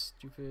but a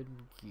stupid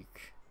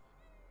geek.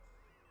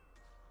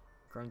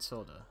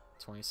 Gruntilda,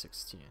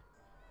 2016.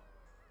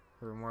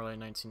 Or more like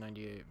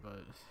 1998,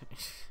 but...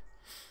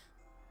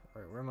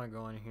 Alright, where am I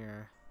going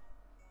here?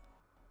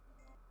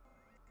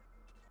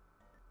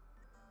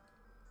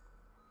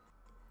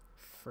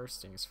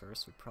 First things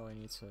first, we probably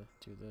need to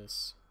do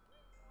this.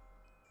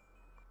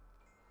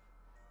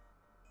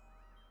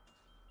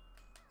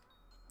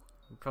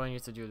 We probably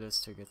need to do this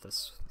to get the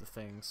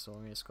thing, so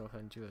let me just go ahead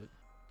and do it.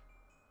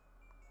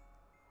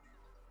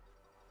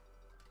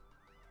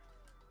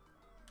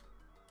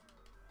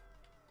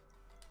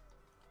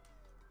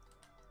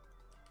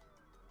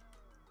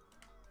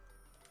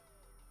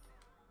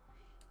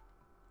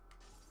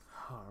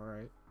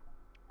 Alright.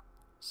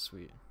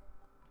 Sweet.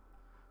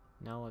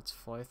 Now let's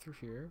fly through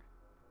here.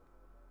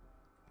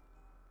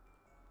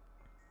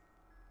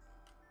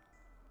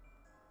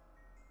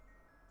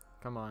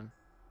 Come on.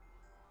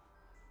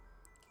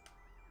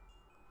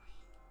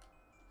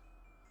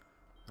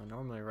 Now,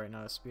 normally right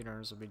now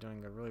speedrunners will be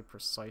doing a really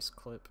precise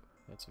clip.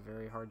 It's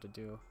very hard to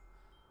do.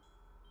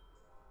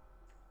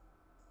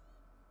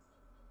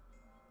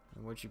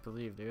 And would you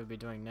believe they would be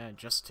doing that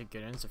just to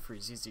get into Free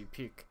ZZ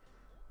Peak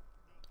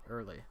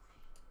early?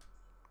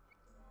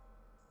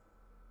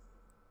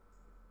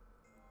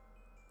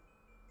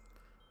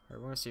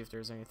 Alright, we're gonna see if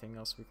there's anything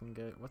else we can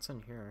get. What's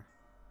in here?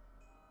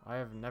 I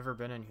have never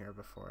been in here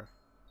before.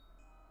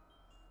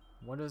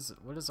 What is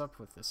up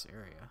with this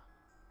area?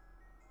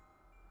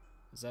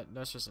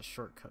 That's just a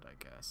shortcut, I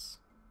guess.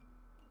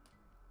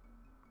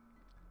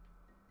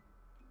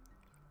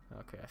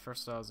 Okay, at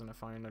first I was gonna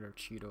find another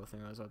Cheeto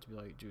thing. I was about to be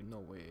like, dude, no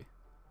way.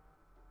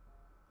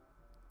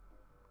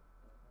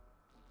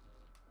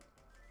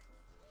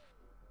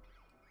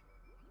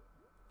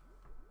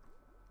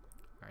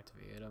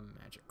 Activate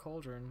a magic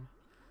cauldron.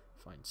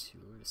 Find two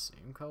of the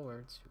same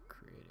color to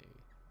create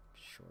a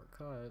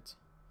shortcut.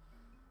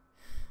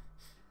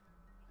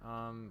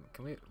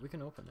 We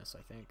can open this,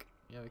 I think.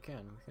 Yeah, we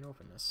can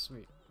open this.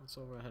 Sweet. Let's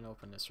go ahead and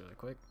open this really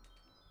quick.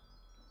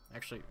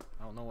 Actually,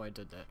 I don't know why I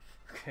did that.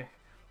 Okay.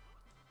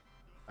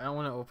 I don't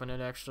want to open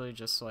it actually,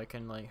 just so I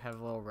can like have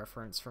a little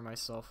reference for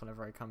myself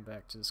whenever I come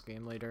back to this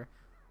game later.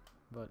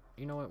 But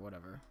you know what?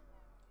 Whatever.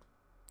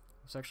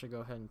 Let's actually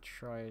go ahead and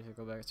try to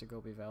go back to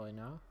Gobi Valley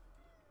now.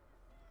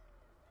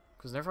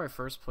 Because whenever I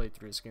first played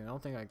through this game, I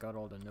don't think I got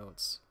all the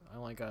notes. I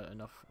only got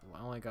enough.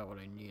 I only got what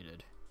I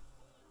needed.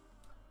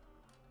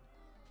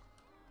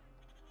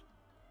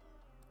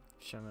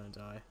 Shit, I'm gonna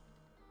die.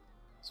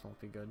 This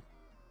won't be good.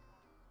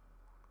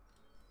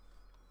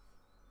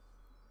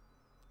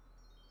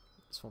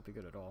 This won't be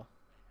good at all.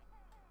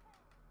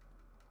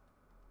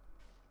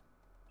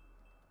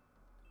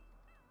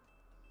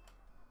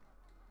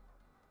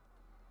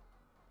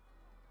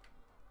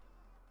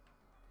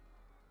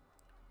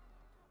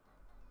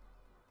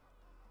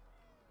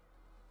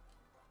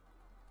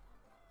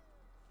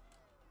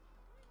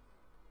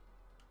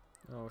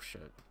 Oh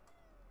shit.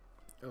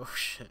 Oh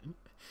shit.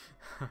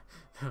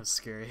 That was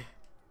scary.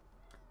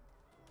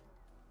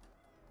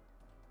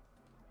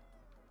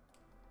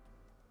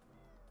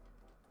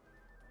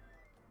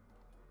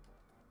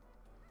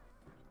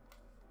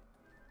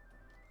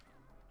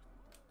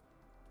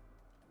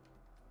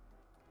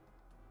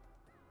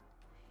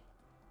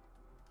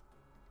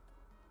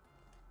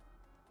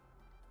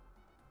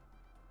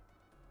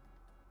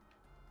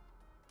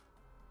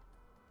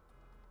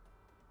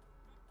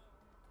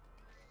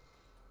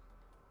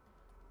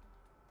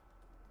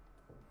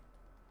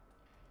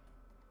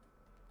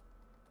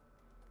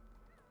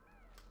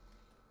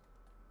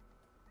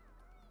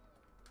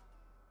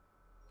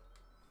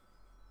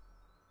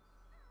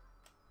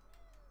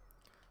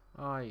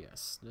 Ah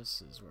yes,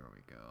 this is where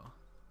we go.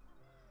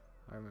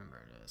 I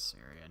remember this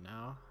area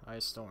now. I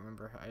just don't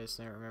remember. I just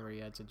didn't remember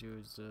you had to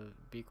do the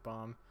beak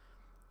bomb.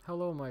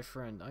 Hello, my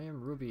friend. I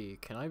am Ruby.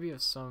 Can I be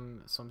of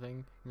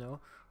something? No,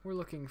 we're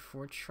looking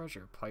for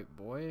treasure, pipe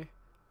boy.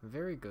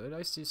 Very good.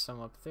 I see some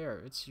up there.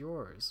 It's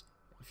yours.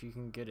 If you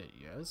can get it,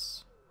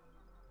 yes.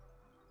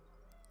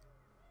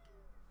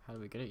 How do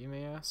we get it, you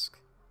may ask?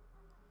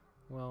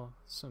 Well,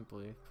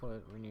 simply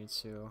put, we need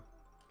to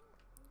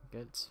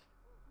get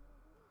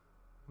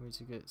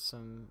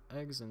some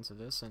eggs into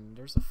this, and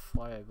there's a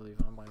fly, I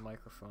believe, on my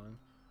microphone.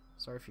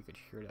 Sorry if you could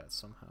hear that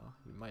somehow.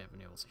 You might have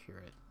been able to hear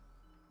it.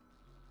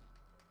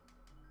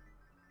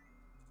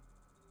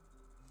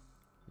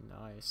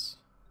 Nice.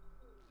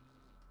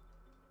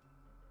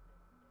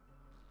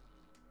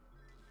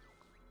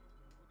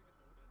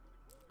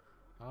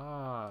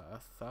 Ah,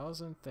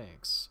 1,000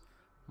 thanks.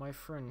 My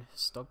friend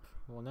Stup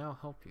will now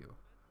help you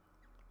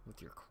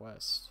with your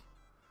quest.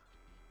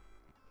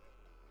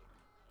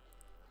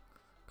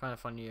 Kind of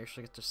funny, you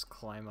actually get to just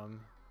climb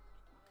them.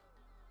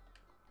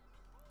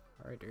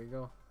 Alright, there you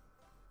go.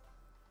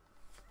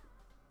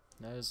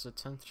 That is the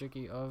 10th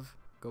Jiggy of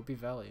Gobi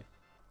Valley.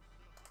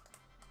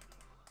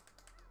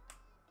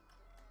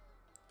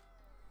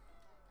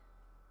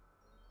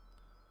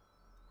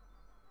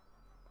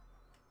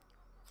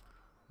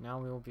 Now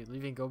we will be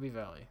leaving Gobi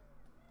Valley.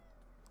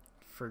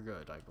 For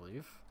good, I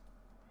believe.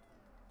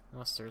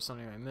 Unless there's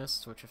something I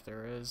missed, which if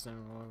there is,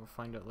 then we'll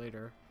find it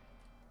later.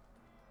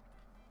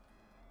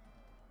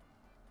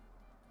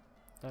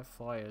 That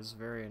fly is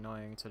very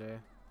annoying today.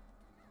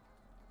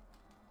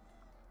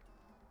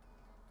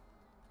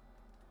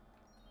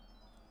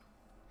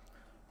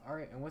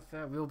 Alright, and with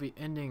that, we'll be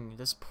ending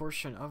this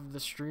portion of the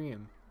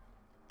stream,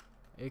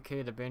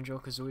 aka the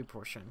Banjo-Kazooie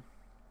portion.